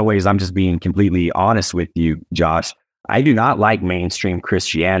in a lot of ways, I'm just being completely honest with you, Josh. I do not like mainstream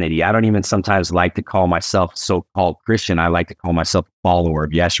Christianity. I don't even sometimes like to call myself so-called Christian. I like to call myself a follower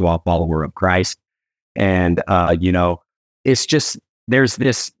of Yeshua, a follower of Christ. And, it's just, there's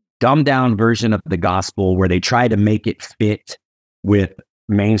this dumbed down version of the gospel where they try to make it fit with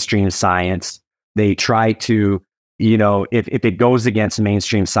mainstream science. They try to, if it goes against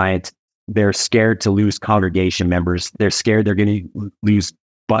mainstream science, they're scared to lose congregation members. They're scared they're going to lose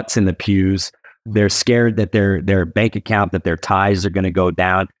butts in the pews. They're scared that their bank account, that their tithes are going to go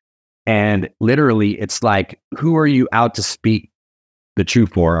down. And literally, it's like, who are you out to speak the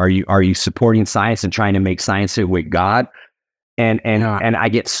truth for? Are you supporting science and trying to make science fit with God? And I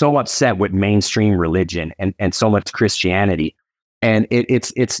get so upset with mainstream religion and so much Christianity. And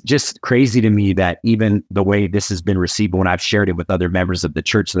it's just crazy to me that even the way this has been received when I've shared it with other members of the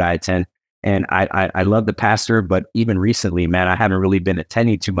church that I attend, and I love the pastor, but even recently, man, I haven't really been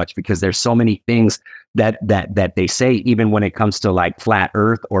attending too much because there's so many things that they say, even when it comes to like flat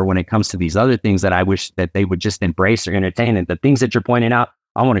earth or when it comes to these other things that I wish that they would just embrace or entertain. And the things that you're pointing out,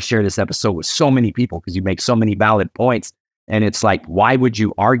 I want to share this episode with so many people because you make so many valid points. And it's like, why would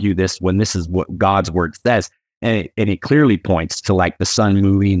you argue this when this is what God's word says? And it clearly points to like the sun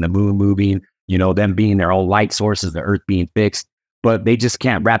moving, the moon moving, them being their own light sources, the earth being fixed, but they just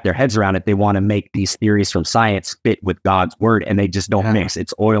can't wrap their heads around it. They want to make these theories from science fit with God's word, and they just don't mix.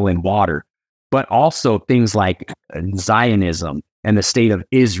 It's oil and water. But also things like Zionism and the state of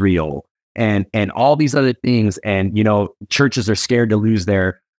Israel and all these other things. And, churches are scared to lose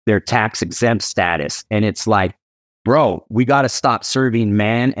their tax exempt status. And it's like, bro, we got to stop serving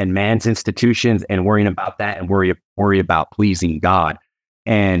man and man's institutions and worrying about that and worry about pleasing God.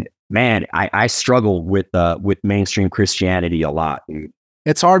 And man, I struggle with mainstream Christianity a lot.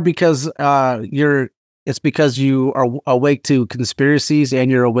 It's hard because it's because you are awake to conspiracies and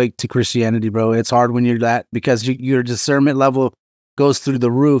you're awake to Christianity, bro. It's hard when you're that because your discernment level goes through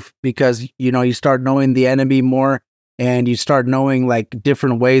the roof because you start knowing the enemy more. And you start knowing like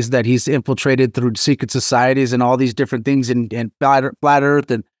different ways that he's infiltrated through secret societies and all these different things and flat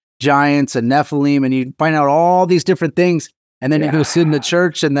earth and giants and Nephilim. And you find out all these different things. And then you go sit in the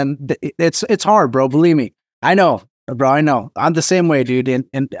church and then it's hard, bro. Believe me. I know, bro. I know. I'm the same way, dude. And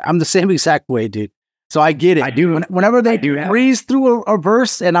I'm the same exact way, dude. So I get it. I do. Whenever they breeze through a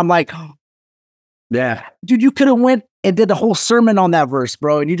verse and I'm like, yeah, dude, you could have went and did the whole sermon on that verse,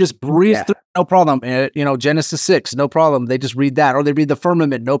 bro. And you just breeze through, no problem. Genesis 6, no problem. They just read that, or they read the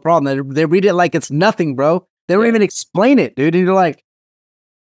firmament, no problem. They read it like it's nothing, bro. They don't even explain it, dude. And you're like,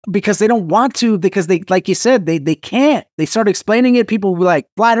 because they don't want to, because they, like you said, they can't. They start explaining it. People will be like,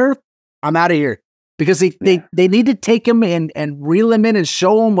 flat earth, I'm out of here. Because they need to take him and reel him in and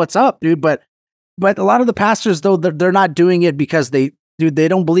show him what's up, dude. But a lot of the pastors, though, they're not doing it because they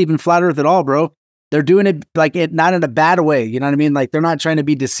don't believe in flat earth at all, bro. They're doing it not in a bad way. You know what I mean? Like they're not trying to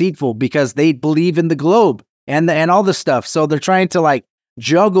be deceitful because they believe in the globe and all this stuff. So they're trying to like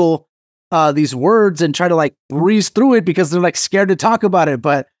juggle these words and try to like breeze through it because they're like scared to talk about it.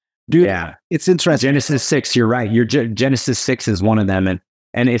 But dude, it's interesting. Genesis 6, you're right. Genesis 6 is one of them. And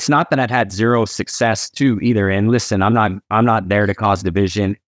And it's not that I've had zero success too either. And listen, I'm not there to cause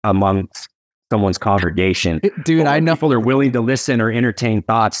division amongst someone's congregation. Dude, I know. People are willing to listen or entertain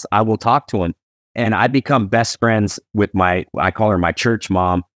thoughts, I will talk to them. And I become best friends with I call her my church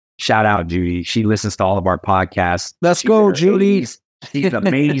mom. Shout out, Judy. She listens to all of our podcasts. Let's go, Judy. She's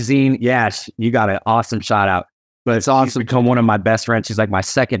amazing. Yes, you got an awesome shout out. But it's awesome. She's become one of my best friends. She's like my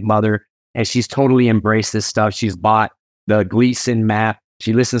second mother, and she's totally embraced this stuff. She's bought the Gleason map.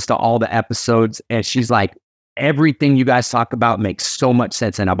 She listens to all the episodes, and she's like, everything you guys talk about makes so much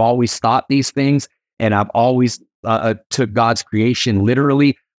sense. And I've always thought these things, and I've always took God's creation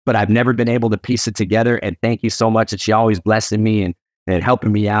literally, but I've never been able to piece it together. And thank you so much. And she always blessing me and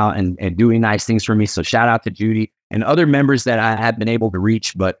helping me out and doing nice things for me. So shout out to Judy and other members that I have been able to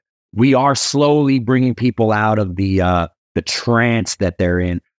reach. But we are slowly bringing people out of the trance that they're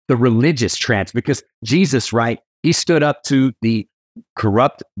in, the religious trance, because Jesus, right? He stood up to the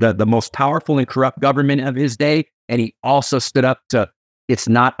corrupt, the most powerful and corrupt government of his day. And he also stood up to, it's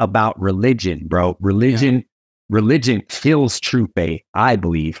not about religion, bro. Religion kills true faith, I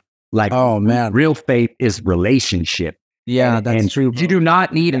believe. Like, oh man, real faith is relationship. Yeah, that's true. You do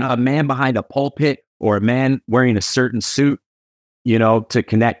not need a man behind a pulpit or a man wearing a certain suit, to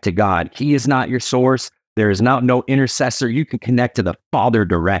connect to God. He is not your source. There is no intercessor. You can connect to the Father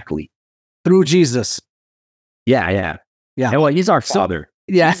directly through Jesus. Yeah. Well, he's our Father.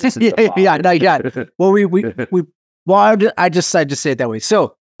 Yeah. Well, I just say it that way.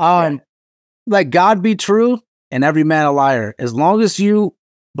 So, let God be true and every man a liar. As long as you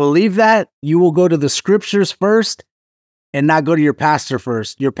believe that, you will go to the scriptures first and not go to your pastor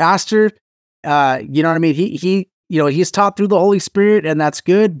first. Your pastor, you know what I mean? He's taught through the Holy Spirit, and that's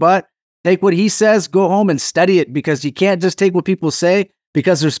good, but take what he says, go home and study it, because you can't just take what people say,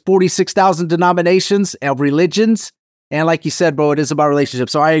 because there's 46,000 denominations of religions. And like you said, bro, it is about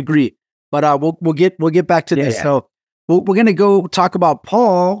relationships. So I agree, but we'll get back to this. Yeah. So we're going to go talk about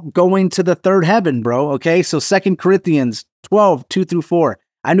Paul going to the third heaven, bro. Okay. So 2 Corinthians 12, 2-4.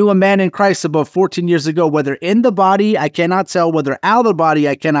 I knew a man in Christ above 14 years ago, whether in the body, I cannot tell, whether out of the body,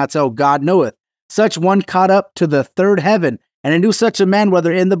 I cannot tell, God knoweth. Such one caught up to the third heaven. And I knew such a man,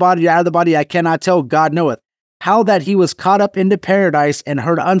 whether in the body or out of the body, I cannot tell, God knoweth. How that he was caught up into paradise and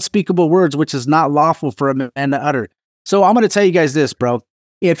heard unspeakable words, which is not lawful for a man to utter. So I'm going to tell you guys this, bro.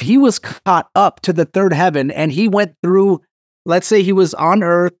 If he was caught up to the third heaven and he went through, let's say he was on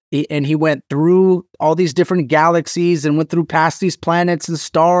Earth and he went through all these different galaxies and went through past these planets and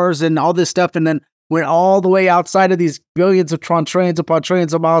stars and all this stuff, and then went all the way outside of these billions of trillions upon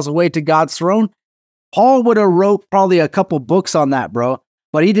trillions of miles away to God's throne, Paul would have wrote probably a couple books on that, bro.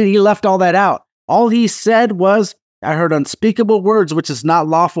 But he left all that out. All he said was, I heard unspeakable words, which is not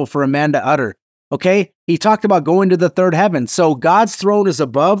lawful for a man to utter. Okay? He talked about going to the third heaven. So God's throne is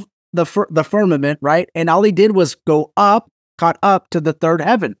above the firmament, right? And all he did was go up, caught up to the third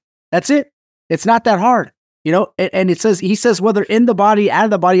heaven. That's it. It's not that hard, and he says, whether in the body, out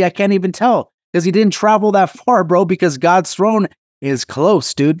of the body, I can't even tell, because he didn't travel that far, bro, because God's throne is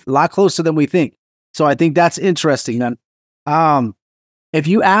close, dude, a lot closer than we think. So I think that's interesting, man. If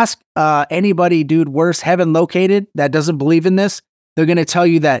you ask anybody, dude, where's heaven located that doesn't believe in this, they're going to tell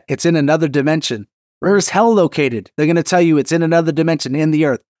you that it's in another dimension. Where's hell located? They're going to tell you it's in another dimension in the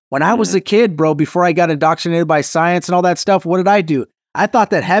earth. When I was a kid, bro, before I got indoctrinated by science and all that stuff, what did I do? I thought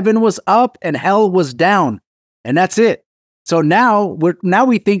that heaven was up and hell was down, and that's it. So now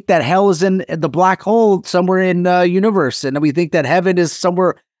we think that hell is in the black hole somewhere in the universe, and we think that heaven is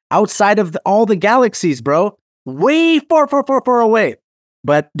somewhere outside of all the galaxies, bro, way far away.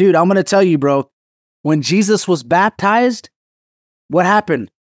 But dude, I'm gonna tell you, bro, when Jesus was baptized, what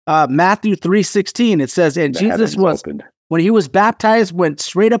happened? Matthew 3:16, it says, and Jesus was opened. When he was baptized, went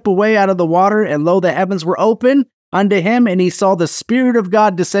straight up away out of the water, and lo, the heavens were open unto him, and he saw the Spirit of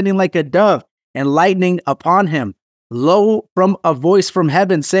God descending like a dove and lightning upon him. Lo, from a voice from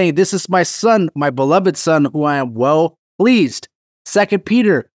heaven saying, this is my son, my beloved son, who I am well pleased. 2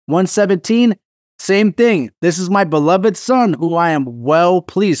 Peter 1:17, same thing. This is my beloved son, who I am well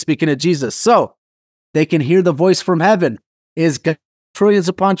pleased, speaking of Jesus. So they can hear the voice from heaven. Is God trillions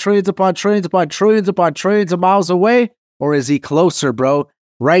upon trillions upon trillions upon trillions upon trillions of miles away? Or is he closer, bro?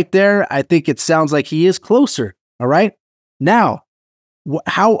 Right there, I think it sounds like he is closer. All right. Now,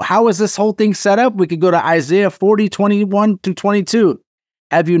 how is this whole thing set up? We could go to Isaiah 40:21-22.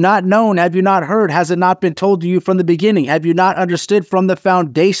 Have you not known? Have you not heard? Has it not been told to you from the beginning? Have you not understood from the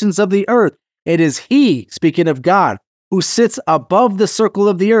foundations of the earth? It is he, speaking of God, who sits above the circle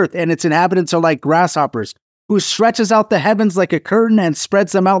of the earth, and its inhabitants are like grasshoppers, who stretches out the heavens like a curtain and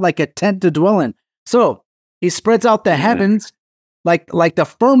spreads them out like a tent to dwell in. So he spreads out the heavens like the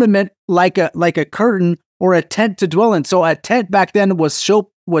firmament, like a curtain or a tent to dwell in. So a tent back then was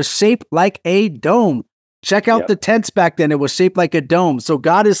shaped like a dome. Check out the tents back then. It was shaped like a dome. So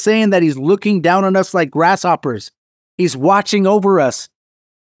God is saying that he's looking down on us like grasshoppers. He's watching over us.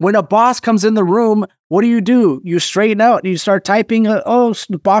 When a boss comes in the room, what do? You straighten out and you start typing, oh,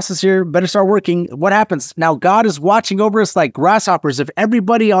 the boss is here, better start working. What happens? Now God is watching over us like grasshoppers. If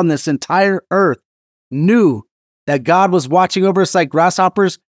everybody on this entire earth knew that God was watching over us like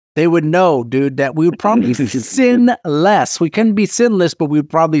grasshoppers, they would know, dude, that we would probably sin less. We couldn't be sinless, but we would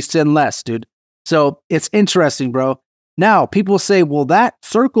probably sin less, dude. So it's interesting, bro. Now, people say, well, that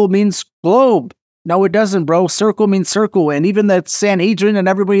circle means globe. No, it doesn't, bro. Circle means circle. And even the Sanhedrin and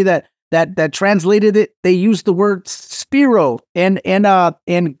everybody that translated it, they used the word spiro or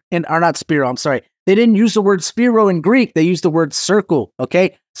not spiro, I'm sorry. They didn't use the word spiro in Greek. They used the word circle,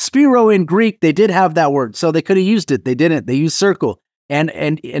 okay? Spiro in Greek, they did have that word, so they could have used it. They didn't. They used circle. And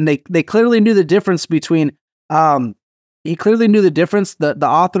they clearly knew the difference between, he clearly knew the difference, the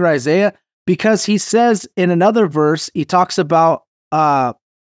author Isaiah, because he says in another verse, he talks about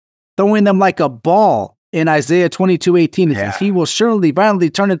throwing them like a ball in Isaiah 22:18. It says, he will surely violently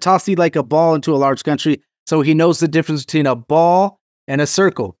turn and toss thee like a ball into a large country. So he knows the difference between a ball and a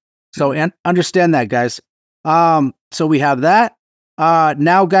circle. So understand that, guys. So we have that.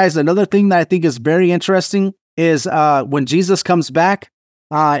 Now, guys, another thing that I think is very interesting is when Jesus comes back,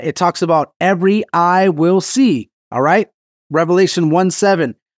 it talks about every eye will see. All right. Revelation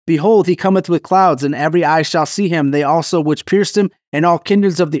 1:7. Behold, he cometh with clouds, and every eye shall see him. They also which pierced him, and all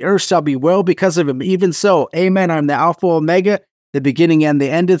kindreds of the earth shall be well because of him. Even so, amen. I'm the Alpha Omega, the beginning and the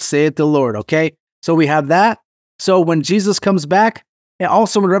end, saith the Lord. Okay. So we have that. So when Jesus comes back, and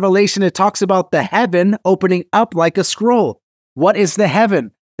also in Revelation, it talks about the heaven opening up like a scroll. What is the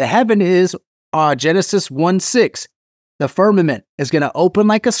heaven? The heaven is Genesis 1:6. The firmament is going to open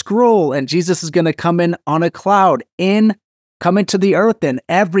like a scroll, and Jesus is going to come in on a cloud, come into the earth, and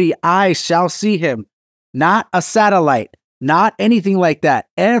every eye shall see him. Not a satellite, not anything like that.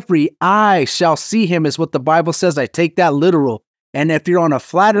 Every eye shall see him is what the Bible says. I take that literal. And if you're on a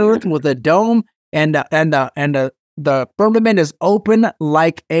flat earth with a dome and the firmament is open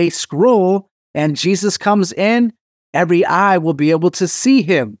like a scroll, and Jesus comes in, every eye will be able to see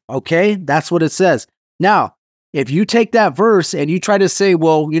him. Okay? That's what it says. Now, if you take that verse and you try to say,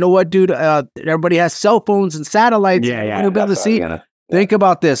 well, you know what, dude, everybody has cell phones and satellites. You'll be able to see. Think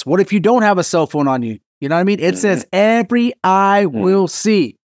about this. What if you don't have a cell phone on you? You know what I mean? It says every eye will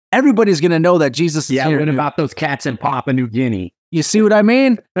see. Everybody's going to know that Jesus is here. What about those cats in Papua New Guinea? You see what I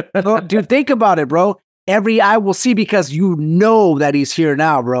mean? Dude, think about it, bro. Every eye will see because you know that he's here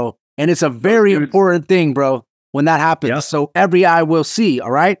now, bro. And it's a very important thing, bro, when that happens. Yep. So every eye will see,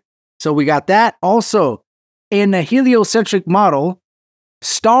 all right? So we got that. Also, in a heliocentric model,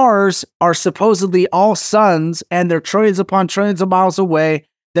 stars are supposedly all suns, and they're trillions upon trillions of miles away.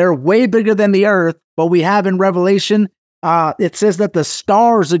 They're way bigger than the earth, but we have in Revelation, it says that the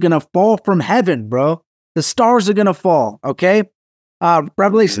stars are going to fall from heaven, bro. The stars are going to fall, okay?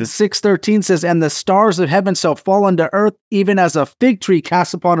 Revelation 6:13 says, and the stars of heaven shall fall unto earth, even as a fig tree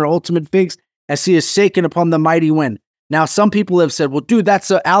casts upon her ultimate figs, as she is shaken upon the mighty wind. Now, some people have said, well, dude, that's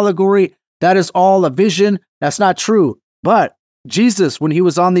an allegory. That is all a vision. That's not true. But Jesus, when he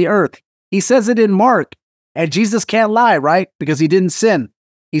was on the earth, he says it in Mark, and Jesus can't lie, right? Because he didn't sin.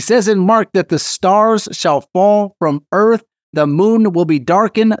 He says in Mark that the stars shall fall from earth, the moon will be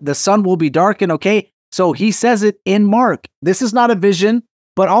darkened, the sun will be darkened, okay? So he says it in Mark. This is not a vision,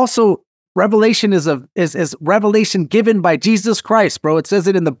 but also Revelation is revelation given by Jesus Christ, bro. It says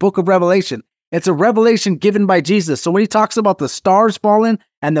it in the book of Revelation. It's a revelation given by Jesus. So when he talks about the stars falling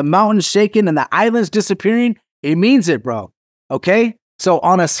and the mountains shaking and the islands disappearing, it means it, bro. Okay? So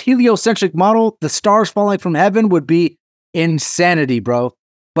on a heliocentric model, the stars falling from heaven would be insanity, bro.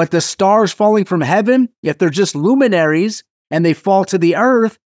 But the stars falling from heaven, if they're just luminaries and they fall to the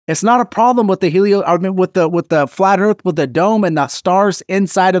earth, it's not a problem with with the flat earth, with the dome and the stars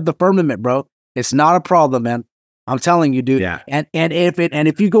inside of the firmament, bro. It's not a problem, man. I'm telling you, dude. Yeah. And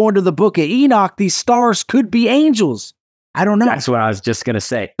if you go into the book of Enoch, these stars could be angels. I don't know. That's what I was just gonna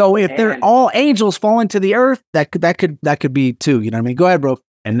say. So if they're all angels falling to the earth, that could be too. You know what I mean? Go ahead, bro.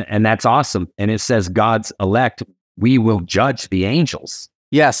 And that's awesome. And it says God's elect, we will judge the angels.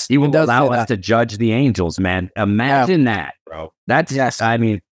 Yes, He will allow us to judge the angels, man. Imagine that, bro. That's I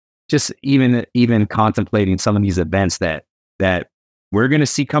mean, just even contemplating some of these events that we're gonna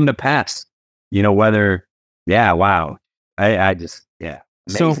see come to pass. You know, whether wow. I just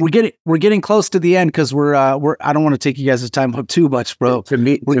So we're getting close to the end because we're I don't want to take you guys' time up too much, bro. To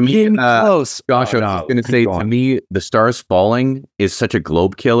me, close. Josh, I was going to say, to me, the stars falling is such a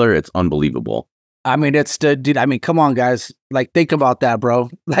globe killer. It's unbelievable. I mean, dude. I mean, come on, guys. Like, think about that, bro.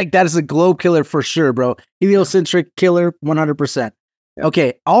 Like, that is a globe killer for sure, bro. Heliocentric killer, 100%.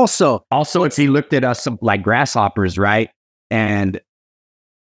 Okay. Also, if he looked at us like grasshoppers, right? And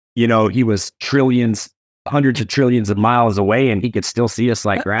he was hundreds of trillions of miles away, and he could still see us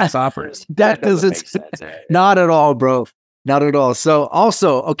like grasshoppers. that doesn't make sense. Not at all, bro. Not at all. So,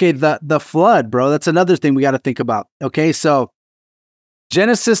 also, okay, the flood, bro. That's another thing we got to think about. Okay, so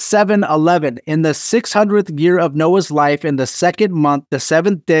Genesis 7:11, in the 600th year of Noah's life, in the second month, the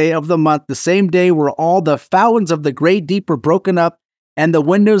 7th day of the month, the same day where all the fountains of the great deep were broken up and the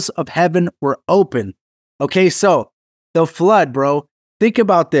windows of heaven were open. Okay, so the flood, bro, think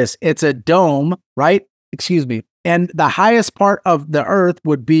about this. It's a dome, right? Excuse me. And the highest part of the earth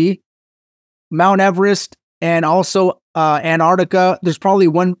would be Mount Everest and also Antarctica. There's probably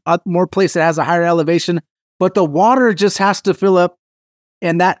one more place that has a higher elevation, but the water just has to fill up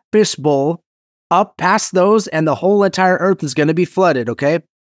in that fishbowl up past those, and the whole entire earth is going to be flooded, okay?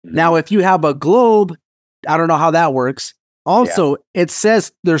 Now, if you have a globe, I don't know how that works. Also, it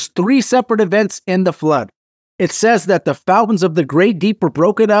says there's 3 separate events in the flood. It says that the fountains of the great deep were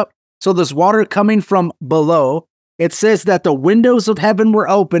broken up, so there's water coming from below. It says that the windows of heaven were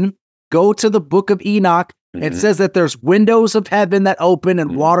open. Go to the book of Enoch. It says that there's windows of heaven that open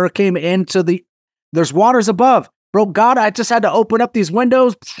and water came into there's waters above. Bro, God, I just had to open up these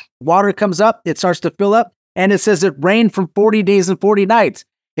windows. Water comes up. It starts to fill up. And it says it rained from 40 days and 40 nights.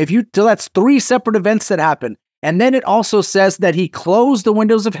 So that's 3 separate events that happen. And then it also says that he closed the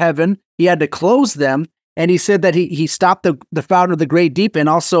windows of heaven. He had to close them. And he said that he stopped the fountain of the great deep. And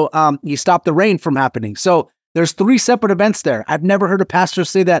also he stopped the rain from happening. So there's 3 separate events there. I've never heard a pastor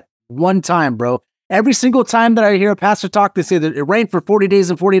say that one time, bro. Every single time that I hear a pastor talk, they say that it rained for 40 days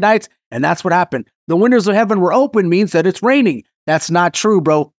and 40 nights, and that's what happened. The windows of heaven were open means that it's raining. That's not true,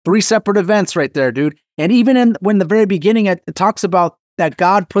 bro. 3 separate events right there, dude. And even when the very beginning, it talks about that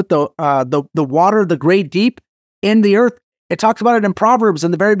God put the water, the great deep, in the earth. It talks about it in Proverbs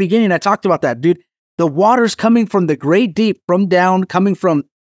in the very beginning. I talked about that, dude. The water's coming from the great deep, from down, coming from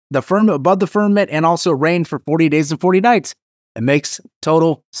the firmament, above the firmament, and also rain for 40 days and 40 nights. It makes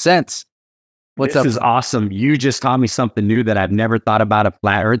total sense. What's up? This is awesome. You just taught me something new that I've never thought about a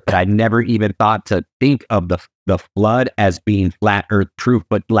flat earth, but I never even thought to think of the flood as being flat earth proof.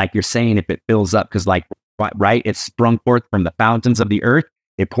 But like you're saying, if it fills up, because like, right, it sprung forth from the fountains of the earth,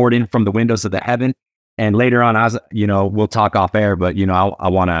 it poured in from the windows of the heaven. And later on, we'll talk off air, but I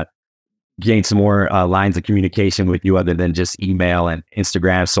want to gain some more lines of communication with you other than just email and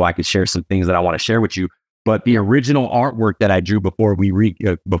Instagram, so I could share some things that I want to share with you. But the original artwork that I drew before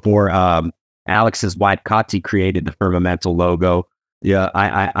Alex's wife Kati created the firmamental logo. Yeah,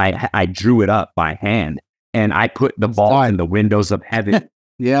 I drew it up by hand, and I put the ball in the windows of heaven.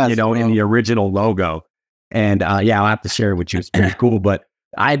 In the original logo. And I'll have to share it with you. It's pretty cool, but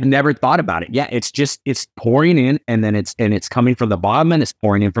I've never thought about it. Yeah, it's pouring in, and then it's coming from the bottom, and it's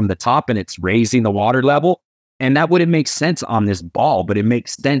pouring in from the top, and it's raising the water level. And that wouldn't make sense on this ball, but it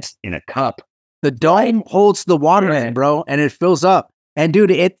makes sense in a cup. The dome holds the water in, bro, and it fills up. And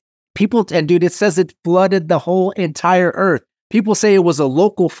dude, it says it flooded the whole entire earth. People say it was a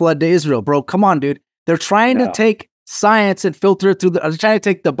local flood to Israel, bro. Come on, dude. They're trying to take science and filter it through they're trying to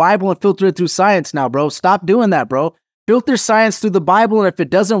take the Bible and filter it through science now, bro. Stop doing that, bro. Filter science through the Bible, and if it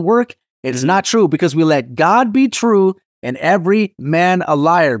doesn't work, it's not true, because we let God be true and every man a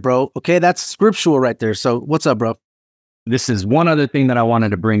liar, bro. Okay, that's scriptural right there. So what's up, bro? This is one other thing that I wanted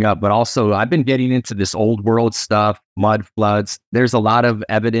to bring up, but also I've been getting into this old world stuff, mud floods. There's a lot of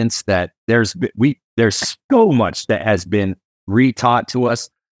evidence that there's so much that has been retaught to us.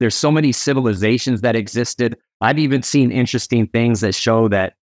 There's so many civilizations that existed. I've even seen interesting things that show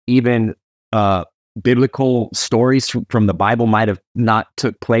that even biblical stories from the Bible might have not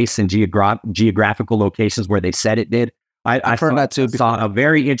took place in geographical locations where they said it did. I heard that too. Saw a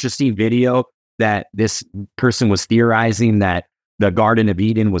very interesting video that this person was theorizing that the Garden of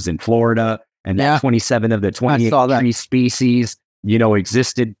Eden was in Florida, and that 27 of the 28 tree species,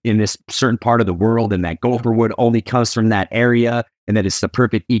 existed in this certain part of the world, and that gopher wood only comes from that area, and that it's the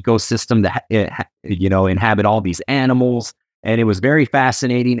perfect ecosystem that inhabit all these animals. And it was very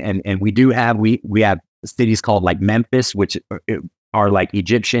fascinating. And we have cities called like Memphis, which are like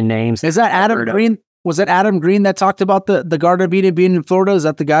Egyptian names. Is that Adam Green? Was that Adam Green that talked about the Garden of Eden being in Florida? Is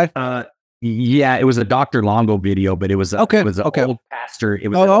that the guy? Yeah, it was a Dr. Longo video, but it was an old pastor. It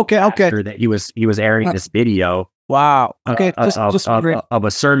was pastor that he was airing this video. Wow. Okay. Just of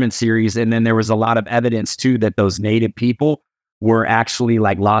a sermon series. And then there was a lot of evidence too that those native people were actually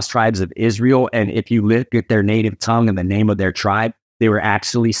like lost tribes of Israel. And if you look at their native tongue and the name of their tribe, they were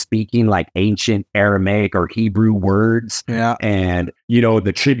actually speaking like ancient Aramaic or Hebrew words. Yeah. And, you know,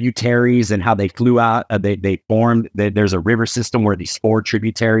 the tributaries and how they flew out, they formed, there's a river system where these 4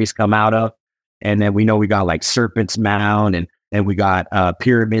 tributaries come out of. And then we know we got like Serpent's Mound and we got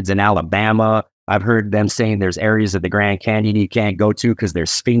pyramids in Alabama. I've heard them saying there's areas of the Grand Canyon you can't go to because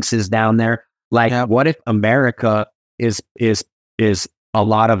there's sphinxes down there. Like, what if America is a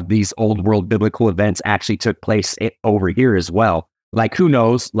lot of these old world biblical events actually took place over here as well? Like, who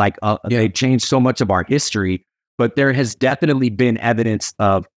knows? Like, they changed so much of our history, but there has definitely been evidence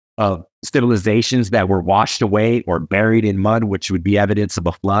of civilizations that were washed away or buried in mud, which would be evidence of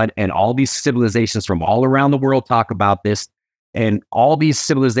a flood. And all these civilizations from all around the world talk about this. And all these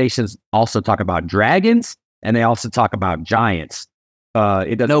civilizations also talk about dragons, and they also talk about giants.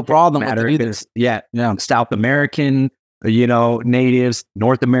 It doesn't no problem matter if it's South American, natives,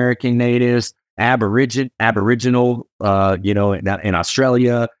 North American natives, Aboriginal, in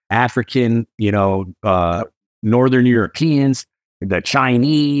Australia, African, Northern Europeans, the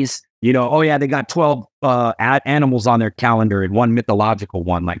Chinese. They got 12 animals on their calendar and one mythological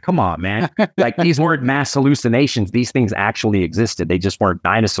one. Like, come on, man. Like, these weren't mass hallucinations. These things actually existed. They just weren't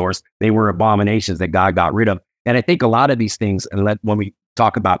dinosaurs. They were abominations that God got rid of. And I think a lot of these things, and when we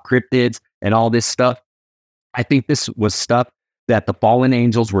talk about cryptids and all this stuff, I think this was stuff that the fallen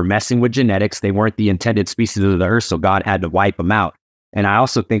angels were messing with genetics. They weren't the intended species of the earth, so God had to wipe them out. And I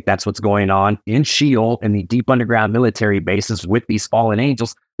also think that's what's going on in Sheol and the deep underground military bases with these fallen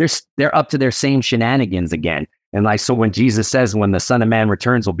angels. They're up to their same shenanigans again. And like, so when Jesus says, when the Son of Man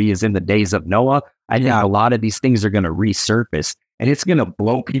returns will be as in the days of Noah, I think a lot of these things are going to resurface and it's going to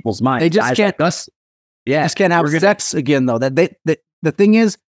blow people's minds. They just can't have sex again, though. The thing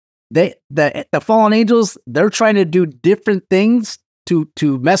is, the fallen angels, they're trying to do different things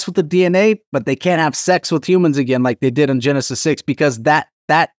to mess with the DNA, but they can't have sex with humans again like they did in Genesis 6 because they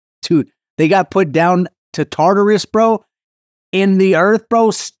got put down to Tartarus, bro, in the earth,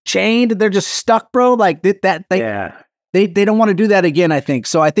 bro, chained. They're just stuck, bro. Like they don't want to do that again, I think.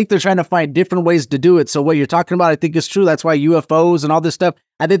 So I think they're trying to find different ways to do it. So what you're talking about, I think is true. That's why UFOs and all this stuff,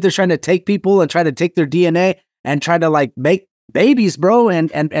 I think they're trying to take people and try to take their DNA and try to like make babies, bro, and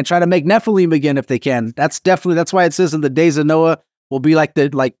try to make Nephilim again if they can. That's why it says in the days of Noah will be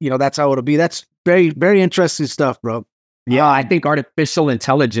that's how it'll be. That's very, very interesting stuff, bro. Yeah, I think artificial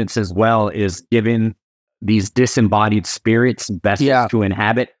intelligence as well is giving these disembodied spirits vessels to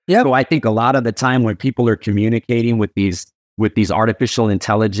inhabit. Yep. So I think a lot of the time when people are communicating with these artificial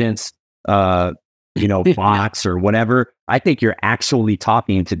intelligence, bots or whatever, I think you're actually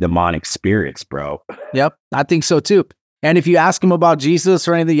talking to demonic spirits, bro. Yep, I think so too. And if you ask them about Jesus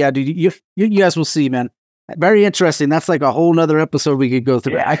or anything, dude, you guys will see, man. Very interesting. That's like a whole nother episode we could go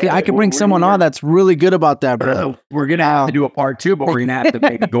through. I can bring someone on that's really good about that, bro. We're going to have to do a part 2, but we're going to have to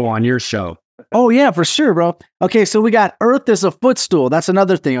maybe go on your show. Oh, yeah, for sure, bro. Okay, so we got earth is a footstool. That's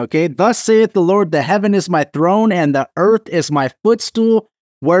another thing, okay? Thus saith the Lord, the heaven is my throne, and the earth is my footstool.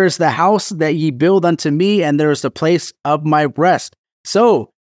 Where is the house that ye build unto me? And there is the place of my rest.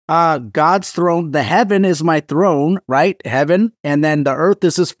 So, God's throne, the heaven is my throne, right? Heaven, and then the earth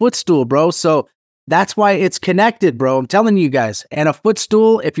is his footstool, bro. So that's why it's connected, bro. I'm telling you guys. And a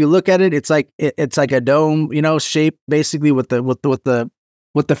footstool, if you look at it, it's like a dome, shape, basically with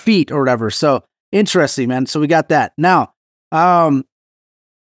the feet or whatever. So interesting, man. So we got that. Now,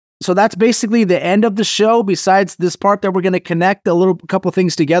 so that's basically the end of the show. Besides this part that we're going to connect a couple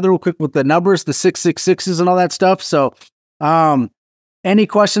things together real quick with the numbers, the 666s and all that stuff. So, any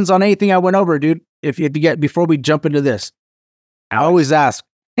questions on anything I went over, dude? If you get, before we jump into this, I always ask.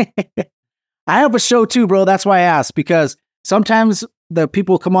 I have a show too, bro. That's why I ask, because sometimes the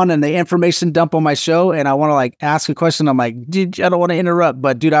people come on and they information dump on my show and I want to like ask a question. I'm like, dude, I don't want to interrupt,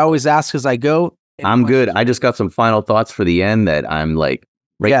 but dude, I always ask as I go. I'm good. I just got some final thoughts for the end that I'm like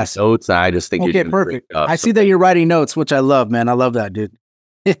writing notes. I just think okay, perfect. I see that you're writing notes, which I love, man. I love that, dude.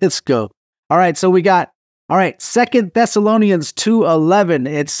 Let's go. All right. So we got, 2 Thessalonians 2:11.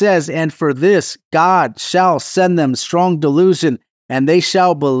 It says, and for this God shall send them strong delusion, and they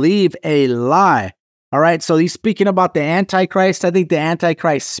shall believe a lie. All right. So he's speaking about the Antichrist. I think the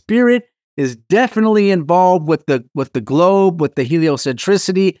Antichrist spirit is definitely involved with the globe, with the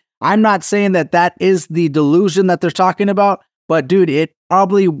heliocentricity. I'm not saying that is the delusion that they're talking about, but dude, it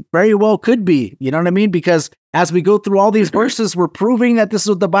probably very well could be. You know what I mean? Because as we go through all these verses, we're proving that this is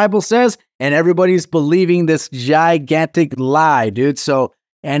what the Bible says, and everybody's believing this gigantic lie, dude. So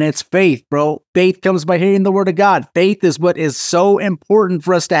and it's faith, bro. Faith comes by hearing the word of God. Faith is what is so important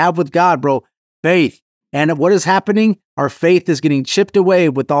for us to have with God, bro. Faith. And what is happening? Our faith is getting chipped away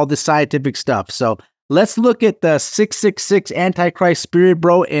with all this scientific stuff. So let's look at the 666 Antichrist spirit,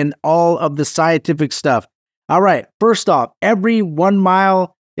 bro, and all of the scientific stuff. All right. First off, every 1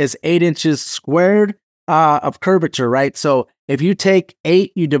 mile is 8 inches squared of curvature, right? So if you take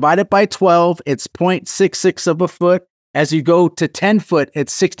 8, you divide it by 12, it's 0.66 of a foot. As you go to 10 foot,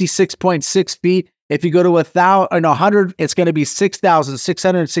 it's 66.6 feet. If you go to 100, it's going to be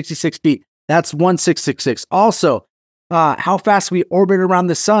 6,666 feet. That's 1666. Also, how fast we orbit around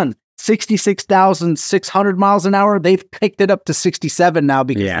the sun, 66,600 miles an hour. They've picked it up to 67 now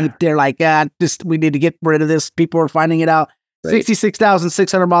because they're like, we need to get rid of this. People are finding it out. Right.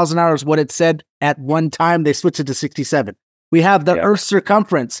 66,600 miles an hour is what it said at one time. They switched it to 67. We have the Earth's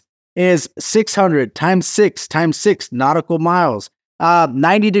circumference is 600 times 6 times 6 nautical miles.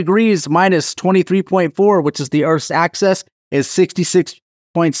 90 degrees minus 23.4, which is the Earth's axis, is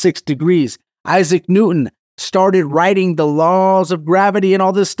 66.6 degrees. Isaac Newton started writing the laws of gravity and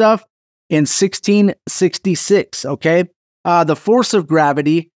all this stuff in 1666, okay? The force of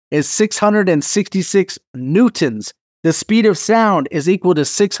gravity is 666 newtons. The speed of sound is equal to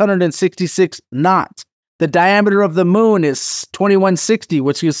 666 knots. The diameter of the moon is 2160,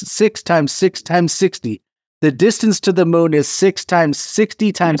 which is 6 times 6 times 60. The distance to the moon is 6 times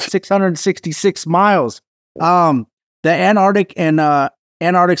 60 times 666 miles. The Antarctic and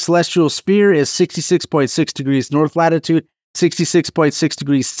Antarctic celestial sphere is 66.6 degrees north latitude, 66.6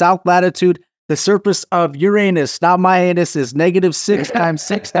 degrees south latitude. The surface of Uranus, not my anus, is negative 6 times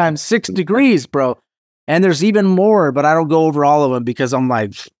 6 times 6 degrees, bro. And there's even more, but I don't go over all of them because I'm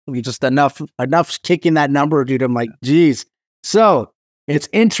like, just enough kicking that number, dude. I'm like, geez. So it's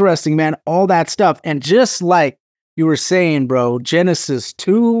interesting, man, all that stuff. And just like you were saying, bro, Genesis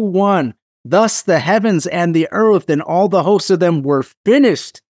 2:1, thus the heavens and the earth and all the hosts of them were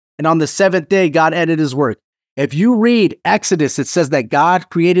finished. And on the seventh day, God ended his work. If you read Exodus, it says that God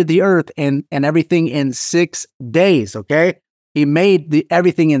created the earth and everything in 6 days, okay? He made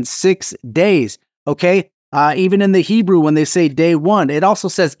everything in 6 days. Okay, even in the Hebrew, when they say day one, it also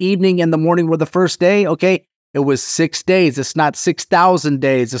says evening and the morning were the first day. Okay, it was 6 days. It's not 6,000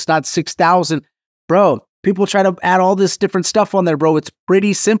 days. It's not 6,000. Bro, people try to add all this different stuff on there, bro. It's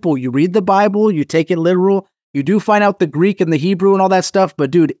pretty simple. You read the Bible, you take it literal. You do find out the Greek and the Hebrew and all that stuff,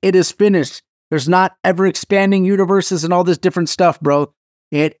 but dude, it is finished. There's not ever expanding universes and all this different stuff, bro.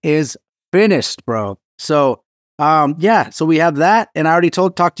 It is finished, bro. So, so we have that, and I already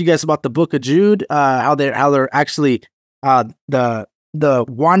talked to you guys about the Book of Jude, how they're actually the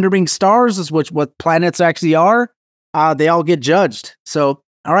wandering stars is what planets actually are. They all get judged. So,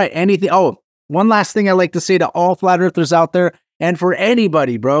 all right, anything? Oh, one last thing I like to say to all flat earthers out there, and for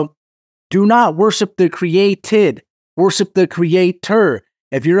anybody, bro, do not worship the created, worship the creator.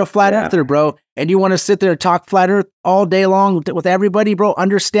 If you're a flat earther, bro, and you want to sit there and talk flat earth all day long with everybody, bro,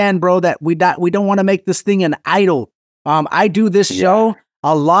 understand, bro, that we don't want to make this thing an idol. I do this show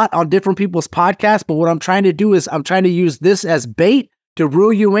a lot on different people's podcasts, but what I'm trying to do is I'm trying to use this as bait to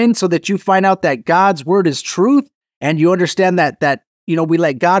reel you in so that you find out that God's word is truth and you understand that we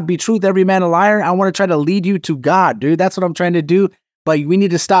let God be truth, every man a liar. I want to try to lead you to God, dude. That's what I'm trying to do. But we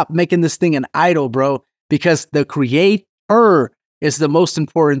need to stop making this thing an idol, bro, because the creator is the most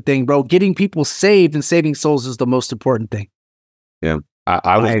important thing, bro. Getting people saved and saving souls is the most important thing. Yeah,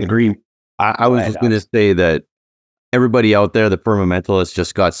 I agree. I was just going to say that everybody out there, the firmamentalists,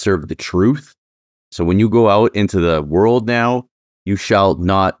 just got served the truth. So when you go out into the world now, you shall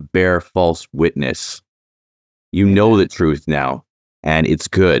not bear false witness. You know the truth now, and it's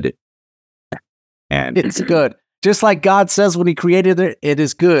good. And it's good. Just like God says when he created it, it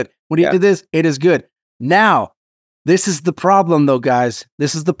is good. When he did this, it is good. Now, this is the problem, though, guys.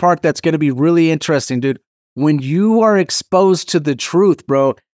 This is the part that's going to be really interesting, dude. When you are exposed to the truth,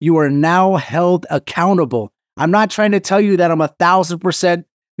 bro, you are now held accountable. I'm not trying to tell you that I'm 1,000%,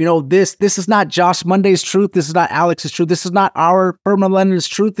 this is not Josh Monday's truth. This is not Alex's truth. This is not our permanent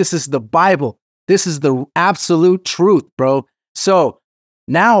truth. This is the Bible. This is the absolute truth, bro. So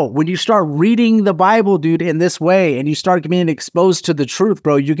now when you start reading the Bible, dude, in this way, and you start being exposed to the truth,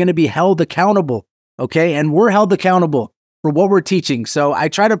 bro, you're going to be held accountable. Okay. And we're held accountable for what we're teaching. So I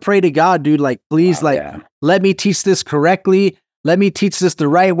try to pray to God, dude, like, please, let me teach this correctly. Let me teach this the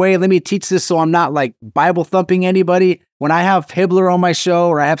right way. Let me teach this so I'm not like Bible thumping anybody. When I have Hibbler on my show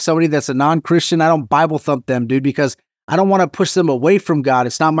or I have somebody that's a non-Christian, I don't Bible thump them, dude, because I don't want to push them away from God.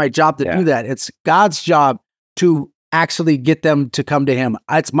 It's not my job to do that. It's God's job to actually get them to come to him.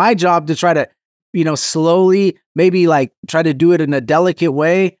 It's my job to try to slowly, maybe like try to do it in a delicate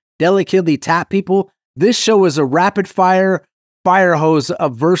way, delicately tap people. This show is a rapid fire hose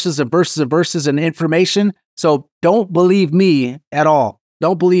of verses and verses and verses and information. So don't believe me at all.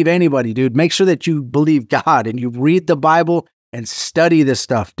 Don't believe anybody, dude. Make sure that you believe God and you read the Bible and study this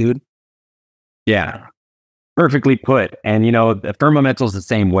stuff, dude. Yeah. Perfectly put. And, the Firmamental is the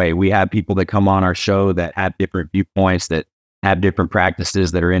same way. We have people that come on our show that have different viewpoints, that have different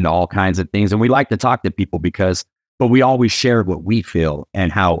practices, that are into all kinds of things. And we like to talk to people but we always share what we feel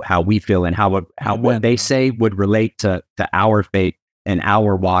and how we feel and how what they say would relate to our faith and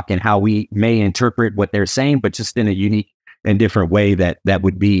our walk and how we may interpret what they're saying, but just in a unique and different way that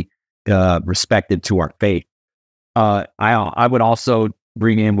would be respected to our faith. I would also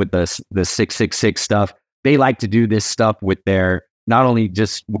bring in with the 666 stuff. They like to do this stuff with not only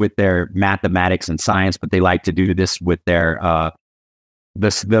just with their mathematics and science, but they like to do this with their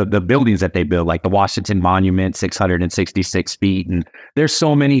the buildings that they build, like the Washington Monument, 666 feet. And there's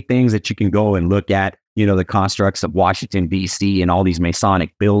so many things that you can go and look at, the constructs of Washington, D.C. and all these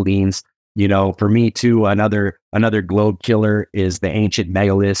Masonic buildings. For me too, another globe killer is the ancient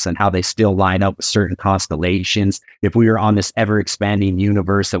megaliths and how they still line up with certain constellations. If we were on this ever expanding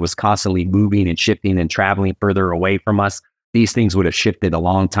universe that was constantly moving and shifting and traveling further away from us, these things would have shifted a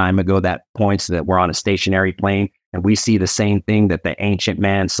long time ago. That points that we're on a stationary plane and we see the same thing that the ancient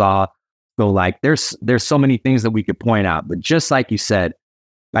man saw. So like there's so many things that we could point out, but just like you said,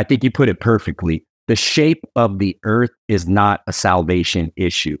 I think you put it perfectly. The shape of the earth is not a salvation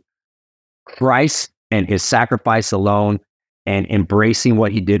issue. Christ and his sacrifice alone and embracing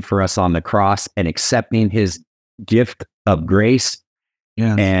what he did for us on the cross and accepting his gift of grace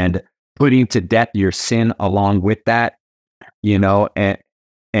and putting to death your sin along with that,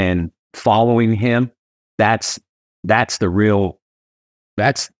 and following him, that's the real,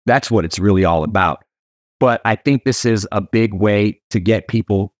 that's what it's really all about. But I think this is a big way to get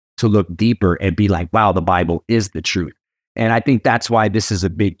people to look deeper and be like, wow, the Bible is the truth. And I think that's why this is a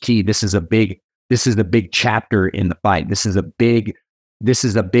big key. This is a big chapter in the fight. This is a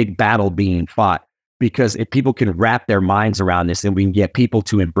big battle being fought, because if people can wrap their minds around this and we can get people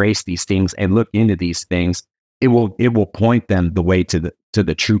to embrace these things and look into these things, it will point them the way to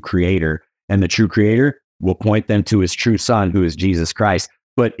the true creator, and the true creator will point them to his true son, who is Jesus Christ.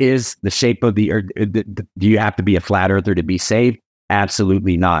 But is the shape of the earth, do you have to be a flat earther to be saved?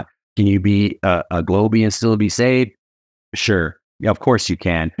 Absolutely not. Can you be a globie and still be saved? Sure. Yeah, of course you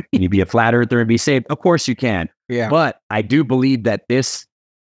can. Can you be a flat earther and be saved? Of course you can. Yeah. But I do believe that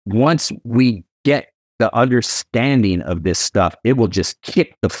once we get the understanding of this stuff, it will just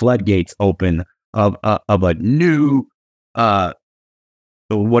kick the floodgates open of a new,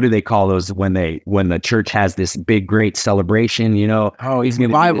 what do they call those when the church has this big, great celebration, Oh, he's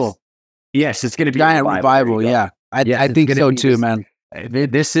revival. Yes, it's going to be giant revival. Yeah. I think so too, man.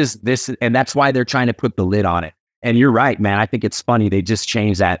 This is, and that's why they're trying to put the lid on it. And you're right, man. I think it's funny. They just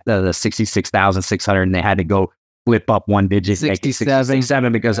changed that, the 66,600, and they had to go flip up one digit,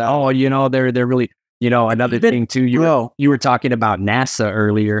 67, because, they're really, another thing too, you were talking about NASA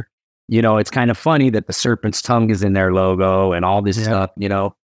earlier. It's kind of funny that the serpent's tongue is in their logo and all this stuff,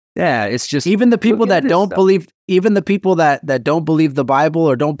 Yeah, it's just, even the people that don't believe, that don't believe the Bible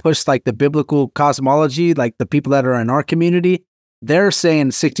or don't push like the biblical cosmology, like the people that are in our community, they're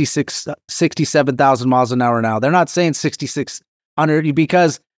saying 67,000 miles an hour now. They're not saying 6,600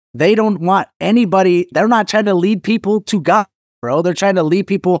 because they don't want anybody. They're not trying to lead people to God, bro. They're trying to lead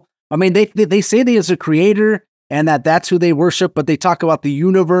people. I mean, they say there's a creator and that's who they worship, but they talk about the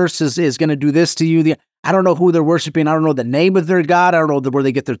universe is going to do this to you. I don't know who they're worshiping. I don't know the name of their God. I don't know where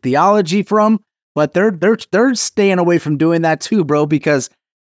they get their theology from, but they're staying away from doing that too, bro, because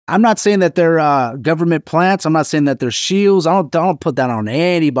I'm not saying that they're government plants. I'm not saying that they're shields. I don't put that on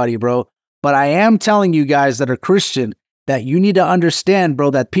anybody, bro. But I am telling you guys that are Christian that you need to understand, bro,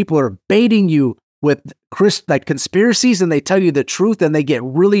 that people are baiting you with like conspiracies, and they tell you the truth, and they get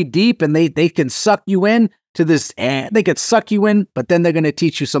really deep, and they can suck you in to this. They could suck you in, but then they're going to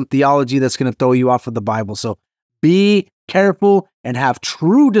teach you some theology that's going to throw you off of the Bible. So be careful and have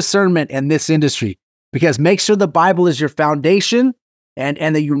true discernment in this industry, because make sure the Bible is your foundation. And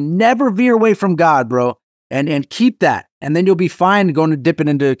that you never veer away from God, bro, and keep that. And then you'll be fine going to dipping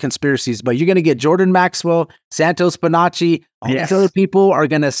into conspiracies. But you're going to get Jordan Maxwell, Santos Panacci, all these other people are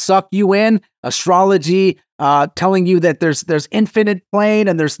going to suck you in, astrology, telling you that there's infinite plane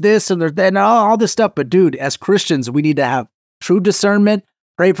and there's this and there's that and all this stuff. But dude, as Christians, we need to have true discernment,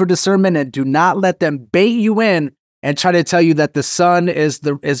 pray for discernment, and do not let them bait you in and try to tell you that the sun is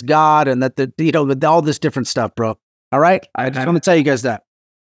God and that with all this different stuff, bro. All right. I just want to tell you guys that.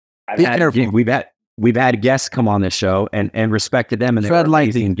 We've had guests come on this show and respected them, and they were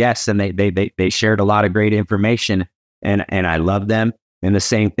amazing guests, and they shared a lot of great information, and I love them. And the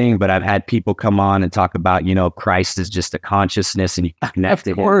same thing, but I've had people come on and talk about, Christ is just a consciousness, and you can connect to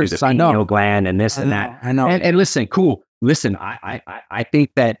him through the pineal gland and this and that. I know. And listen, cool. Listen, I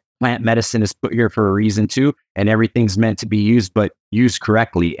think that plant medicine is put here for a reason too, and everything's meant to be used, but used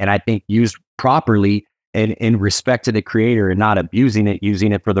correctly. And I think used properly and in respect to the creator and not abusing it,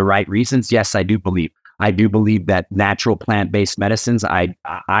 using it for the right reasons. Yes, I do believe that natural plant-based medicines, I'm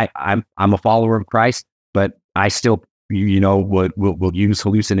a follower of Christ, but I still, will use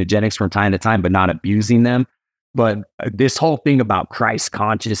hallucinogenics from time to time, but not abusing them. But this whole thing about Christ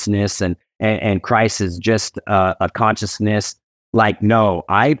consciousness and Christ is just a consciousness, like, no,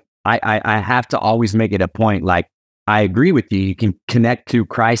 I have to always make it a point. Like, I agree with you. You can connect to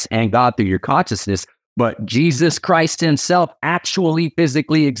Christ and God through your consciousness, but Jesus Christ himself actually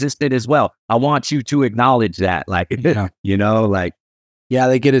physically existed as well. I want you to acknowledge that. Like, yeah,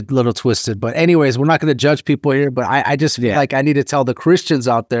 they get it a little twisted. But anyways, we're not going to judge people here, but I just feel like I need to tell the Christians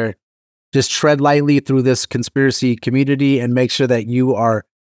out there, just tread lightly through this conspiracy community and make sure that you are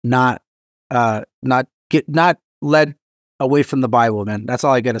not led away from the Bible, man. That's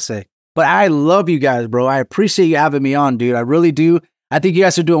all I got to say. But I love you guys, bro. I appreciate you having me on, dude. I really do. I think you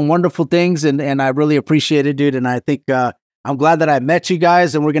guys are doing wonderful things, and I really appreciate it, dude. And I think I'm glad that I met you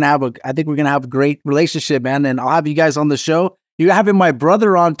guys, and I think we're gonna have a great relationship, man. And I'll have you guys on the show. You're having my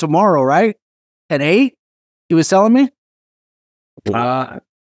brother on tomorrow, right? At 8? He was telling me.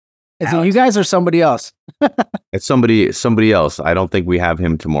 Is it you guys or somebody else? It's somebody else. I don't think we have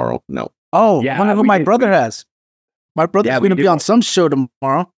him tomorrow. No. Oh, yeah, whenever my brother has. My brother's going to be on some show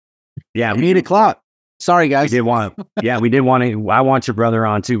tomorrow. Yeah, 8 o'clock. Sorry, guys. We did want to. I want your brother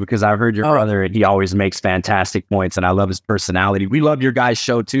on too, because I've heard your brother, and he always makes fantastic points, and I love his personality. We love your guys'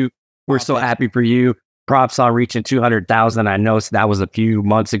 show too. We're so happy for you. Props on reaching 200,000. I know that was a few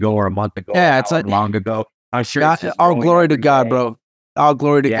months ago or a month ago. Yeah, it's long ago. I'm sure. All glory to God, bro. All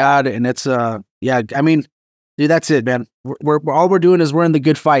glory to God, and it's I mean, dude, that's it, man. We're all we're doing is we're in the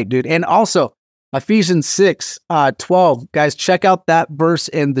good fight, dude. And also Ephesians 6:12, guys, check out that verse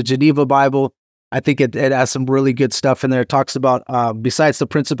in the Geneva Bible. I think it has some really good stuff in there. It talks about besides the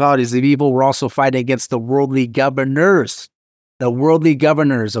principalities of evil, we're also fighting against the worldly governors. The worldly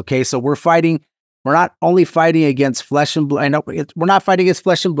governors. Okay, so we're fighting. We're not only fighting against flesh and blood. I know we're not fighting against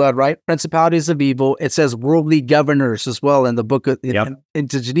flesh and blood, right? Principalities of evil. It says worldly governors as well in the book of in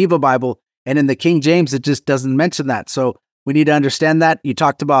the Geneva Bible, and in the King James, it just doesn't mention that. So we need to understand that. You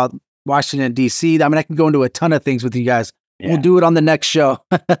talked about Washington D.C. I mean, I can go into a ton of things with you guys. Yeah. We'll do it on the next show.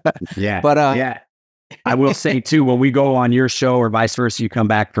 Yeah, but I will say too, when we go on your show or vice versa, you come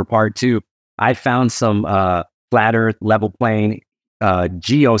back for part 2. I found some flat Earth, level plane,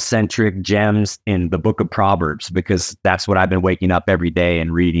 geocentric gems in the book of Proverbs, because that's what I've been waking up every day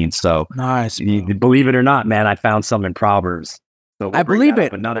and reading. So nice. Believe it or not, man, I found some in Proverbs. So I believe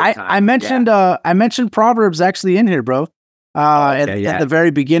it. I mentioned Proverbs actually in here, bro. At the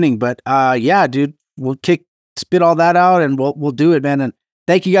very beginning, but dude, we'll spit all that out and we'll do it, man. And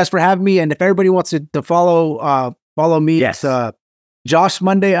thank you guys for having me. And if everybody wants to follow me, it's Josh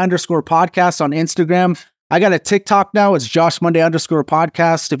Monday _podcast on Instagram. I got a TikTok now. It's Josh Monday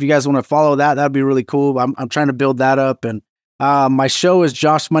 _podcast. If you guys want to follow that, that'd be really cool. I'm trying to build that up. And my show is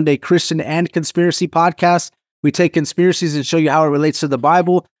Josh Monday Christian and Conspiracy Podcast. We take conspiracies and show you how it relates to the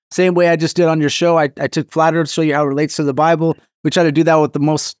Bible. Same way I just did on your show. I took flat Earth to show you how it relates to the Bible. We try to do that with the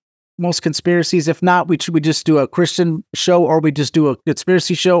most conspiracies. If not, we just do a Christian show, or we just do a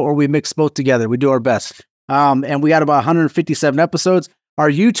conspiracy show, or we mix both together. We do our best. And we got about 157 episodes. Our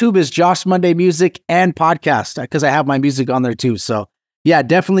YouTube is Josh Monday Music and Podcast, because I have my music on there too. So yeah,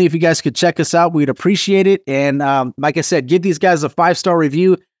 definitely, if you guys could check us out, we'd appreciate it. And like I said, give these guys a 5-star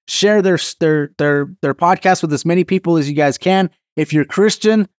review. Share their podcast with as many people as you guys can. If you're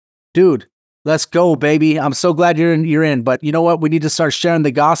Christian, dude, let's go, baby. I'm so glad you're in. But you know what? We need to start sharing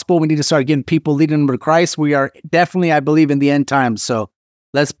the gospel. We need to start getting people leading them to Christ. We are definitely, I believe, in the end times. So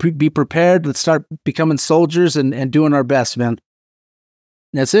let's be prepared. Let's start becoming soldiers and doing our best, man.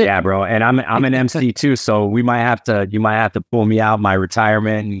 That's it. Yeah, bro. And I'm an MC too, so you might have to pull me out my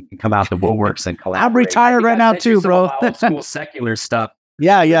retirement and come out the woodworks and collaborate. I'm retired right now too, bro. Old school secular stuff.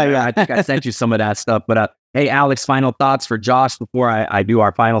 Yeah. I think I sent you some of that stuff. But hey, Alex, final thoughts for Josh before I do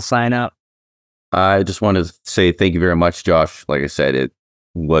our final sign out. I just want to say thank you very much, Josh. Like I said, it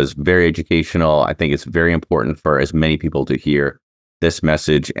was very educational. I think it's very important for as many people to hear this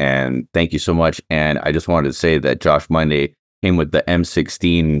message. And thank you so much. And I just wanted to say that Josh Monday came with the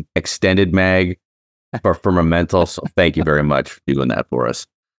M16 extended mag for Mental. So thank you very much for doing that for us.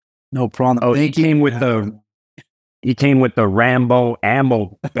 No problem. Oh, Thank he you. came with the Rambo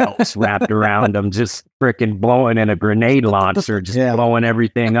ammo belts wrapped around him, just freaking blowing in a grenade launcher, just Yeah. blowing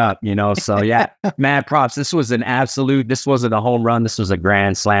everything up, you know? So yeah, mad props. This wasn't a home run. This was a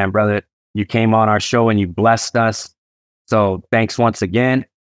grand slam, brother. You came on our show and you blessed us. So thanks once again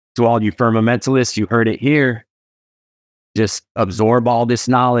to all you firmamentalists. You heard it here. Just absorb all this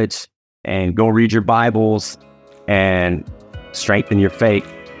knowledge and go read your Bibles and strengthen your faith.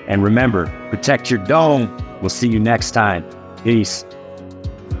 And remember, protect your dome. We'll see you next time. Peace.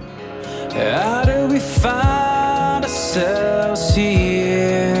 How do we find ourselves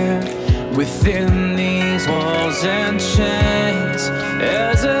here within these walls and chains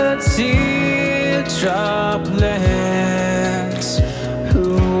as a teardrop lands?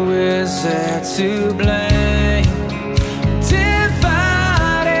 Who is there to blame?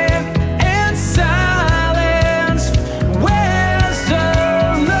 Divided in silence, where's the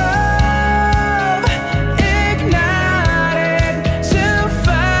love ignited to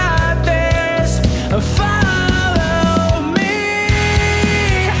fight this? Follow me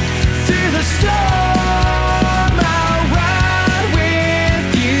through the storm. I'll ride with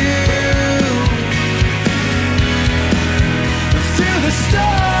you through the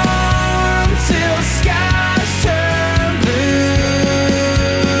storm till skies turn blue.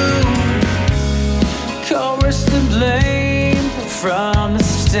 Chorus and blame from the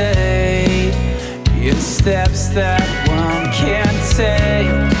state in steps that one can't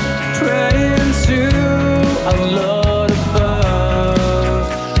take. Praying to our Lord above.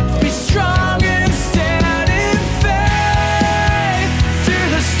 Be strong and stand in faith through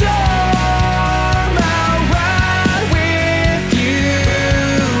the storm. I'll ride with you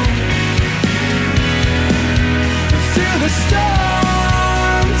through the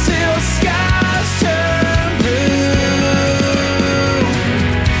storm till skies turn blue.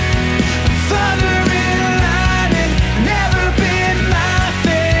 Thunder and lightning, never been my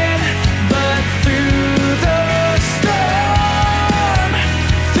thing, but through the storm,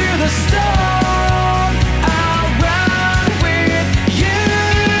 I'll ride with you.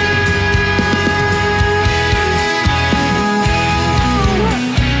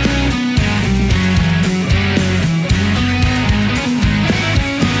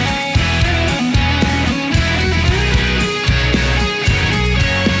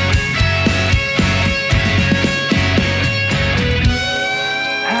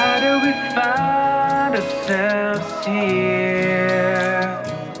 How do we find ourselves here?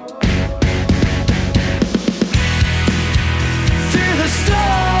 Through the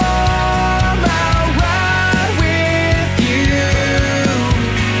storm, I'll ride with you.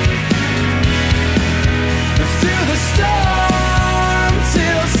 Through the storm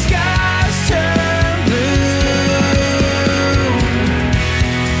till skies turn blue.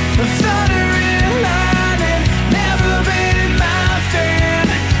 Thunder and lightning, never been my thing,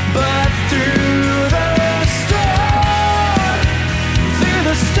 but through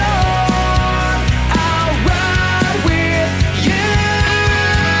the storm, I'll ride with you.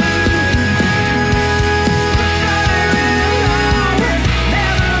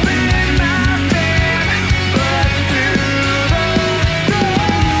 Never been my thing, but through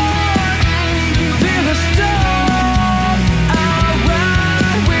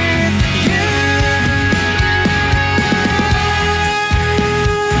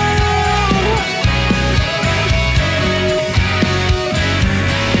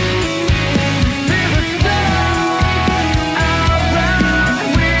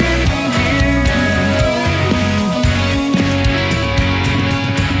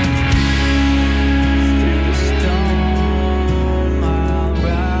the storm, I'll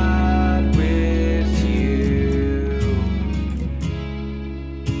ride with you.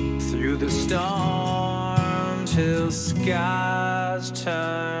 Through the storm till skies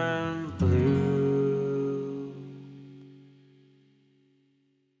turn blue.